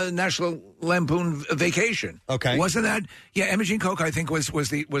National Lampoon Vacation. Okay, wasn't that? Yeah, Imogene Coco, I think was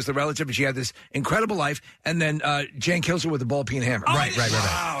the relative, and she had this incredible life, and then Jan kills her with a ball peen hammer. Right.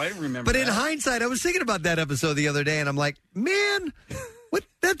 Wow, I didn't remember. But in hindsight, I was thinking about that episode the other day, and I'm like, man. What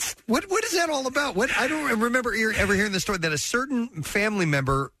is that all about? I don't remember ever hearing the story that a certain family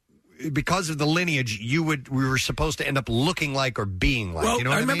member, because of the lineage, we were supposed to end up looking like or being like. Well, You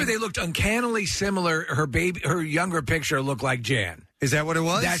know what I remember mean? they looked uncannily similar. Her younger picture looked like Jan. Is that what it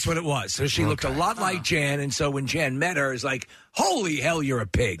was? That's what it was. So she looked a lot like Jan, and so when Jan met her, it's like, holy hell, you're a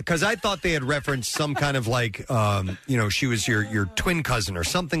pig. Because I thought they had referenced some kind of like, she was your twin cousin or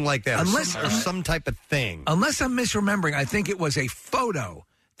something like that, or some type of thing. Unless I'm misremembering, I think it was a photo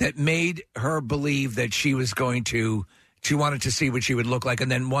that made her believe that she was going to She wanted to see what she would look like,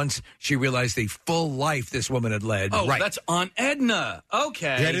 and then once she realized the full life this woman had led. Oh, that's Aunt Edna.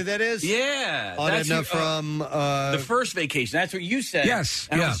 Okay. Is that who that is? Yeah. Aunt That's Edna who- from... The First Vacation. That's what you said. Yes,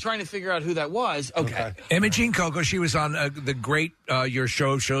 And I yeah. was trying to figure out who that was. Okay. Imogene Coco, she was on the great Your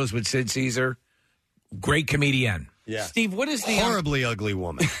Shows with Sid Caesar. Great comedian. Yeah. Steve, what is the... Horribly ugly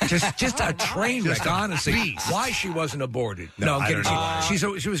woman. Just a train wreck, Just a honestly. beast. Why she wasn't aborted? No, I'm I kidding. don't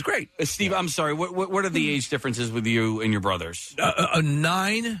know. She was great. Steve, I'm sorry. What are the age differences with you and your brothers? A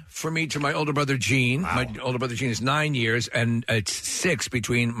 9 for me to my older brother Gene. My older brother Gene is 9 years, and it's 6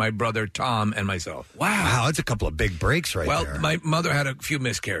 between my brother Tom and myself. Wow, that's a couple of big breaks right well, there. my mother had a few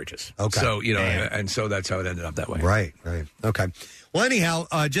miscarriages. Okay. So, Man. and so that's how it ended up that way. Right. Okay. Well, anyhow,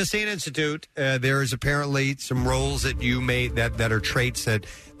 Just Saying Institute, there is apparently some roles that you may that are traits that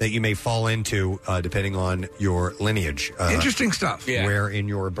you may fall into depending on your lineage. Interesting stuff. Yeah. Where in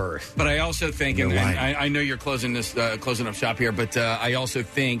your birth. But I also think, Your and line. I know you're closing up shop here, but I also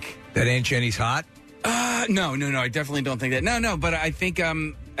think that Aunt Jenny's hot. No, I definitely don't think that. No, but I think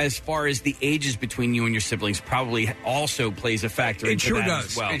as far as the ages between you and your siblings probably also plays a factor It into sure that does.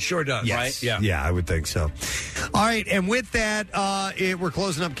 as well. It sure does. Right? Yeah, I would think so. All right, and with that, we're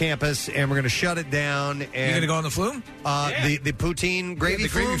closing up campus, and we're going to shut it down. And You going to go on the flume? The poutine gravy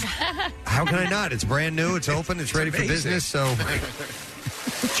flume? How can I not? It's brand new. It's open. It's ready for business. So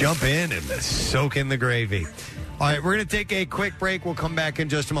jump in and soak in the gravy. All right, we're going to take a quick break. We'll come back in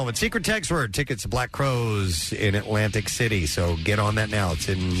just a moment. Secret text word, tickets to Black Crows in Atlantic City. So get on that now. It's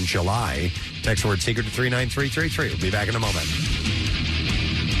in July. Text word secret to 39333. We'll be back in a moment.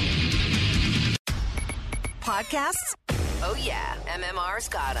 Podcasts? Oh, yeah. MMR's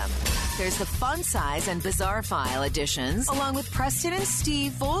got them. There's the fun size and bizarre file editions, along with Preston and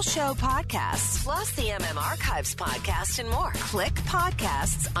Steve full show podcasts, plus the MM Archives podcast and more. Click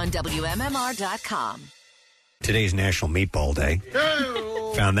podcasts on WMMR.com. Today's National Meatball Day.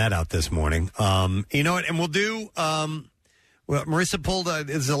 Found that out this morning. You know what? And we'll do. Well, Marissa pulled.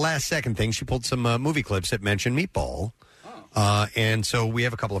 This is the last second thing. She pulled some movie clips that mention meatball. And so we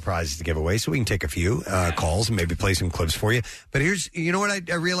have a couple of prizes to give away, so we can take a few calls and maybe play some clips for you. But you know what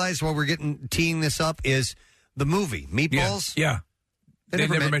I realized while we're teeing this up is the movie Meatballs. Yeah. They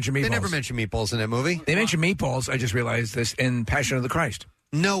never mention meatballs. They never mention meatballs in that movie. They mention meatballs. I just realized this in Passion of the Christ.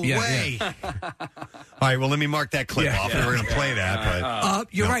 No way. Yeah. All right, well, let me mark that clip off, and we're going to play that. But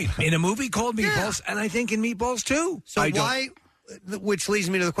you're no. right. In a movie called Meatballs, and I think in Meatballs, too. So why, which leads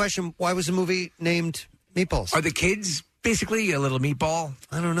me to the question, why was the movie named Meatballs? Are the kids basically a little meatball?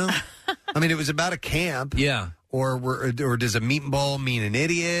 I don't know. I mean, it was about a camp. Yeah. Or does a meatball mean an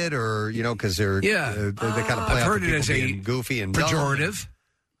idiot? Or, because they're they kind of play I've off heard of it people as being a goofy and pejorative.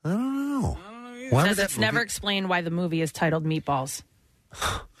 Dumb. I don't know. Why would that it's never explained why the movie is titled Meatballs.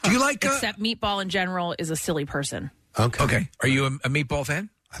 Do you like... Except Meatball in general is a silly person. Okay. Are you a meatball fan?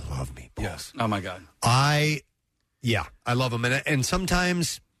 I love meatballs. Yes. Oh, my God. I love them. And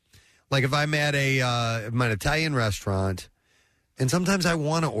sometimes, like if I'm at an Italian restaurant, and sometimes I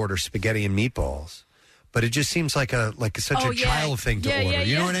want to order spaghetti and meatballs, but it just seems like such a child thing to order.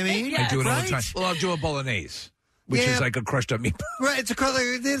 You know what I mean? I do it all the time. Well, I'll do a bolognese, which is like a crushed up meatball. Right,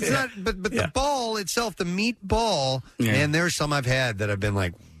 it's not, but the ball itself, the meatball, man, there's some I've had that I've been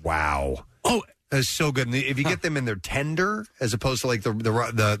like, wow. Oh, it's so good. And if you get them and they're tender, as opposed to like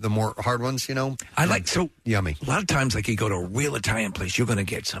the more hard ones, I like yummy. A lot of times, like you go to a real Italian place, you're going to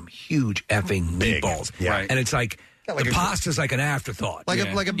get some huge effing meatballs, Right. And it's like the pasta's like an afterthought, like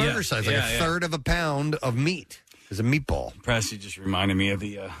a burger size, like a third of a pound of meat is a meatball. Press, you just reminded me of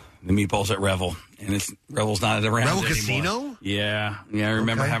the meatballs at Revel, and Revel's not around Revel anymore. Casino? Yeah. I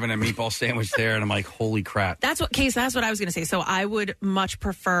remember having a meatball sandwich there, and I'm like, holy crap. That's what I was going to say. So I would much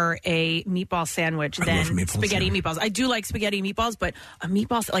prefer a meatball sandwich than spaghetti meatballs. I do like spaghetti meatballs, but a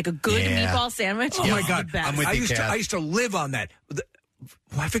meatball, like a good meatball sandwich, oh my is God, the best. I used to live on that.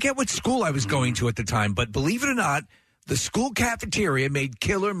 I forget what school I was going to at the time, but believe it or not, the school cafeteria made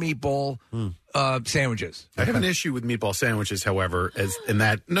killer meatball sandwiches. I have an issue with meatball sandwiches, however, in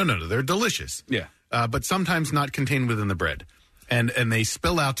that no, they're delicious. Yeah, but sometimes not contained within the bread, and they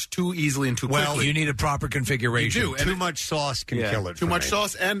spill out too easily and too quickly. Well, you need a proper configuration. You do, and too much sauce can kill it. Too much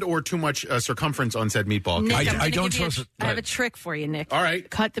sauce or too much circumference on said meatball. Nick, I have a trick for you, Nick. All right,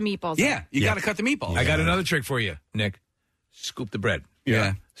 cut the meatballs. Yeah, you got to cut the meatballs. I got another trick for you, Nick. Scoop the bread.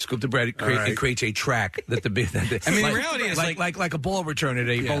 Yeah. Scoop the bread. It creates a track that the the reality is like a ball return at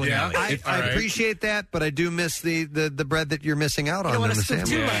a bowling alley. I appreciate that, but I do miss the bread that you're missing out on in the sandwich.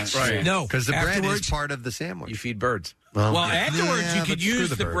 Too much. Right. No, because the bread is part of the sandwich. You feed birds. Well, afterwards you could use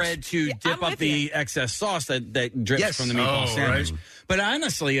the bread to dip up the excess sauce that drips from the meatball sandwich. Right. But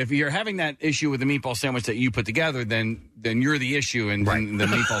honestly, if you're having that issue with the meatball sandwich that you put together, then you're the issue, and then the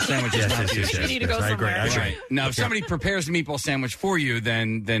meatball sandwich is not the issue. You need to go somewhere. Right. Now, if somebody prepares the meatball sandwich for you,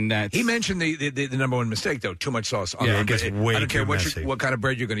 then that's... He mentioned the number one mistake, though, too much sauce. On it gets way I don't care too messy. what kind of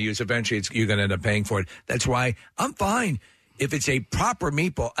bread you're going to use. Eventually, you're going to end up paying for it. That's why I'm fine if it's a proper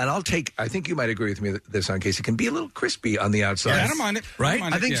meatball, and I think you might agree with me this on case it can be a little crispy on the outside. Yeah, I don't mind it. Right?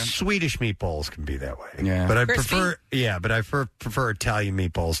 I think Swedish meatballs can be that way. Yeah. But I Crispy? prefer Italian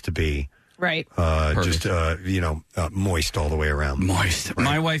meatballs to be Right. just moist all the way around. Moist.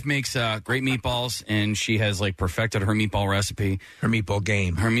 My wife makes great meatballs, and she has perfected her meatball recipe. Her meatball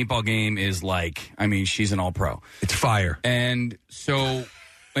game. Her meatball game is she's an all-pro. It's fire. And so,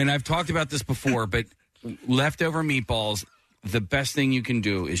 and I've talked about this before, but leftover meatballs, the best thing you can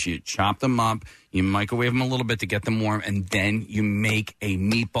do is you chop them up, you microwave them a little bit to get them warm, and then you make a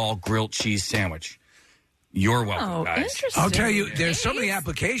meatball grilled cheese sandwich. You're welcome, guys. Interesting. I'll tell you, there's so many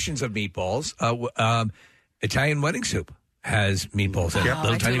applications of meatballs. Italian wedding soup has meatballs in it,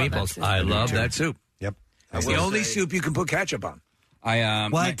 little tiny meatballs. I love that soup. Yep. It's the only soup you can put ketchup on.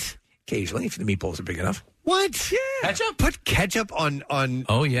 Occasionally, if the meatballs are big enough. What? Yeah. Ketchup? Put ketchup on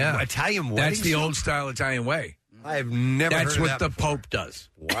Oh, yeah. Italian wedding That's the soup? old style Italian way. I've never That's heard what of the that before. Pope does.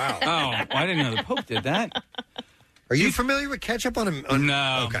 Wow. I didn't know the Pope did that. Are you familiar with ketchup on a...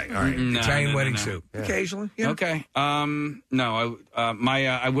 No. Okay, all right. No, Italian no, wedding no. soup. Yeah. Occasionally. Yeah. Okay. No.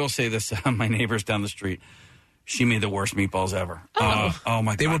 I will say this. My neighbors down the street, she made the worst meatballs ever. Oh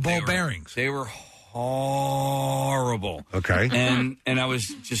my God. They were ball bearings. They were horrible. Okay. And I was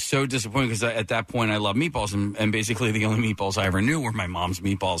just so disappointed because at that point I love meatballs, and basically the only meatballs I ever knew were my mom's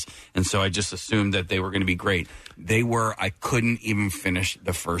meatballs, and so I just assumed that they were going to be great. They were. I couldn't even finish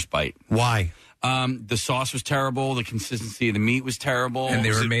the first bite. Why? The sauce was terrible. The consistency of the meat was terrible. And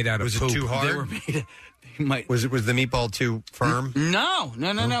they were made out of Was poop. it too hard? They were made. Was the meatball too firm? No.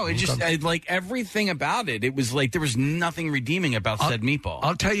 It just everything about it. It was like there was nothing redeeming about said meatball.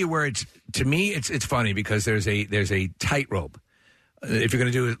 I'll tell you where it's. To me, it's funny because there's a tightrope. If you're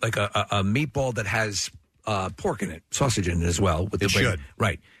going to do like a meatball that has pork in it, sausage in it as well. With It should.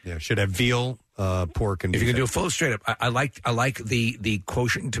 Right. Yeah, should have veal, pork, and If you beef. can do a full straight up, I like the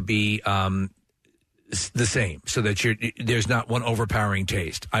quotient to be the same, so that there's not one overpowering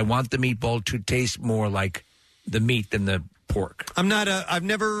taste. I want the meatball to taste more like the meat than the pork. I've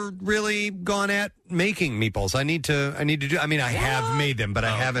never really gone at making meatballs. I need to do. I mean, I have made them, but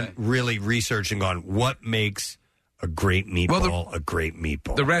I haven't really researched and gone what makes a great meatball a great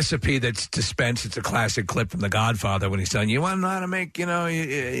meatball. The recipe that's dispensed, it's a classic clip from The Godfather when he's telling you want to know how to make, you know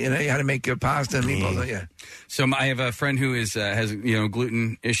how to make your pasta and meatballs. Yeah. So I have a friend who has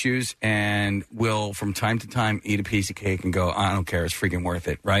gluten issues and will from time to time eat a piece of cake and go, I don't care, it's freaking worth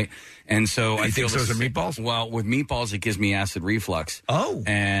it, right? And so I feel those are meatballs? Well, with meatballs, it gives me acid reflux. Oh.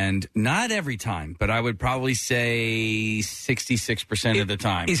 And not every time, but I would probably say 66% of the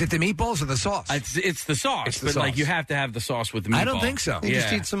time. Is it the meatballs or the sauce? It's the sauce. It's the but sauce. You have to have the sauce with the meatball. I don't think so. You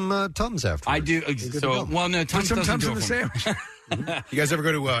just eat some Tums after. I do. So, well, no, Tums Put some doesn't Tums do in it the for me. sandwich. You guys ever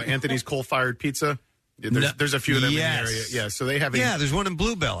go to Anthony's Coal-Fired Pizza? There's a few of them in the area. Yeah, so they have. There's one in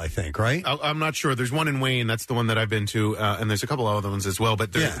Bluebell, I think, right? I'm not sure. There's one in Wayne. That's the one that I've been to, and there's a couple other ones as well.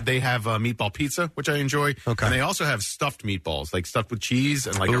 But they have meatball pizza, which I enjoy. Okay. And they also have stuffed meatballs, like stuffed with cheese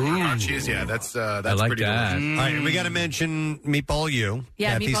and like a cheese. Yeah, that's like pretty that. delicious. All right, we got to mention Meatball U,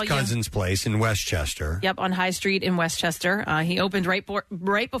 Yeah, Kathy's Meatball U. cousin's place in Westchester. Yep, on High Street in Westchester. He opened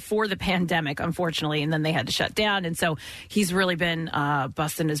right before the pandemic, unfortunately, and then they had to shut down. And so he's really been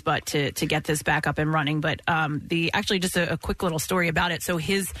busting his butt to get this back up and running. But actually just a quick little story about it. So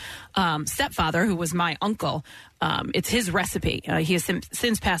his stepfather, who was my uncle, it's his recipe. He has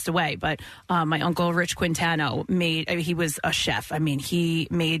since passed away, but my uncle Rich Quintano he was a chef. I mean, he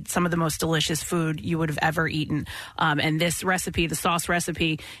made some of the most delicious food you would have ever eaten. And this recipe, the sauce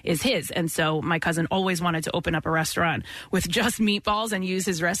recipe, is his. And so my cousin always wanted to open up a restaurant with just meatballs and use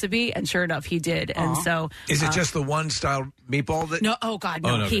his recipe. And sure enough, he did. And so Is it just the one style meatball that? No, oh God,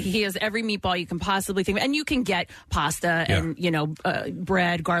 no. Oh, no. He has every meatball you can possibly think of. And you can get pasta and,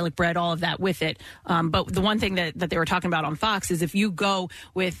 bread, garlic bread, all of that with it. But the one thing that they were talking about on Fox is if you go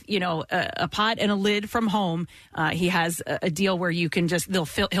with, a pot and a lid from home, he has a deal where you can just, he'll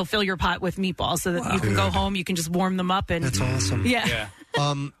fill your pot with meatballs so that you can go home, you can just warm them up. And That's awesome. Yeah.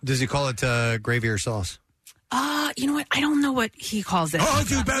 Does he call it gravy or sauce? You know what? I don't know what he calls it. Oh,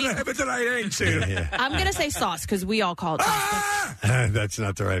 you better have it the right answer. I'm going to say sauce because we all call it sauce. That's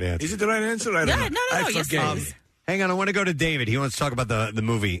not the right answer. Is it the right answer? I don't know. No. Yes, it is. Hang on, I want to go to David. He wants to talk about the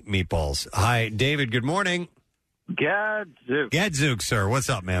movie Meatballs. Hi, David. Good morning. Gadzooks. Gadzooks, sir. What's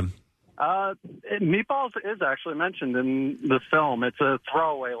up, man? Meatballs is actually mentioned in the film. It's a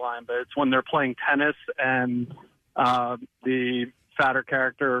throwaway line, but it's when they're playing tennis and the fatter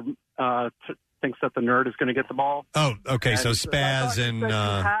character thinks that the nerd is going to get the ball. Oh, okay. And So Spaz and you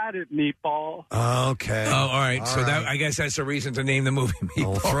had it, Meatball. Okay. Oh, all right. All So right. I guess that's the reason to name the movie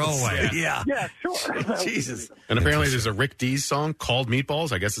Meatballs. Throwaway. Yeah. Yeah, sure. Jesus. And apparently there's a Rick Dees song called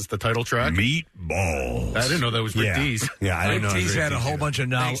Meatballs. I guess it's the title track. Meatballs. I didn't know that was Rick Yeah. Dees. Yeah, I didn't know. Rick Dees had a whole bunch of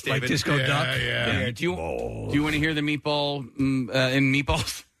Thanks, like David. Disco Duck. Yeah. Do you want to hear the meatball in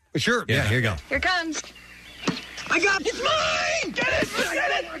Meatballs? Sure. Yeah, here you go. Here comes. I got it. It's mine. Get it.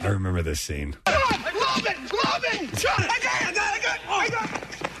 Get it. I remember this scene. Robin. Shut it. I got it.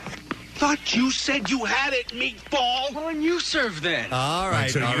 Thought you said you had it, Meatball. Well, and you serve then. All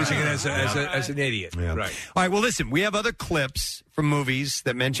right. So you're all using right. it as an idiot. Yeah. Right. All right. Well, listen, we have other clips from movies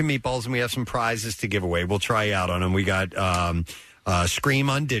that mention meatballs, and we have some prizes to give away. We'll try you out on them. We got Scream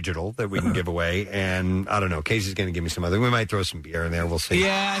on digital that we can give away, and I don't know. Casey's going to give me some other. We might throw some beer in there. We'll see.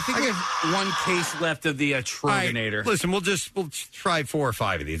 Yeah, I think we have one case left of the Troganator. Right, listen, we'll try 4 or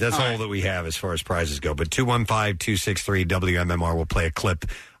 5 of these. That's all that we have as far as prizes go. But 215-263-WMMR will play a clip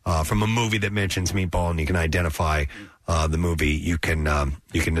from a movie that mentions meatball, and you can identify the movie. You can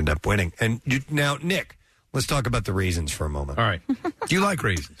end up winning. And now, Nick, let's talk about the raisins for a moment. All right. Do you like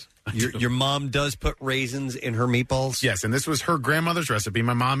raisins? Your mom does put raisins in her meatballs? Yes, and this was her grandmother's recipe.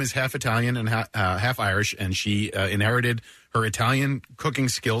 My mom is half Italian and half Irish, and she inherited her Italian cooking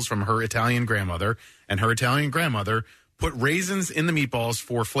skills from her Italian grandmother, and her Italian grandmother put raisins in the meatballs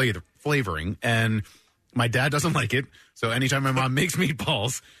for flavoring, and my dad doesn't like it, so anytime my mom makes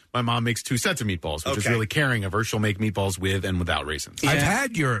meatballs, my mom makes 2 sets of meatballs, which is really caring of her. She'll make meatballs with and without raisins. I've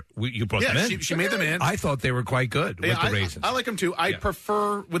had you brought them in. She made them in. I thought they were quite good with the raisins. I like them too. I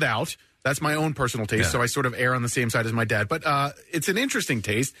prefer without. That's my own personal taste, so I sort of err on the same side as my dad. But it's an interesting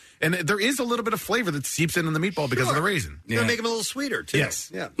taste, and there is a little bit of flavor that seeps into the meatball because of the raisin. You're going to make them a little sweeter, too.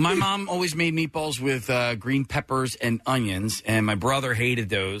 Yes. Yeah. My mom always made meatballs with green peppers and onions, and my brother hated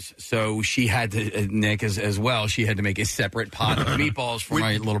those, so she had to, Nick as well, she had to make a separate pot of meatballs for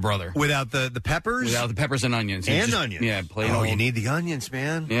my little brother. Without the peppers? Without the peppers and onions. And onions. Yeah, plain Oh, old. you need the onions,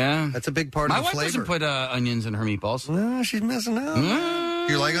 man. Yeah. That's a big part My of the wife flavor. doesn't put onions in her meatballs. No, she's missing out.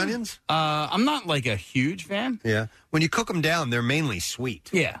 Do you like onions? I'm not like a huge fan. Yeah. When you cook them down, they're mainly sweet.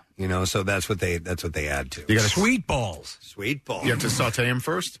 Yeah. You know, so that's what they add to. You got sweet balls. Sweet balls. You have to saute them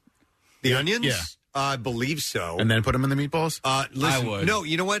first? The onions? Yeah. I believe so. And then put them in the meatballs? Listen, I would. No,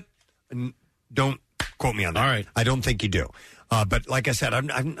 you know what? Don't quote me on that. All right. I don't think you do. But like I said,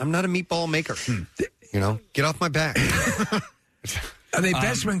 I'm not a meatball maker. You know, get off my back. Are they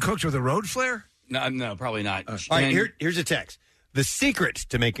best when cooked with a road flare? No, probably not. All right, here's a text. The secret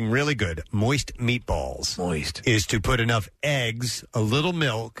to making really good moist meatballs is to put enough eggs, a little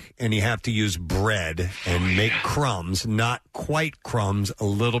milk, and you have to use bread and make crumbs, not quite crumbs, a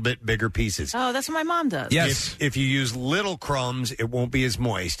little bit bigger pieces. Oh, that's what my mom does. Yes. If you use little crumbs, it won't be as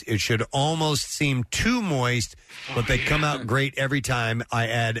moist. It should almost seem too moist, but they come out great every time. I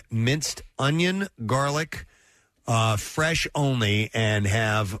add minced onion, garlic, fresh only, and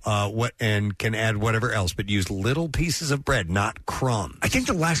have and can add whatever else, but use little pieces of bread, not crumbs. I think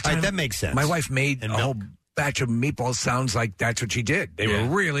the last time that makes sense. my wife made a whole batch of meatballs. Sounds like that's what she did. They were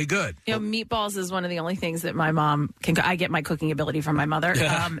really good. You know, meatballs is one of the only things that my mom can. I get my cooking ability from my mother,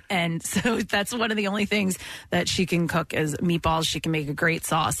 and so that's one of the only things that she can cook is meatballs. She can make a great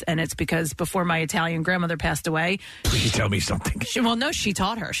sauce, and it's because before my Italian grandmother passed away, Please tell me something. She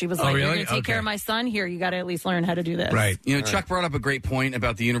taught her. She was like, really? "You're going to take care of my son. Here, you got to at least learn how to do this." Right. You know, Chuck brought up a great point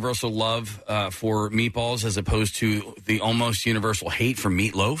about the universal love for meatballs as opposed to the almost universal hate for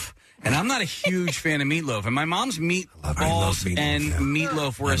meatloaf. And I'm not a huge fan of meatloaf. And my mom's meatballs and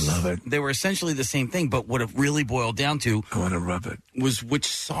meatloaf were essentially the same thing. But what it really boiled down to, I want to rub it, was which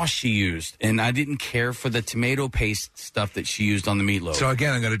sauce she used. And I didn't care for the tomato paste stuff that she used on the meatloaf. So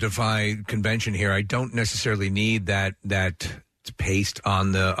again, I'm going to defy convention here. I don't necessarily need that paste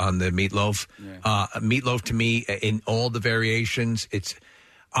on the meatloaf. Meatloaf to me, in all the variations,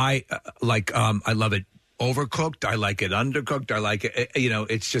 I love it overcooked. I like it undercooked. I like it.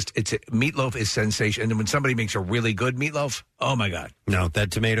 Meatloaf is sensation. And when somebody makes a really good meatloaf, oh my God! No, that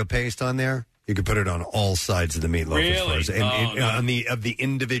tomato paste on there, You could put it on all sides of the meatloaf. Really? As far as, of the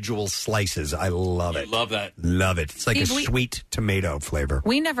individual slices. I love it. Love that. Love it. It's like Steve, a sweet tomato flavor.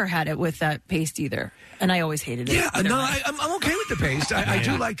 We never had it with that paste either, and I always hated it. Yeah, no, I'm okay with the paste. I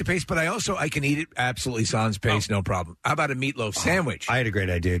do like the paste, but I can eat it absolutely sans paste, no problem. How about a meatloaf sandwich? I had a great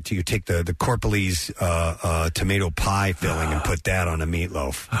idea. You take the Corpolese tomato pie filling and put that on a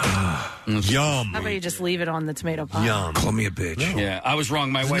meatloaf. Yum. How about you just leave it on the tomato pie? Yum. Call me a bitch. No. Yeah, I was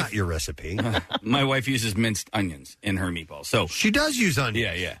wrong. My It's wife. not your recipe. My wife uses minced onions in her meatballs. So she does use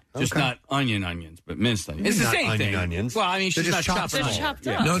onions. Yeah. Just Okay. not onions, but minced onions. It's the Not same onion thing. onions. Well, I mean, They're she's not just chopped chopping small. them. Chopped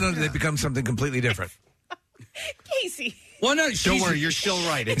up. No, they become something completely different. Casey. Well, no, Don't worry, you're still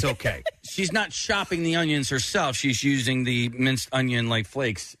right. It's okay. She's not chopping the onions herself. She's using the minced onion like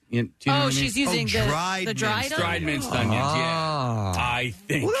flakes. Do you know what I mean? She's using the dried dried minced onions. Yeah, I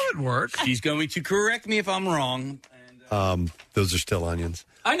think that would work. She's going to correct me if I'm wrong. Those are still onions.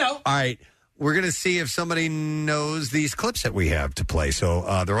 I know. All right. We're going to see if somebody knows these clips that we have to play.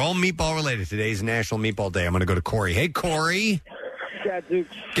 So they're all meatball related. Today's National Meatball Day. I'm going to go to Corey. Hey, Corey.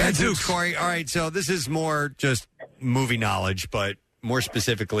 Gadzooks, Corey. All right. So this is more just movie knowledge, but more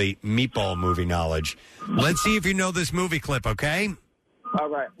specifically, meatball movie knowledge. Let's see if you know this movie clip, okay? All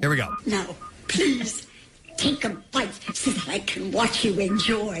right. Here we go. Now, please take a bite so that I can watch you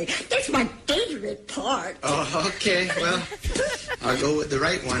enjoy. That's my favorite part. Oh, okay. Well, I'll go with the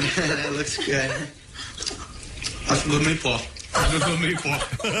right one. That looks good. That's good meatball. Oh,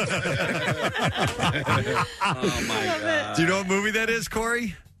 my God. Do you know what movie that is,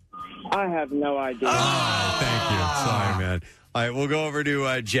 Corey? I have no idea. Oh, thank you. Sorry, man. All right, we'll go over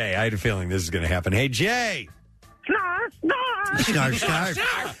to Jay. I had a feeling this is going to happen. Hey, Jay. Snarf, snarf.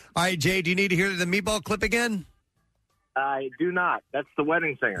 All right, Jay, do you need to hear the meatball clip again? I do not. That's the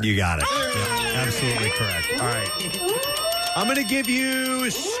wedding singer. You got it. Yep, absolutely correct. All right. I'm going to give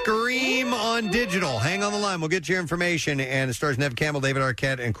you Scream on digital. Hang on the line. We'll get your information. And it stars Nev Campbell, David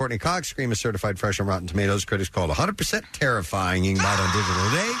Arquette, and Courtney Cox. Scream is certified fresh on Rotten Tomatoes. Critics called 100% terrifying. You can buy it on digital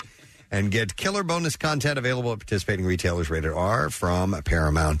today and get killer bonus content available at participating retailers rated R from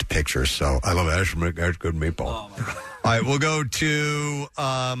Paramount Pictures. So I love that. That's good meatball. All right, we'll go to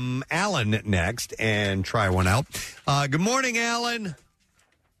Alan next and try one out. Good morning, Alan.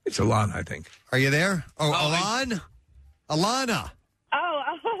 It's Alana, I think. Are you there? Oh, Alana? Alana. Oh,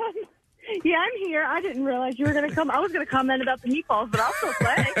 yeah, I'm here. I didn't realize you were going to come. I was going to comment about the meatballs, but I'll still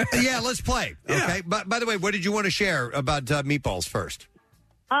play. Yeah, let's play. Okay. But by the way, what did you want to share about meatballs first?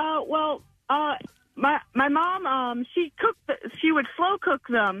 My mom, she would slow cook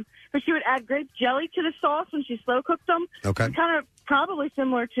them, but she would add grape jelly to the sauce when she slow cooked them. Okay. Kind of probably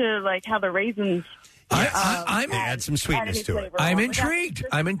similar to like how the raisins. Add some sweetness to it. I'm intrigued.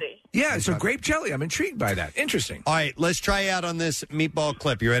 So grape jelly. I'm intrigued by that. Interesting. All right, let's try out on this meatball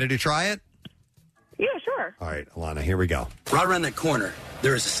clip. You ready to try it? Yeah, sure. All right, Alana, here we go. Right around that corner,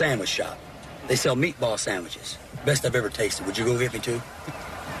 there is a sandwich shop. They sell meatball sandwiches. Best I've ever tasted. Would you go get me two?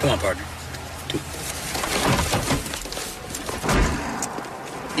 Come on, partner.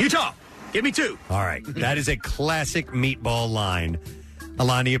 Utah, give me two. All right, that is a classic meatball line.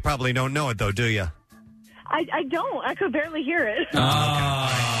 Alana, you probably don't know it, though, do you? I don't. I could barely hear it.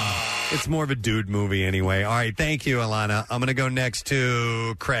 It's more of a dude movie anyway. All right, thank you, Alana. I'm going to go next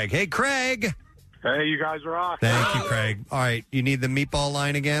to Craig. Hey, Craig. Hey, you guys rock. Thank you, Craig. All right, you need the meatball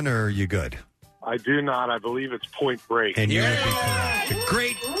line again, or are you good? I do not. I believe it's Point Break. And you would be correct. The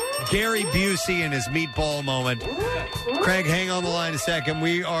great Gary Busey and his meatball moment. Craig, hang on the line a second.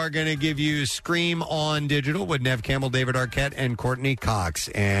 We are going to give you Scream on digital with Nev Campbell, David Arquette, and Courtney Cox.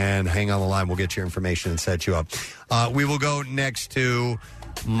 And hang on the line. We'll get your information and set you up. We will go next to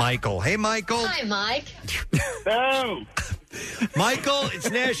Michael. Hey, Michael. Hi, Mike. No. Michael,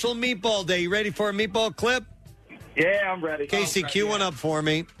 it's National Meatball Day. You ready for a meatball clip? Yeah, I'm ready. Casey, cue one up for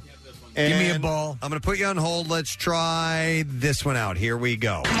me. And give me a ball. I'm going to put you on hold. Let's try this one out. Here we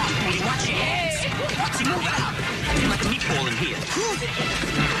go. Come on, Cody, watch your ass. Watch it move it out. I feel like a meatball in here.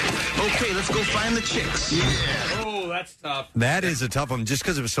 Okay, let's go find the chicks. Yeah. Oh, that's tough. That is a tough one just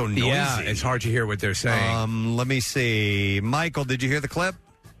because it was so noisy. Yeah, it's hard to hear what they're saying. Let me see. Michael, did you hear the clip?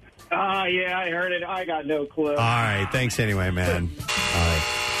 Yeah, I heard it. I got no clue. All right. Thanks anyway, man. All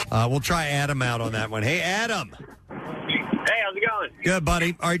right. We'll try Adam out on that one. Hey, Adam. Hey, how's it going? Good,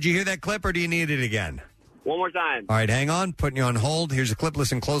 buddy. All right, did you hear that clip or do you need it again? One more time. All right, hang on. Putting you on hold. Here's a clip.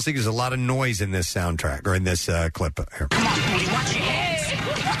 Listen closely. There's a lot of noise in this soundtrack or in this clip. Here. Come on, Cody, watch your ass.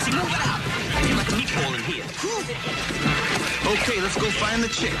 Watch it move it out. I feel like a meatball in here. Okay, let's go find the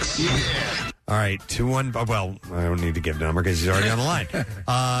chicks. Yeah. All right, 2-1. Well, I don't need to give the number because he's already on the line.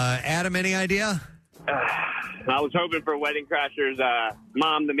 Adam, any idea? I was hoping for Wedding Crashers,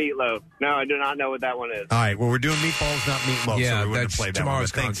 Mom the Meatloaf. No, I do not know what that one is. All right, well, we're doing meatballs, not meatloaf, Yeah, so we wouldn't that's have played that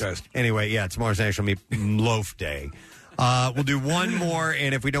tomorrow's one. But thanks. contest. Anyway, yeah, tomorrow's National Meatloaf Day. We'll do one more,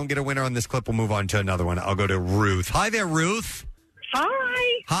 and if we don't get a winner on this clip, we'll move on to another one. I'll go to Ruth. Hi there, Ruth.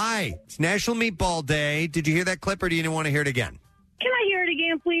 Hi. Hi. It's National Meatball Day. Did you hear that clip, or do you want to hear it again? Can I hear it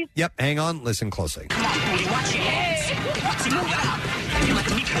again, please? Yep, hang on. Listen closely. Come on, Booty, watch your hands. See, move it out. You're like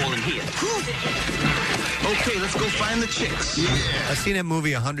a meatball in here. Okay, let's go find the chicks. Yeah. I've seen that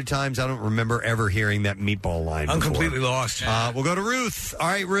movie 100 times. I don't remember ever hearing that meatball line I'm before. completely lost. We'll go to Ruth. All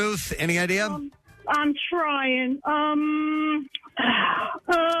right, Ruth, any idea? I'm trying.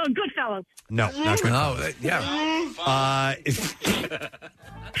 Goodfellas. No, not good. Oh, yeah.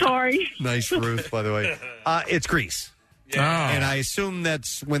 Sorry. Nice, Ruth, by the way. It's Grease. Yeah. And I assume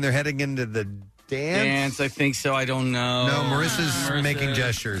that's when they're heading into the dance? I think so. I don't know. No, Marissa's making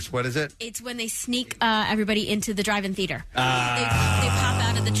gestures. What is it? It's when they sneak everybody into the drive-in theater. They pop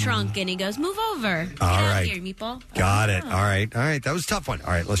out of the trunk, and he goes, "Move over." Get out right. here, meatball. Got it. All right. That was a tough one.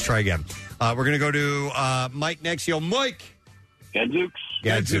 All right, let's try again. We're going to go to Mike next. Yo, Mike. Gadzooks.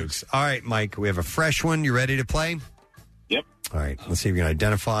 Gadzooks. All right, Mike, we have a fresh one. You ready to play? Yep. All right, let's see if we can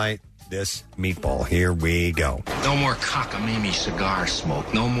identify this meatball. Here we go. No more cockamamie cigar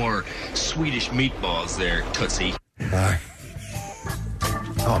smoke. No more Swedish meatballs there, Tootsie. All right.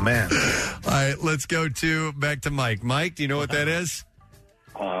 Oh, man. All right, let's go back to Mike. Mike, do you know what that is?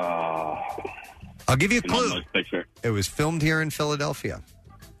 I'll give you a clue. It was filmed here in Philadelphia.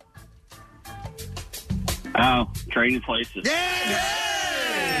 Oh, Trading Places. Yes!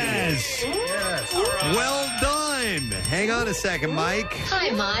 Well done. Hang on a second, Mike. Hi,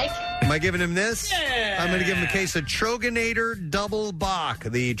 Mike. Am I giving him this? Yeah. I'm going to give him a case of Troganator Double Bock.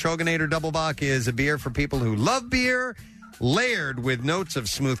 The Troganator Double Bock is a beer for people who love beer, layered with notes of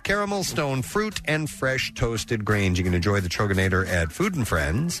smooth caramel, stone fruit, and fresh toasted grains. You can enjoy the Troganator at Food and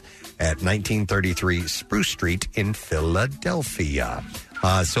Friends at 1933 Spruce Street in Philadelphia.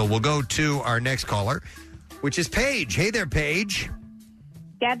 So we'll go to our next caller, which is Paige. Hey there, Paige.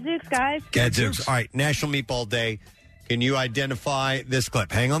 Gadzooks, guys. Gadzooks. All right, National Meatball Day. Can you identify this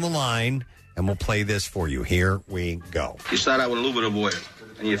clip? Hang on the line, and we'll play this for you. Here we go. You start out with a little bit of oil,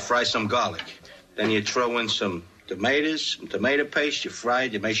 and you fry some garlic. Then you throw in some tomatoes, some tomato paste. You fry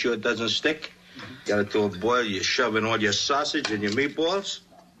it. You make sure it doesn't stick. Got it to a boil. You shove in all your sausage and your meatballs,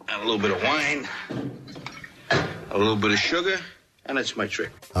 and a little bit of wine, a little bit of sugar, and that's my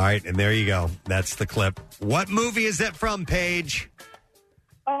trick. All right, and there you go. That's the clip. What movie is that from, Paige?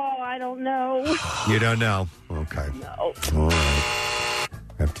 Oh, I don't know. You don't know? Okay. No. All right. I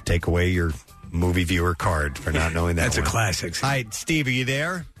have to take away your movie viewer card for not knowing that. That's a classic. All right, Steve, are you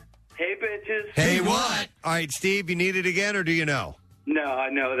there? Hey, bitches. Hey, what? All right, Steve, you need it again, or do you know? No, I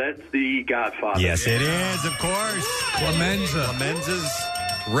know. That's the Godfather. Yes, it is, of course. Clemenza's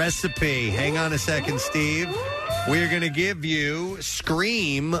recipe. Hang on a second, Steve. We're going to give you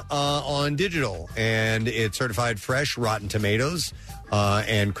Scream on digital, and it's certified fresh, Rotten Tomatoes,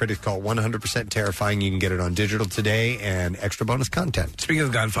 and critics call it 100% terrifying. You can get it on digital today and extra bonus content. Speaking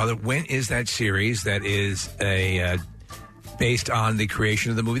of Godfather, when is that series that is based on the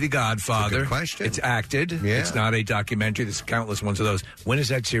creation of the movie The Godfather? Good question. It's acted. Yeah. It's not a documentary. There's countless ones of those. When is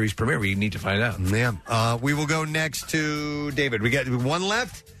that series premiere? We need to find out. Yeah. We will go next to David. We got one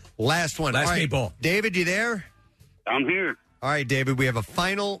left. Last one. Last All right. meatball. David, you there? I'm here. All right, David, we have a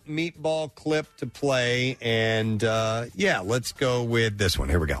final meatball clip to play, and let's go with this one.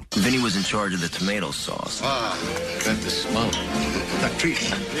 Here we go. Vinny was in charge of the tomato sauce. Ah, got the smoke.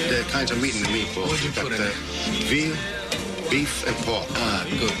 Patrice, there are kinds of meat in the meatballs. You got the veal, beef, and pork. Ah,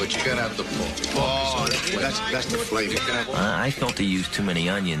 good, but you got to have the pork. Oh, that's the flavor. I felt he used too many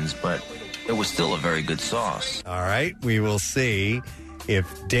onions, but it was still a very good sauce. All right, we will see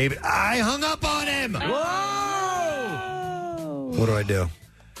if David... I hung up on him! Whoa! What do I do?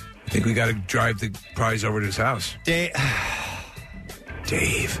 I think we got to drive the prize over to his house. Dave.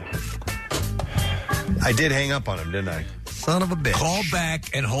 I did hang up on him, didn't I? Son of a bitch. Call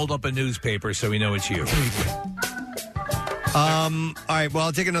back and hold up a newspaper so we know it's you. All right, well,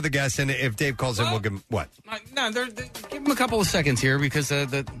 I'll take another guess, and if Dave calls in, we'll give him... What? No, give him a couple of seconds here because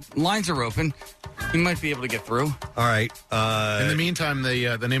the lines are open. He might be able to get through. All right. In the meantime,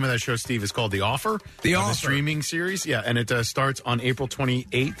 the name of that show, Steve, is called The Offer. The Offer. The streaming series. Yeah, and it starts on April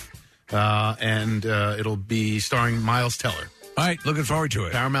 28th, and it'll be starring Miles Teller. All right, looking forward to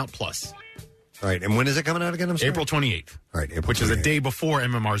it. Paramount Plus. All right, and when is it coming out again? I'm sorry? April 28th. All right, April 28th. Which is a day before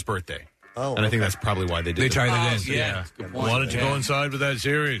MMR's birthday. Oh, and I think that's probably why they did it. They tied it in. Yeah. Why don't you go inside with that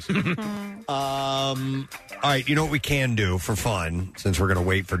series? All right, you know what we can do for fun, since we're going to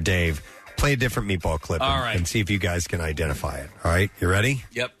wait for Dave? play a different meatball clip and see if you guys can identify it. All right, you ready?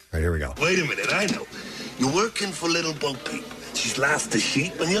 Yep. All right, here we go. Wait a minute, I know. You're working for Little Bo Peep. She's lost the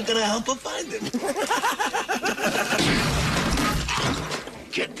sheep, and you're gonna help her find him.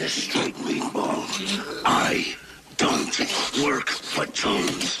 Get this straight, meatball. I don't work for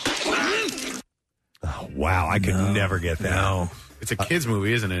Jones. Oh, wow, I could never get that. No. It's a kid's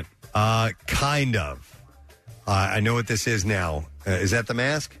movie, isn't it? Kind of. I know what this is now. Is that The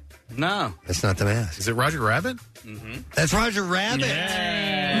Mask? No. That's not The Mask. Is it Roger Rabbit? Mm-hmm. That's Roger Rabbit.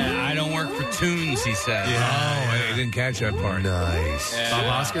 Yeah. I don't work for Toons, he said. Yeah. Oh, I didn't catch that part. Nice. Yeah. Bob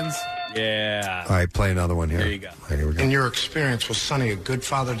Hoskins? Yeah. All right, play another one here. Here you go. All right, here we go. In your experience, was Sonny a good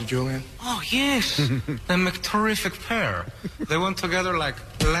father to Julian? Oh, yes. They make terrific pair. They went together like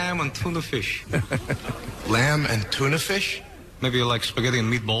lamb and tuna fish. Lamb and tuna fish? Maybe you like spaghetti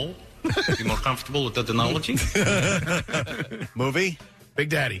and meatball? Be more comfortable with that analogy? Movie? Big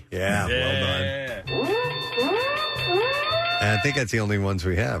Daddy. Yeah, well done. And I think that's the only ones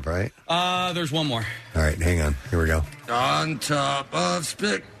we have, right? There's one more. All right, hang on. Here we go. On top of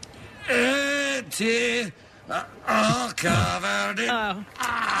spaghetti, all covered in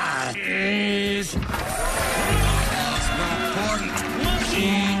ice.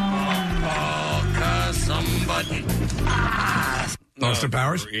 Somebody. Austin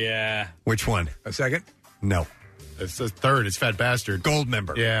Powers? Yeah. Which one? A second? No. It's the third. It's Fat Bastard. Gold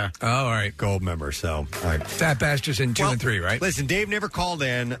member. Yeah. Oh, all right. Gold member. So, all right. Fat Bastards in 2 and 3, right? Listen, Dave never called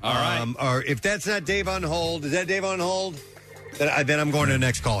in. All right. Or if that's not Dave on hold, is that Dave on hold? Then I'm going to the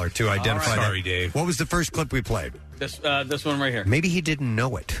next caller to identify that. Sorry, Dave. What was the first clip we played? This one right here. Maybe he didn't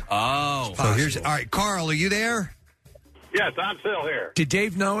know it. Oh. So here's, all right, Carl, are you there? Yes, I'm still here. Did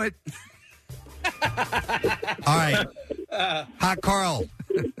Dave know it? All right. Hot Carl.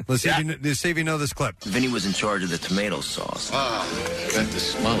 Let's see if you know this clip. Vinny was in charge of the tomato sauce. Ah, got the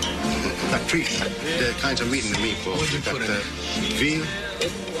smell. That treat. The kinds of meat in the meatballs. You got the veal,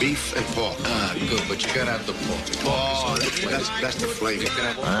 beef, and pork. Ah, good, but you got out the pork. Oh, that's the flavor.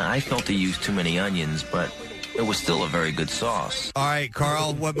 I felt he used too many onions, but it was still a very good sauce. All right,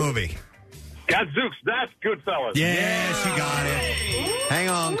 Carl, what movie? Gadzooks, that's Goodfellas. Yes, you got it. Hang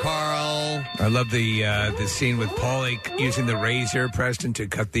on, Carl. I love the scene with Paulie using the razor, Preston, to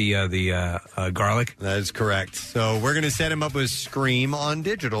cut the garlic. That is correct. So we're going to set him up with Scream on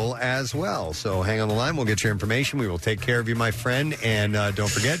digital as well. So hang on the line. We'll get your information. We will take care of you, my friend. And don't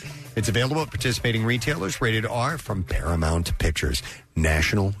forget, it's available at participating retailers. Rated R from Paramount Pictures.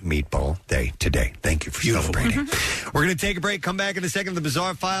 National Meatball Day today. Thank you for celebrating. We're going to take a break. Come back in a second. The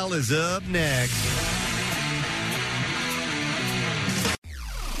Bizarre File is up next.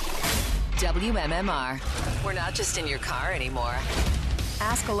 WMMR. We're not just in your car anymore.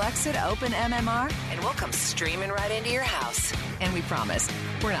 Ask Alexa to open MMR, and we'll come streaming right into your house. And we promise,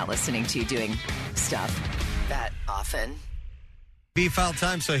 we're not listening to you doing stuff that often. B-File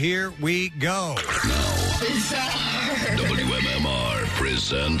time, so here we go. WMMR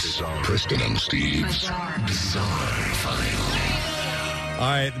presents Preston and Steve's Bizarre File. All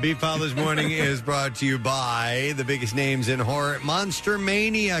right, the B-File this morning is brought to you by the biggest names in horror. Monster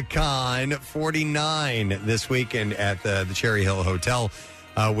Mania Con 49 this weekend at the Cherry Hill Hotel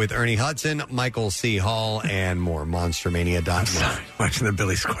with Ernie Hudson, Michael C. Hall, and more. MonsterMania.net. Watching the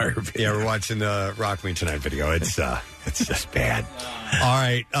Billy Squier video. Yeah, we're watching the Rock Me Tonight video. It's just bad. All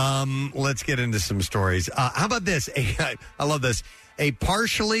right, let's get into some stories. How about this? I love this. A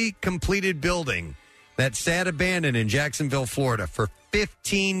partially completed building that sat abandoned in Jacksonville, Florida for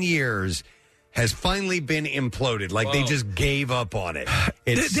 15 years has finally been imploded. Like they just gave up on it.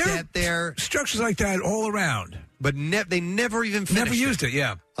 It sat there. Structures like that all around. But they never even finished Never used it,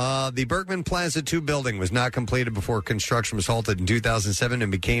 yeah. The Berkman Plaza 2 building was not completed before construction was halted in 2007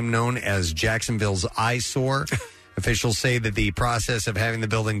 and became known as Jacksonville's eyesore. Officials say that the process of having the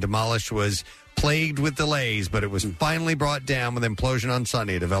building demolished was plagued with delays, but it was finally brought down with implosion on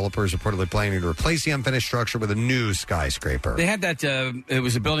Sunday. Developers reportedly planning to replace the unfinished structure with a new skyscraper. They had that, it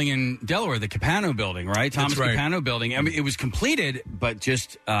was a building in Delaware, the Capano building, right? Thomas Capano building. I mean, it was completed, but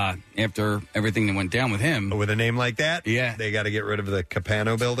just after everything that went down with him. With a name like that? Yeah. They got to get rid of the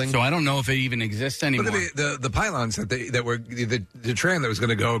Capano building? So I don't know if it even exists anymore. Look at the pylons that were, the tram that was going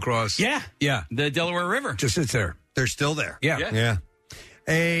to go across. Yeah. Yeah. The Delaware River. Just sits there. They're still there. Yeah.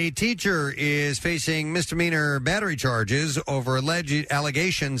 A teacher is facing misdemeanor battery charges over alleged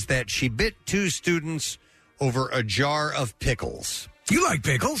allegations that she bit 2 students over a jar of pickles. You like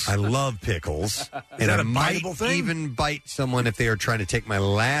pickles? I love pickles. Is that a might biteable thing? even bite someone if they are trying to take my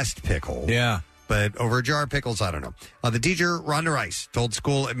last pickle. Yeah. But over a jar of pickles, I don't know. The teacher, Rhonda Rice, told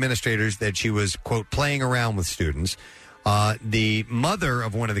school administrators that she was, quote, playing around with students. The mother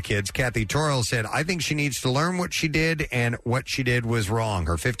of one of the kids, Kathy Torrell, said, "I think she needs to learn what she did, and what she did was wrong."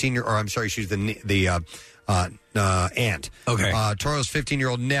 Her 15-year, or I'm sorry, she's the aunt. Okay. Torrell's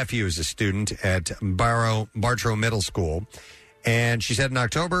 15-year-old nephew is a student at Bartow Middle School, and she said in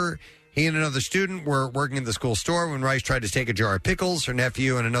October, he and another student were working at the school store when Rice tried to take a jar of pickles. Her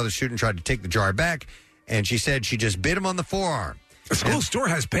nephew and another student tried to take the jar back, and she said she just bit him on the forearm. The school store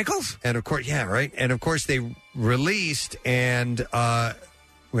has pickles? And of course, yeah, right. And of course, they released and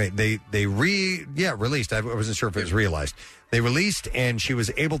released. I wasn't sure if it was realized. They released, and she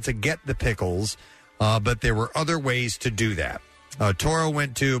was able to get the pickles, but there were other ways to do that. Toro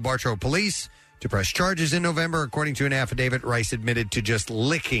went to Bartow Police to press charges in November. According to an affidavit, Rice admitted to just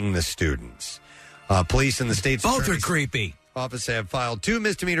licking the students. Police in the state's both are creepy. Office have filed 2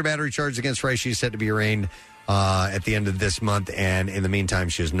 misdemeanor battery charges against Rice. She's set to be arraigned at the end of this month, and in the meantime,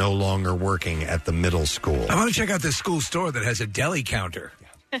 she is no longer working at the middle school. I want to check out this school store that has a deli counter.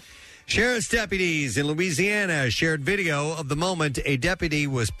 Sheriff's deputies in Louisiana shared video of the moment a deputy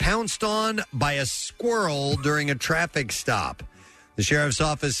was pounced on by a squirrel during a traffic stop. The sheriff's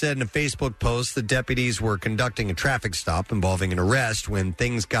office said in a Facebook post the deputies were conducting a traffic stop involving an arrest when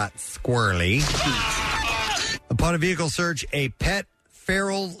things got squirrely. Upon a vehicle search, a pet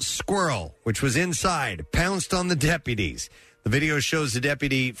feral squirrel, which was inside, pounced on the deputies. The video shows the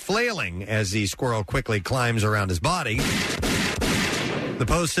deputy flailing as the squirrel quickly climbs around his body. The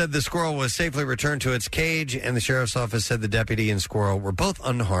post said the squirrel was safely returned to its cage, and the sheriff's office said the deputy and squirrel were both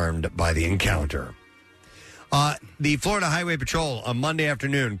unharmed by the encounter. The Florida Highway Patrol on Monday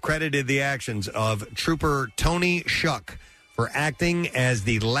afternoon credited the actions of Trooper Tony Shuck for acting as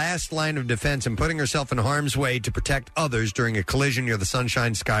the last line of defense and putting herself in harm's way to protect others during a collision near the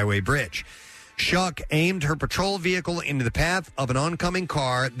Sunshine Skyway Bridge. Shuck aimed her patrol vehicle into the path of an oncoming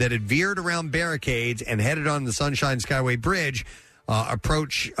car that had veered around barricades and headed on the Sunshine Skyway Bridge,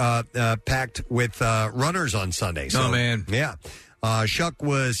 approach packed with runners on Sunday. Oh, man. Yeah. Shuck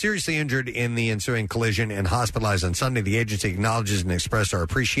was seriously injured in the ensuing collision and hospitalized on Sunday. The agency acknowledges and expressed our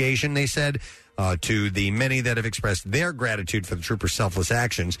appreciation, they said, to the many that have expressed their gratitude for the trooper's selfless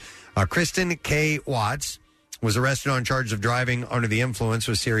actions. Kristen K. Watts was arrested on charges of driving under the influence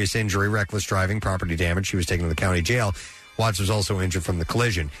with serious injury, reckless driving, property damage. She was taken to the county jail. Watts was also injured from the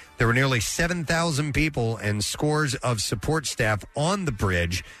collision. There were nearly 7,000 people and scores of support staff on the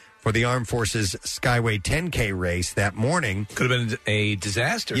bridge for the Armed Forces Skyway 10K race that morning. Could have been a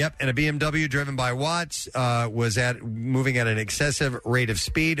disaster. Yep, and a BMW driven by Watts was moving at an excessive rate of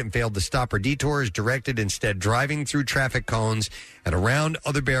speed and failed to stop her detours, directed instead driving through traffic cones and around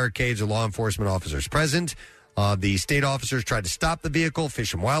other barricades with law enforcement officers present. The state officers tried to stop the vehicle.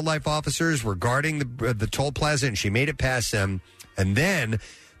 Fish and wildlife officers were guarding the toll plaza, and she made it past them. And then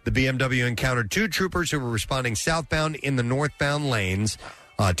the BMW encountered 2 troopers who were responding southbound in the northbound lanes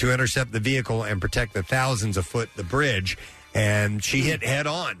to intercept the vehicle and protect the thousands afoot the bridge. And she hit head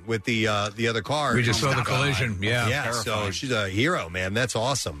on with the other car. We just saw the collision. Yeah. Terrifying. So she's a hero, man. That's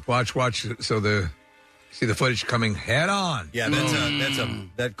awesome. Watch. So see the footage coming head on. Yeah,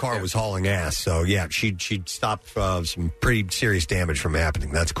 that car was hauling ass. So yeah, she stopped some pretty serious damage from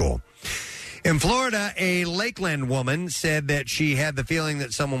happening. That's cool. In Florida, a Lakeland woman said that she had the feeling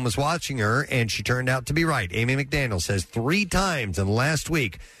that someone was watching her, and she turned out to be right. Amy McDaniel says 3 times in the last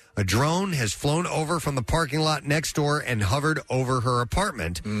week, a drone has flown over from the parking lot next door and hovered over her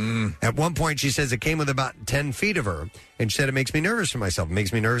apartment. At one point, she says it came with about 10 feet of her, and she said, it makes me nervous for myself. It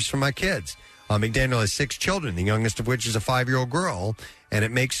makes me nervous for my kids. McDaniel has 6 children, the youngest of which is a 5-year-old girl, and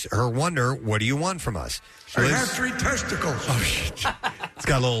it makes her wonder, what do you want from us? I have 3 testicles. It's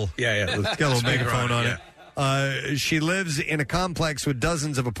got a little, It's got a little megaphone on it. it. She lives in a complex with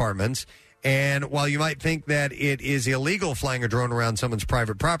dozens of apartments, and while you might think that it is illegal flying a drone around someone's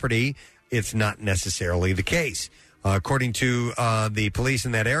private property, it's not necessarily the case. According to the police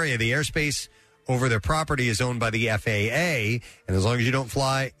in that area, the airspace over their property is owned by the FAA, and as long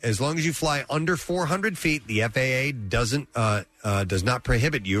as you fly under 400 feet, the FAA does not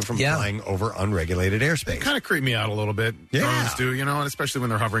prohibit you from flying over unregulated airspace. It kind of creeped me out a little bit. Yeah. Drones do, and especially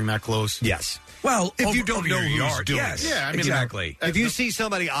when they're hovering that close. Yes. Well, if you don't know who's doing yes. it. Yeah, I mean, exactly. If you see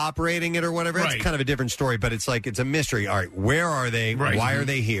somebody operating it or whatever, Right. it's kind of a different story, but it's like it's a mystery. All right, where are they? Right. Why are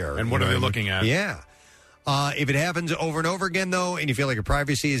they here? And what are they looking at? Yeah. If it happens over and over again, though, and you feel like your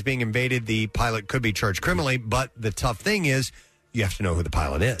privacy is being invaded, the pilot could be charged criminally. But the tough thing is, you have to know who the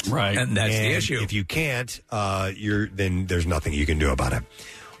pilot is, Right. And that's the issue. If you can't, then there's nothing you can do about it.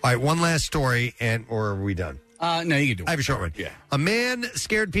 All right, one last story, or are we done? No, you can do it. I have a short one. Yeah. A man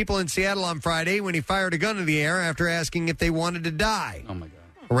scared people in Seattle on Friday when he fired a gun in the air after asking if they wanted to die. Oh, my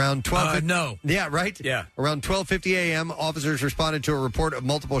God. Around 12. No. Yeah, right? Yeah. Around 12:50 a.m., officers responded to a report of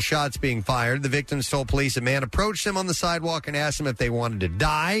multiple shots being fired. The victims told police a man approached them on the sidewalk and asked them if they wanted to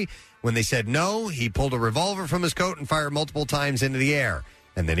die. When they said no, he pulled a revolver from his coat and fired multiple times into the air.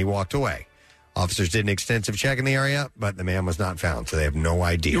 And then he walked away. Officers did an extensive check in the area, but the man was not found, so they have no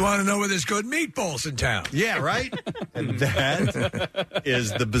idea. You want to know where there's good meatballs in town? Yeah, right? And that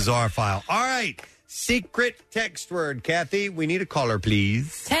is the bizarre file. All right. Secret text word. Kathy, we need a caller,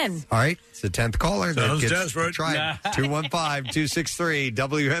 please. 10. All right. It's the 10th caller. Sounds that gets desperate. tried. 215-263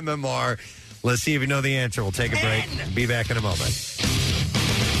 WMMR. Let's see if you know the answer. We'll take a break. Be back in a moment.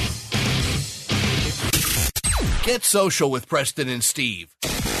 Get social with Preston and Steve.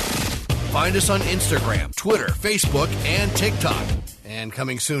 Find us on Instagram, Twitter, Facebook, and TikTok. And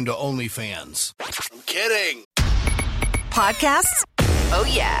coming soon to OnlyFans. I'm kidding. Podcasts? Oh,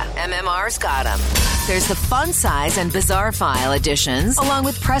 yeah. MMR's got them. There's the Fun Size and Bizarre File editions, along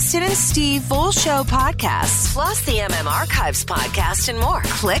with Preston and Steve full show podcasts, plus the MM Archives podcast and more.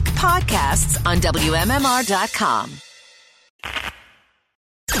 Click podcasts on WMMR.com.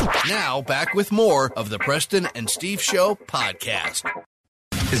 Now, back with more of the Preston and Steve Show podcast.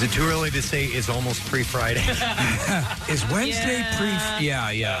 Is it too early to say it's almost pre-Friday? Is Wednesday pre...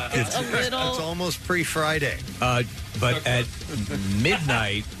 Yeah. It's almost pre-Friday. But at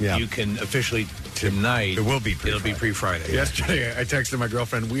midnight, you can officially... Tonight, it will be it'll be pre-Friday. Yesterday, I texted my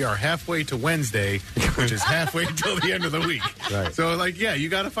girlfriend, we are halfway to Wednesday, which is halfway till the end of the week. Right. So, you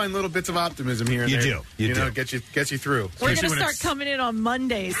got to find little bits of optimism here and you there. do. You do. Get you through. We're going to start coming in on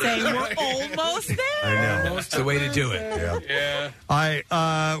Monday saying we're almost there. I know. That's the way to do it. Yeah. All right,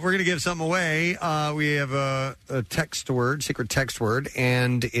 we're going to give something away. We have a text word, secret text word,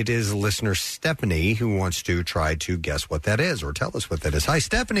 and it is listener Stephanie who wants to try to guess what that is or tell us what that is. Hi,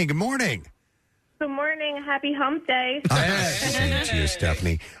 Stephanie. Good morning. Good morning. Happy hump day. Same to you,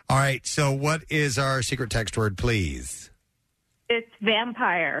 Stephanie. All right, so what is our secret text word, please? It's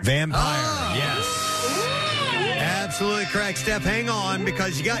vampire. Vampire, yes. Absolutely correct. Steph, hang on,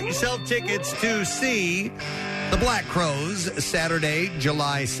 because you got yourself tickets to see the Black Crowes Saturday,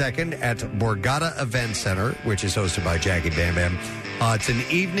 July 2nd at Borgata Event Center, which is hosted by Jackie Bam Bam. It's an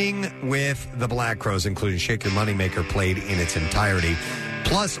evening with the Black Crowes, including Shake Your Moneymaker played in its entirety.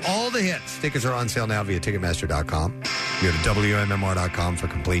 Plus all the hits. Tickets are on sale now via Ticketmaster.com. Go to WMMR.com for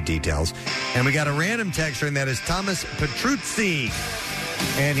complete details. And we got a random texter, and that is Thomas Petruzzi.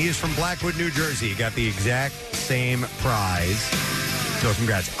 And he is from Blackwood, New Jersey. He got the exact same prize. So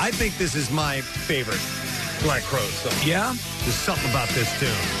congrats. I think this is my favorite Black Crowes song. Yeah? There's something about this tune.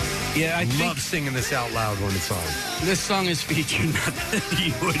 Yeah, I love singing this out loud when it's on. This song is featured, not that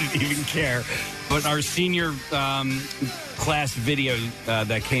you wouldn't even care, but our senior class video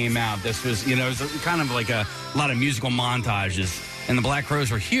that came out, this was, it was kind of like a lot of musical montages, and the Black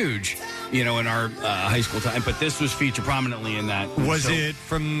Crowes were huge, in our high school time, but this was featured prominently in that. Was it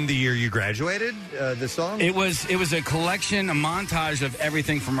from the year you graduated, this song? It was a collection, a montage of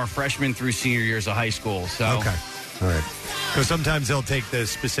everything from our freshman through senior years of high school. So okay. All right. Because sometimes they'll take the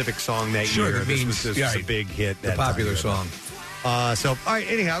specific song that year. This was a big hit. The popular song. All right.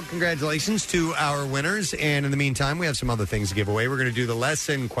 Anyhow, congratulations to our winners. And in the meantime, we have some other things to give away. We're going to do the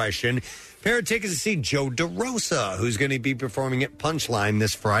lesson question. Pair of tickets to see Joe DeRosa, who's going to be performing at Punchline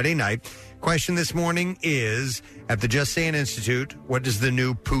this Friday night. Question this morning is, at the Just Saying Institute, what does the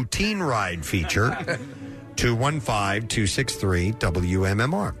new poutine ride feature?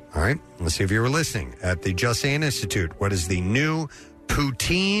 215-263-WMMR. All right, let's see if you were listening. At the Just Saying Institute, what is the new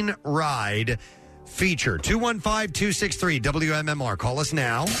poutine ride feature? 215-263-WMMR. Call us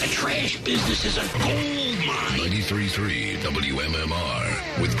now. The trash business is a gold mine. 93.3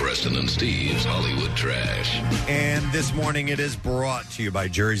 WMMR with Preston and Steve's Hollywood Trash. And this morning it is brought to you by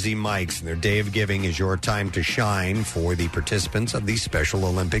Jersey Mike's. And their Day of Giving is your time to shine for the participants of the Special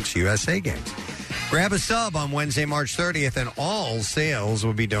Olympics USA Games. Grab a sub on Wednesday, March 30th, and all sales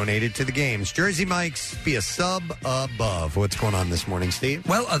will be donated to the games. Jersey Mike's, be a sub above. What's going on this morning, Steve?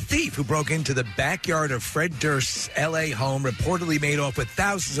 Well, a thief who broke into the backyard of Fred Durst's L.A. home reportedly made off with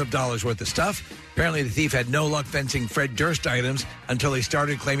thousands of dollars worth of stuff. Apparently, the thief had no luck fencing Fred Durst items until he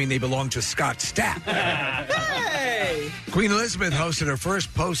started claiming they belonged to Scott Stapp. Hey! Queen Elizabeth hosted her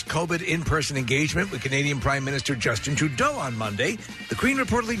first post-COVID in-person engagement with Canadian Prime Minister Justin Trudeau on Monday. The Queen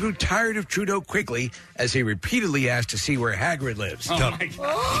reportedly grew tired of Trudeau quickly as he repeatedly asked to see where Hagrid lives. Oh, my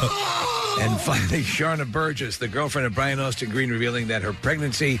God. And finally, Sharna Burgess, the girlfriend of Brian Austin Green, revealing that her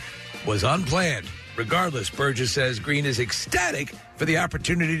pregnancy was unplanned. Regardless, Burgess says Green is ecstatic for the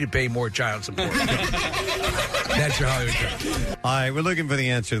opportunity to pay more child support. That's your Hollywood Trash. All right, we're looking for the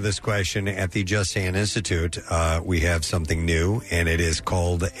answer to this question at the Just Saying Institute. We have something new, and it is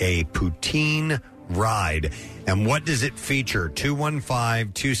called a poutine ride. And what does it feature?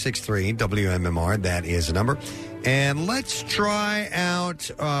 215-263-WMMR. That is the number. And let's try out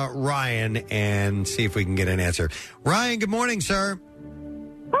Ryan and see if we can get an answer. Ryan, good morning, sir.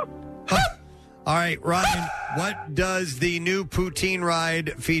 All right, Ryan, what does the new poutine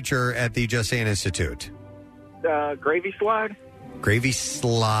ride feature at the Just Saying Institute? Gravy slide. Gravy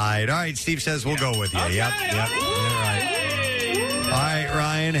slide. All right, Steve says we'll go with you. Okay. Yep. All right,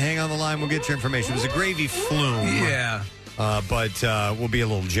 Ryan, hang on the line. We'll get your information. It was a gravy flume. Yeah. But we'll be a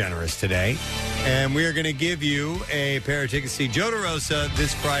little generous today. And we are going to give you a pair of tickets to see Joe DeRosa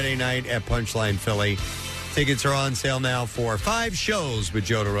this Friday night at Punchline Philly. Tickets are on sale now for 5 shows with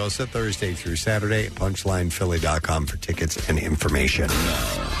Joe DeRosa, Thursday through Saturday at punchlinephilly.com for tickets and information.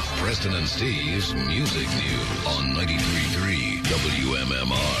 Preston and Steve's Music News on 93.3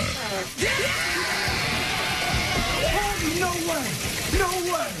 WMMR. No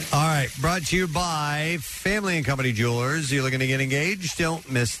way. All right, brought to you by Family and Company Jewelers. You're looking to get engaged? Don't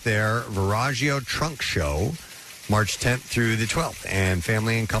miss their Viraggio Trunk Show, March 10th through the 12th. And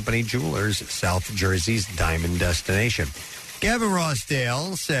Family and Company Jewelers, South Jersey's diamond destination. Gavin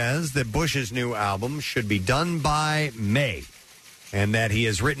Rossdale says that Bush's new album should be done by May, and that he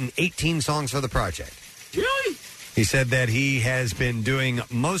has written 18 songs for the project. Really? He said that he has been doing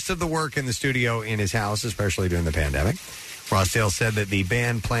most of the work in the studio in his house, especially during the pandemic. Rossdale said that the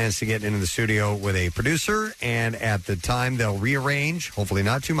band plans to get into the studio with a producer, and at the time they'll rearrange, hopefully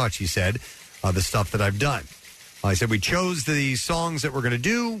not too much, he said, the stuff that I've done. I said we chose the songs that we're going to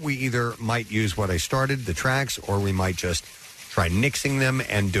do. We either might use what I started, the tracks, or we might just try nixing them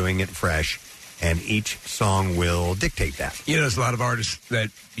and doing it fresh, and each song will dictate that. You know, there's a lot of artists that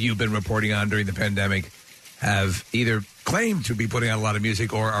you've been reporting on during the pandemic have either claimed to be putting out a lot of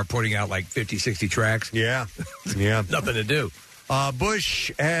music or are putting out like 50, 60 tracks. Yeah. Nothing to do.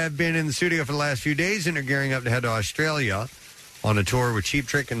 Bush have been in the studio for the last few days and are gearing up to head to Australia on a tour with Cheap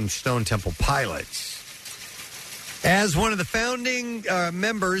Trick and Stone Temple Pilots. As one of the founding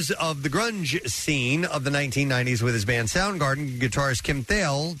members of the grunge scene of the 1990s with his band Soundgarden, guitarist Kim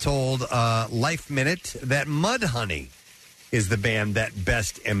Thale told Life Minute that Mudhoney is the band that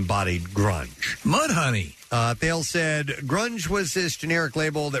best embodied grunge. Mudhoney. Thale said grunge was this generic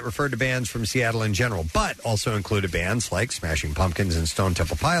label that referred to bands from Seattle in general, but also included bands like Smashing Pumpkins and Stone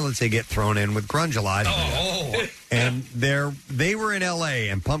Temple Pilots. They get thrown in with grunge a lot. Oh. And they were in L.A.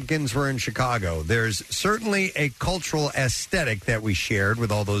 and Pumpkins were in Chicago. There's certainly a cultural aesthetic that we shared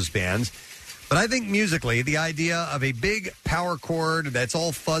with all those bands. But I think musically, the idea of a big power chord that's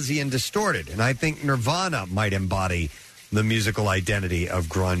all fuzzy and distorted. And I think Nirvana might embody the musical identity of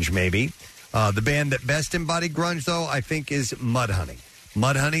grunge, maybe. The band that best embodied grunge, though, I think is Mudhoney.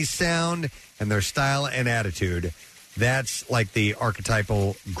 Mudhoney's sound and their style and attitude, that's like the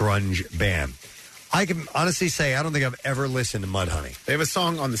archetypal grunge band. I can honestly say I don't think I've ever listened to Mudhoney. They have a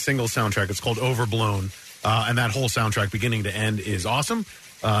song on the single soundtrack. It's called Overblown, and that whole soundtrack, beginning to end, is awesome.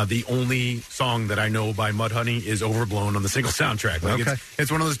 The only song that I know by Mudhoney is Overblown on the single soundtrack. Like Okay.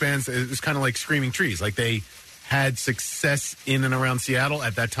 It's one of those bands, it's kind of like Screaming Trees. Like they had success in and around Seattle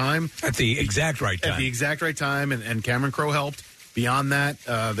at that time. At the exact right time. At the exact right time, and Cameron Crowe helped. Beyond that,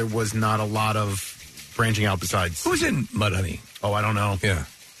 there was not a lot of branching out besides. Who's in Mudhoney? Oh, I don't know. Yeah.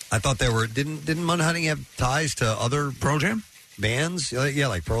 I thought there were, didn't Mudhoney have ties to other Pearl Jam bands? Yeah,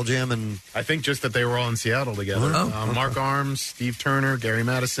 like Pearl Jam and... I think just that they were all in Seattle together. Oh, Mark Arms, Steve Turner, Gary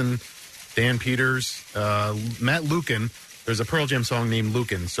Madison, Dan Peters, Matt Lukin. There's a Pearl Jam song named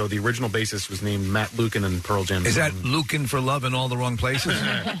Lukin, so the original bassist was named Matt Lukin in Pearl Jam. Is that Lukin for love in all the wrong places?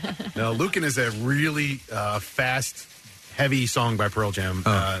 No, Lukin is a really fast, heavy song by Pearl Jam.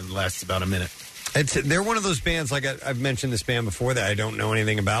 Lasts about a minute. They're one of those bands, like I've mentioned this band before, that I don't know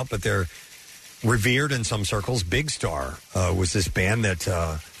anything about, but they're revered in some circles. Big Star was this band that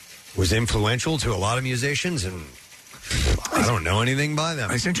was influential to a lot of musicians, and I don't know anything by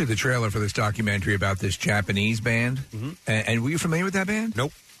them. I sent you the trailer for this documentary about this Japanese band. Mm-hmm. And were you familiar with that band?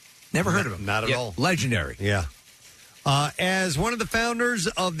 Nope. Never heard of them. Not at all. Legendary. Yeah. As one of the founders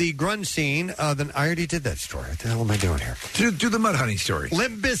of the grunge scene, then I already did that story. What the hell am I doing here? Do the Mudhoney story.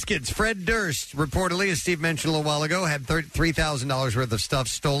 Limp Bizkit's Fred Durst, reportedly, as Steve mentioned a little while ago, had $3,000 worth of stuff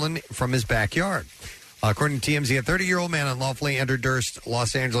stolen from his backyard. According to TMZ, a 30-year-old man unlawfully entered Durst's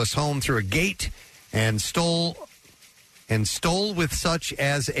Los Angeles home through a gate and stole with such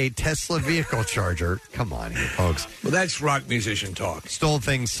as a Tesla vehicle charger. Come on here, folks. Well, that's rock musician talk. Stole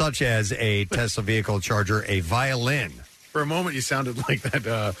things such as a Tesla vehicle charger, a violin, For a moment, you sounded like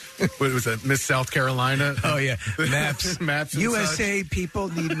that. What was that? Miss South Carolina? Oh yeah, maps. Maps. And USA people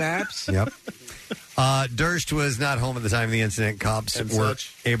need maps. Yep. Durst was not home at the time of the incident. Cops were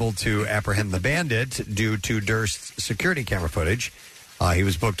able to apprehend the bandit due to Durst's security camera footage. He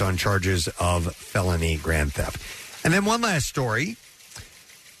was booked on charges of felony grand theft. And then one last story.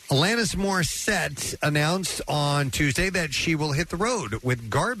 Alanis Morissette announced on Tuesday that she will hit the road with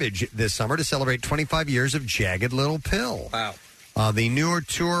Garbage this summer to celebrate 25 years of Jagged Little Pill. Wow. The newer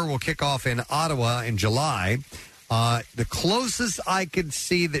tour will kick off in Ottawa in July. The closest I could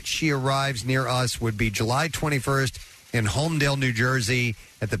see that she arrives near us would be July 21st in Holmdel, New Jersey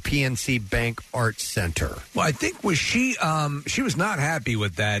at the PNC Bank Arts Center. Well, I think she was not happy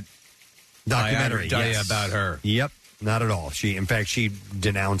with that documentary about her. Yep. Not at all. In fact, she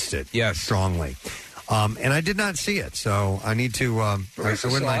denounced it strongly. And I did not see it, so I need to, I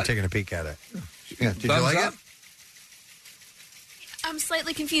wouldn't mind taking a peek at it. Yeah. Did you like it? I'm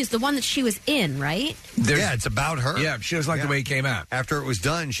slightly confused. The one that she was in, right? Yeah, it's about her. Yeah, she doesn't like the way it came out. After it was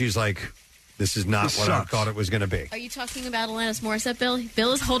done, she's like, this is not what I thought it was going to be. Are you talking about Alanis Morissette, Bill?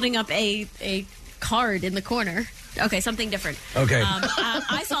 Bill is holding up a card in the corner. Okay, something different. Okay.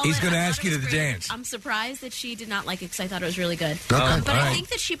 I saw He's going to I ask thought you it to was the great. dance. I'm surprised that she did not like it because I thought it was really good. Okay. But I think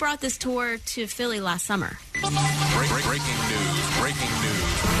that she brought this tour to Philly last summer. Breaking news.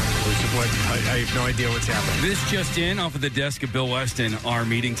 I have no idea what's happening. This just in, off of the desk of Bill Weston, our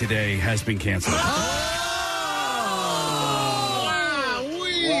meeting today has been canceled.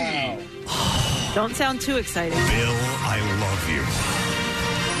 Don't sound too excited. Bill, I love you.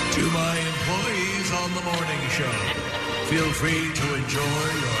 To my employees on the morning show, feel free to enjoy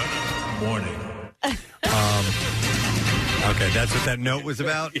your morning. Okay, that's what that note was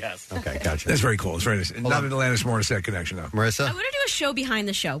about? Yes. Okay, gotcha. That's very cool. It's very nice. Not an Alanis Morissette connection, though. Marissa? I want to do a show behind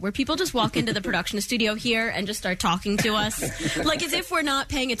the show where people just walk into the production studio here and just start talking to us. Like as if we're not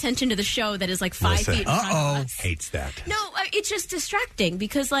paying attention to the show that is like 5 feet in front of us. Hates that. No, it's just distracting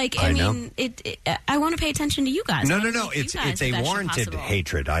because, like, I mean, I want to pay attention to you guys. No. I wanna make you It's guys a the best show warranted possible.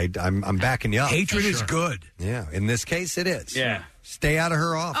 hatred. I'm backing you up. Hatred is good. Yeah, in this case, it is. Yeah. Stay out of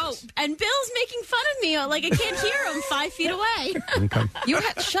her office. Oh, and Bill's making fun of me. Like, I can't hear him 5 feet away. You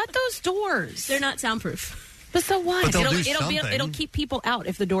shut those doors. They're not soundproof. But so what? But they'll do It'll keep people out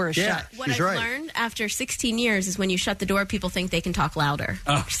if the door is shut. What I've learned after 16 years is when you shut the door, people think they can talk louder.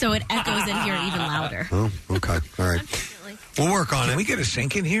 So it echoes in here even louder. Oh, okay. All right. We'll work on it. Can we get a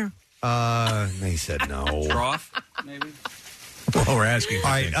sink in here? They said no. Trough, maybe? Well, we're asking.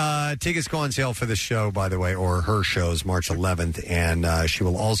 All right. Tickets go on sale for the show, by the way, or her shows, March 11th. And she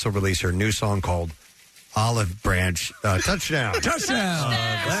will also release her new song called Olive Branch Touchdown. Touchdown!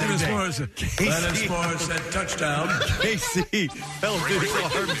 Alanis Morissette, touchdown. Casey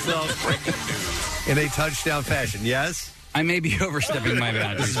Feldman himself in a touchdown fashion. Yes? I may be overstepping my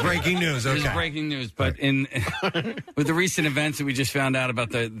boundaries. This is breaking news. This Okay. is breaking news, but with the recent events that we just found out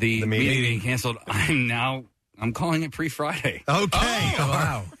about the meeting being canceled, I'm calling it pre-Friday. Okay. Oh,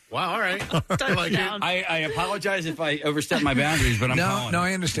 wow. Wow, all right. I apologize if I overstep my boundaries, but I'm calling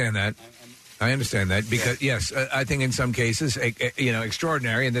I understand that. I understand that because, yes, I think in some cases,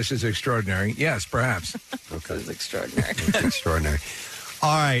 extraordinary, and this is extraordinary. Yes, perhaps. Okay. This is extraordinary. It's extraordinary.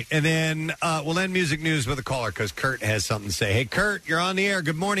 All right. And then we'll end music news with a caller because Kurt has something to say. Hey, Kurt, you're on the air.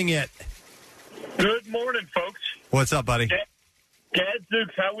 Good morning, Good morning, folks. What's up, buddy?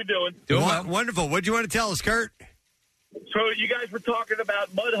 Gadzooks, how we doing? Doing well. Wonderful. What do you want to tell us, Kurt? So you guys were talking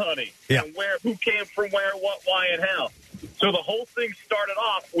about Mudhoney Yeah. and who came from where, what, why, and how. So the whole thing started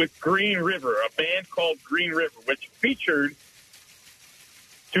off with Green River, a band called Green River, which featured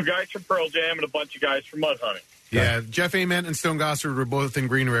 2 guys from Pearl Jam and a bunch of guys from Mudhoney. Yeah, Jeff Ament and Stone Gossard were both in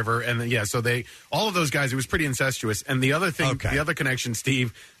Green River, and so all of those guys, it was pretty incestuous. And the other thing, the other connection,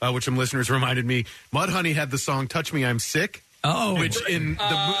 Steve, which some listeners reminded me, Mudhoney had the song "Touch Me, I'm Sick." Oh, which in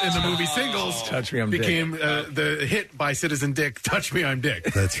the movie Singles Touch Me, I'm became the hit by Citizen Dick, "Touch Me, I'm Dick."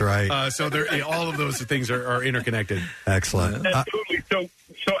 That's right. So all of those things are interconnected. Excellent. Absolutely.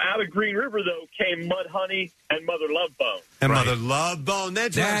 So out of Green River, though, came Mudhoney and Mother Love Bone. And Mother Love Bone.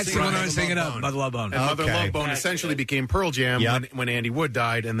 That's the one I was thinking of. Mother Love Bone. And Mother Love Bone essentially became Pearl Jam when Andy Wood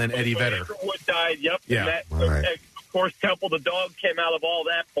died, and then Eddie Vedder. Wood died, yep. Yeah. And that, All right. of course, Temple the Dog came out of all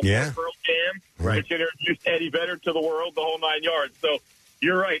that before Pearl Jam, which introduced Eddie Vedder to the world, the whole 9 yards. So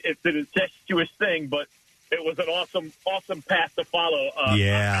you're right. It's an incestuous thing, but it was an awesome path to follow. As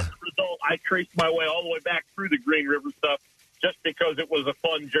a result, I traced my way all the way back through the Green River stuff just because it was a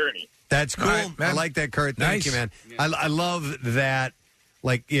fun journey. That's cool. Right, I like that, Kurt. Thank you, man. I love that.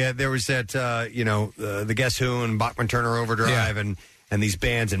 Like, there was that, the Guess Who and Bachman Turner Overdrive, and these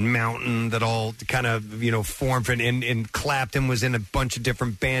bands in Mountain that all kind of, formed. And Clapton was in a bunch of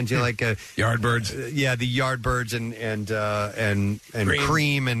different bands. Like Yardbirds. The Yardbirds and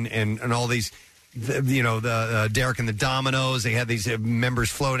Cream and all these. The Derek and the Dominoes, they had these members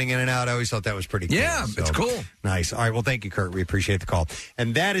floating in and out. I always thought that was pretty cool. Yeah, it's cool. Nice. All right, well, thank you, Kurt. We appreciate the call.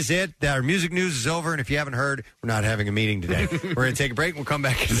 And that is it. Our music news is over, and if you haven't heard, we're not having a meeting today. We're going to take a break. We'll come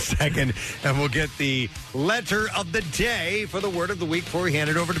back in a second, and we'll get the letter of the day for the word of the week before we hand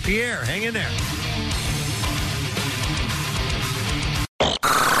it over to Pierre. Hang in there.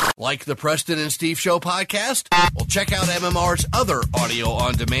 Like the Preston and Steve Show podcast? Well, check out MMR's other audio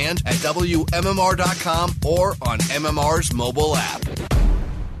on demand at WMMR.com or on MMR's mobile app.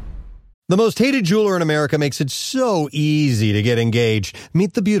 The most hated jeweler in America makes it so easy to get engaged.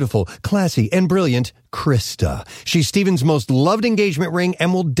 Meet the beautiful, classy, and brilliant Krista. She's Steven's most loved engagement ring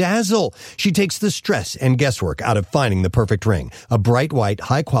and will dazzle. She takes the stress and guesswork out of finding the perfect ring. A bright white,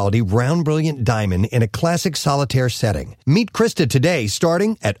 high-quality, round, brilliant diamond in a classic solitaire setting. Meet Krista today,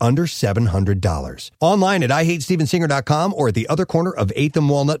 starting at under $700. Online at IHateStevenSinger.com or at the other corner of 8th and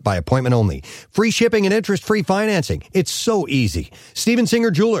Walnut by appointment only. Free shipping and interest-free financing. It's so easy. Steven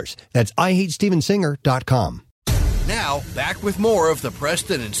Singer Jewelers. That's IHateStevenSinger.com. Now, back with more of the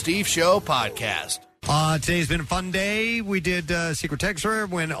Preston and Steve Show podcast. Today's been a fun day. We did Secret Texter,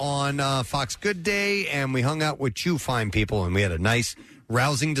 went on Fox Good Day, and we hung out with you fine people, and we had a nice,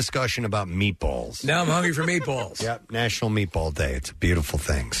 rousing discussion about meatballs. Now I'm hungry for meatballs. Yep, National Meatball Day. It's a beautiful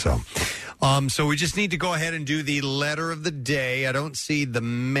thing. So we just need to go ahead and do the letter of the day. I don't see the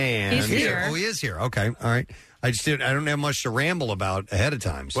man. He's here. Oh, he is here. Okay, all right. I don't have much to ramble about ahead of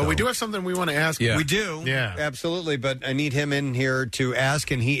time. So. Well, we do have something we want to ask. Yeah. We do. Yeah. Absolutely. But I need him in here to ask,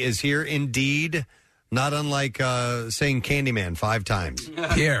 and he is here indeed. Not unlike saying Candyman 5 times.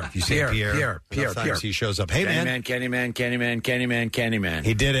 Pierre. You say Pierre. Pierre. He shows up. Hey, man. Candyman.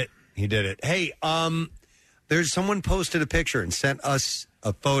 He did it. Hey, there's someone posted a picture and sent us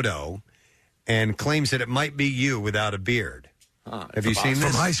a photo and claims that it might be you without a beard. Have you seen this?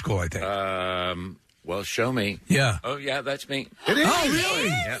 From high school, I think. Well, show me. Yeah. Oh, yeah, that's me. It is. Oh, really?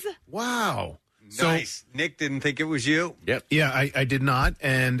 Yep. Wow. Nice. Nick didn't think it was you? Yep. Yeah, I did not.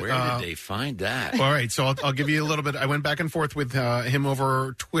 And where did they find that? All right, so I'll give you a little bit. I went back and forth with him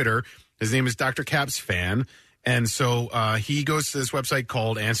over Twitter. His name is Dr. Caps Fan. And so he goes to this website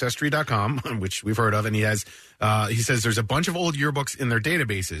called Ancestry.com, which we've heard of, and he says there's a bunch of old yearbooks in their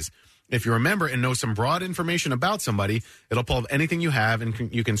databases. If you remember and know some broad information about somebody, it'll pull up anything you have, and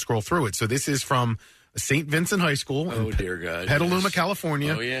you can scroll through it. So this is from St. Vincent High School in dear God, Petaluma, yes.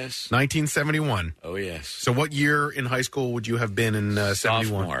 California. Oh, yes. 1971. Oh, yes. So what year in high school would you have been in 71?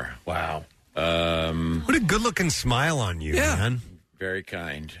 Sophomore. Wow. What a good-looking smile on you, man. Very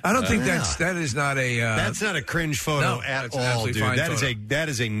kind. I don't think that is not a... that's not a cringe photo at all, dude. That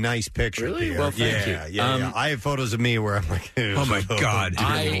is a nice picture. Really? Pierre. Well, thank you. Yeah. I have photos of me where I'm like, oh my God.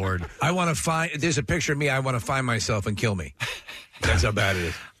 Lord. I want to find... There's a picture of me. I want to find myself and kill me. That's how bad it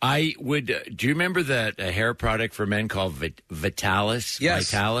is. I would. Do you remember that hair product for men called Vitalis?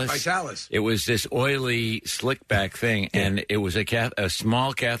 Yes, Vitalis. It was this oily, slick back thing, and it was a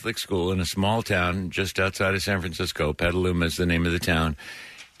small Catholic school in a small town just outside of San Francisco. Petaluma is the name of the town,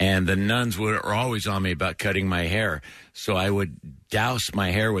 and the nuns were always on me about cutting my hair, so I would douse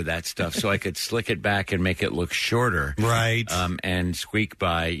my hair with that stuff so I could slick it back and make it look shorter, right? And squeak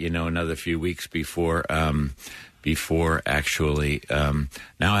by, another few weeks before actually,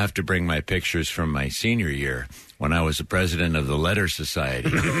 now I have to bring my pictures from my senior year when I was the president of the Letter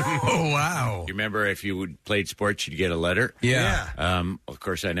Society. Oh, wow. You remember if you played sports, you'd get a letter? Yeah. Of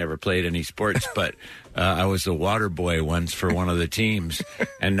course, I never played any sports, but I was the water boy once for one of the teams,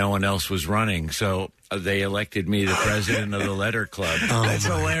 and no one else was running. So they elected me the president of the Letter Club. Oh, that's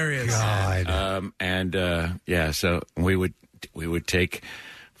hilarious. God. So we would take...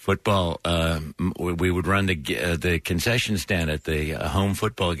 football, we would run the concession stand at the home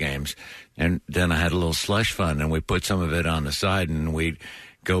football games, and then I had a little slush fund, and we put some of it on the side, and we'd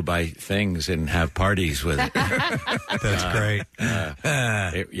go buy things and have parties with it. That's great.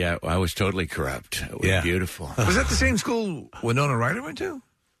 I was totally corrupt. It was beautiful. Was that the same school Winona Ryder went to?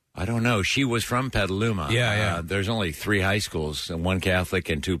 I don't know. She was from Petaluma. Yeah. There's only 3 high schools, and 1 Catholic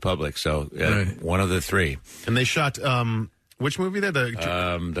and 2 public, so one of the 3. And they shot... which movie there?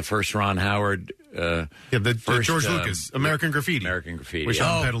 The first Ron Howard. The George Lucas, American Graffiti. We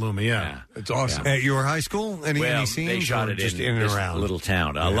shot in Petaluma, yeah. It's awesome. At your high school? Any scenes? They shot it just in and this around? little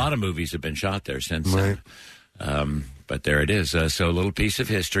town. A lot of movies have been shot there since right. then. But there it is. So a little piece of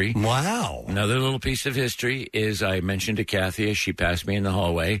history. Wow. Another little piece of history is I mentioned to Kathy as she passed me in the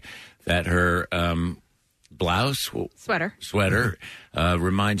hallway that her blouse. Sweater.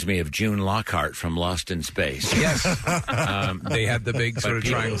 Reminds me of June Lockhart from Lost in Space. Yes. They had the big sort of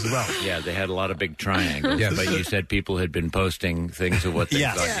triangles as well. Yeah, they had a lot of big triangles. Yes. But you said people had been posting things of what they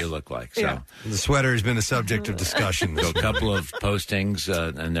thought you looked like. So the sweater has been a subject of discussion. So a couple of postings,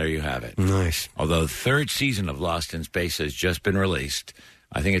 and there you have it. Nice. Although the third season of Lost in Space has just been released.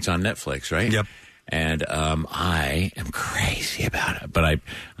 I think it's on Netflix, right? Yep. And I am crazy about it, but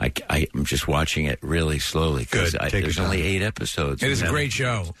I'm just watching it really slowly because there's only 8 episodes. It is a great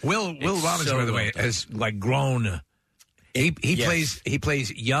show. Will Robinson, by the way, has grown. He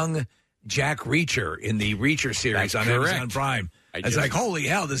plays young Jack Reacher in the Reacher series on Amazon Prime. It's like, holy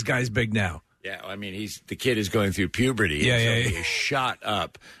hell, this guy's big now. Yeah, I mean, the kid is going through puberty. Yeah, He is shot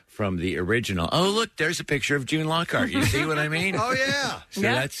up from the original. Oh, look, there's a picture of June Lockhart. You see what I mean? Oh, yeah. So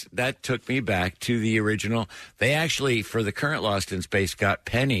that took me back to the original. They actually, for the current Lost in Space, got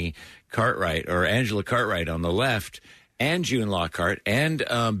Penny Cartwright or Angela Cartwright on the left, and June Lockhart and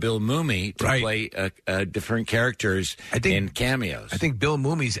Bill Mumy to play different characters in cameos. I think Bill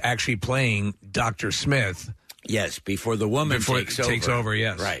Mumy's actually playing Dr. Smith. Yes, before the woman takes over.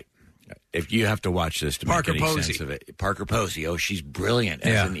 Yes, right. If you have to watch this to make any sense of it. Parker Posey. Oh, she's brilliant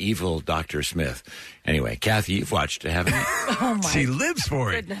as an evil Dr. Smith. Anyway, Kathy, you've watched it, haven't you? Oh, my She lives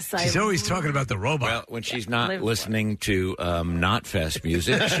for it. goodness, She's always talking about the robot. Well, when she's not listening to Knotfest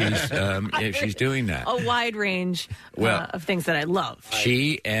music, she's doing that. A wide range of things that I love.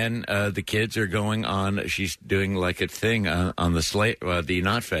 She and the kids are going on. She's doing like a thing on the the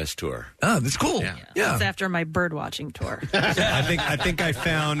Knotfest tour. Oh, that's cool. Yeah. That's after my bird watching tour. I think I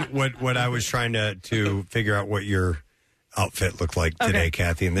found what I was trying to figure out what your outfit looked like today,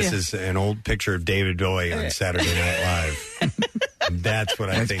 Kathy. And this is an old picture of David Bowie on Saturday Night Live. That's what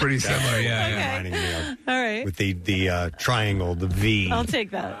I think. That's pretty similar, reminding me of. All right. With the triangle, the V. I'll take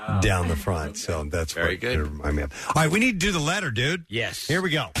that. Down the front. So that's very good. It reminded me of. All right, we need to do the letter, dude. Yes. Here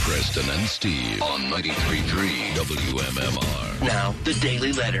we go. Preston and Steve on 93.3 WMMR. Now, the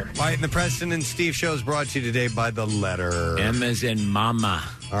Daily Letter. All right, and the Preston and Steve show is brought to you today by the letter M as in Mama.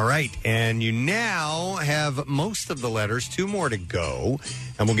 All right, and you now have most of the letters, 2 more to go,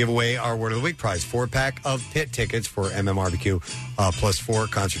 and we'll give away our Word of the Week prize, 4-pack of pit tickets for MMRBQ, plus 4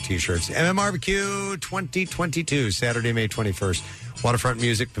 concert T-shirts. MMRBQ 2022, Saturday, May 21st, Waterfront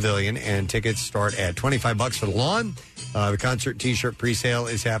Music Pavilion, and tickets start at $25 for the lawn. The concert T-shirt presale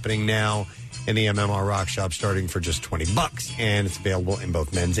is happening now in the MMR Rock Shop, starting for just $20, and it's available in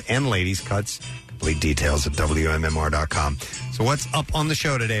both men's and ladies' cuts. Complete details at WMMR.com. So what's up on the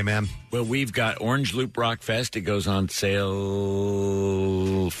show today, ma'am? Well, we've got Orange Loop Rock Fest. It goes on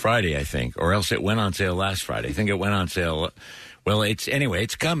sale Friday, I think, or else it went on sale last Friday. I think it went on sale. Well,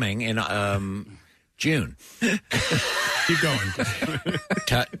 it's coming in June. Keep going.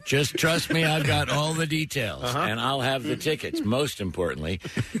 Just trust me, I've got all the details, and I'll have the tickets, most importantly.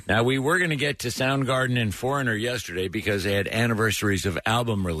 Now, we were going to get to Soundgarden and Foreigner yesterday because they had anniversaries of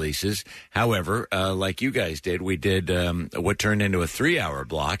album releases. However, like you guys did, we did what turned into a 3-hour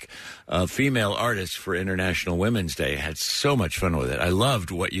block of female artists for International Women's Day. I had so much fun with it. I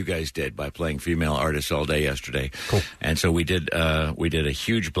loved what you guys did by playing female artists all day yesterday. Cool. And so we did a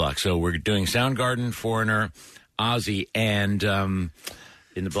huge block. So we're doing Soundgarden, Foreigner, Ozzy, and in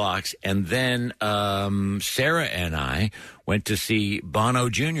the blocks. And then Sarah and I went to see Bono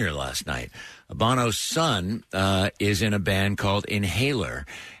Jr. last night. Bono's son is in a band called Inhaler,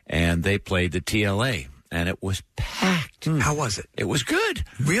 and they played the TLA, and it was packed. How was it? It was good.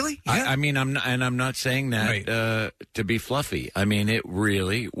 Really? Yeah. I mean, I'm not saying that to be fluffy. I mean, it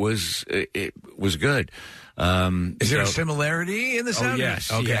really was. It was good. Is there a similarity in the sound? Oh,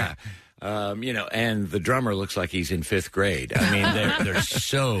 yes. Okay. Yeah. And the drummer looks like he's in 5th grade. I mean, they're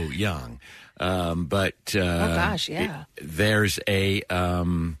so young. But oh gosh, yeah. There's a,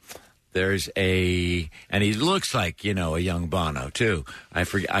 and he looks like, a young Bono too.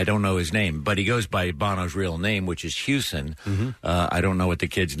 I don't know his name, but he goes by Bono's real name, which is Hewson. Mm-hmm. I don't know what the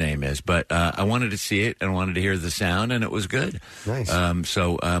kid's name is, but I wanted to see it and wanted to hear the sound, and it was good. Nice.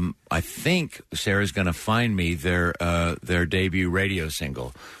 So I think Sarah's going to find me their debut radio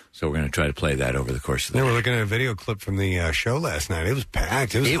single. So we're going to try to play that over the course of the day. We're looking at a video clip from the show last night. It was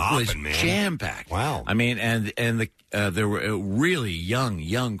packed. It was hopping, man. Jam-packed. Wow. I mean, and there were a really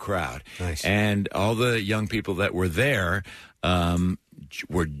young crowd. Nice. And all the young people that were there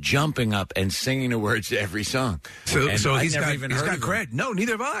were jumping up and singing the words to every song. So he's never got even heard got of cred. No,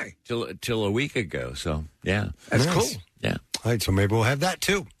 neither have I. till a week ago. So, yeah. That's cool. Yeah. All right, so maybe we'll have that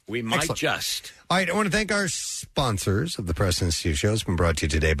too. We might Excellent. just. All right, I want to thank our sponsors of the Preston and Steve Show. It's been brought to you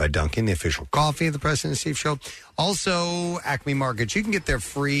today by Dunkin', the official coffee of the Preston and Steve Show. Also, Acme Markets. You can get their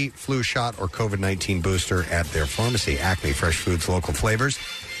free flu shot or COVID-19 booster at their pharmacy. Acme, fresh foods, local flavors.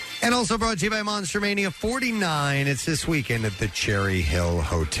 And also brought to you by Monster Mania 49. It's this weekend at the Cherry Hill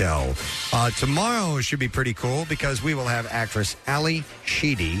Hotel. Tomorrow should be pretty cool because we will have actress Ali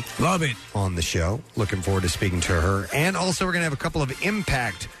Sheedy. Love it. On the show. Looking forward to speaking to her. And also we're going to have a couple of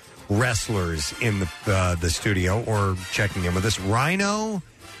Impact wrestlers in the studio or checking in with us. Rhino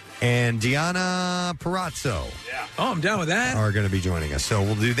and Deanna Parazzo. Yeah. Oh, I'm down with that. Are going to be joining us. So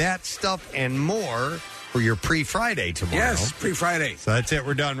we'll do that stuff and more for your pre-Friday tomorrow. Yes, pre-Friday. So that's it.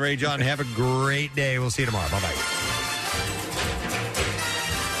 We're done. Ray John, have a great day. We'll see you tomorrow. Bye-bye.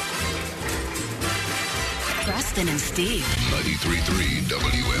 Preston and Steve. 93.3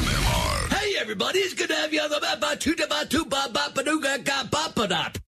 WMMR. Hey, everybody, it's good to have you on the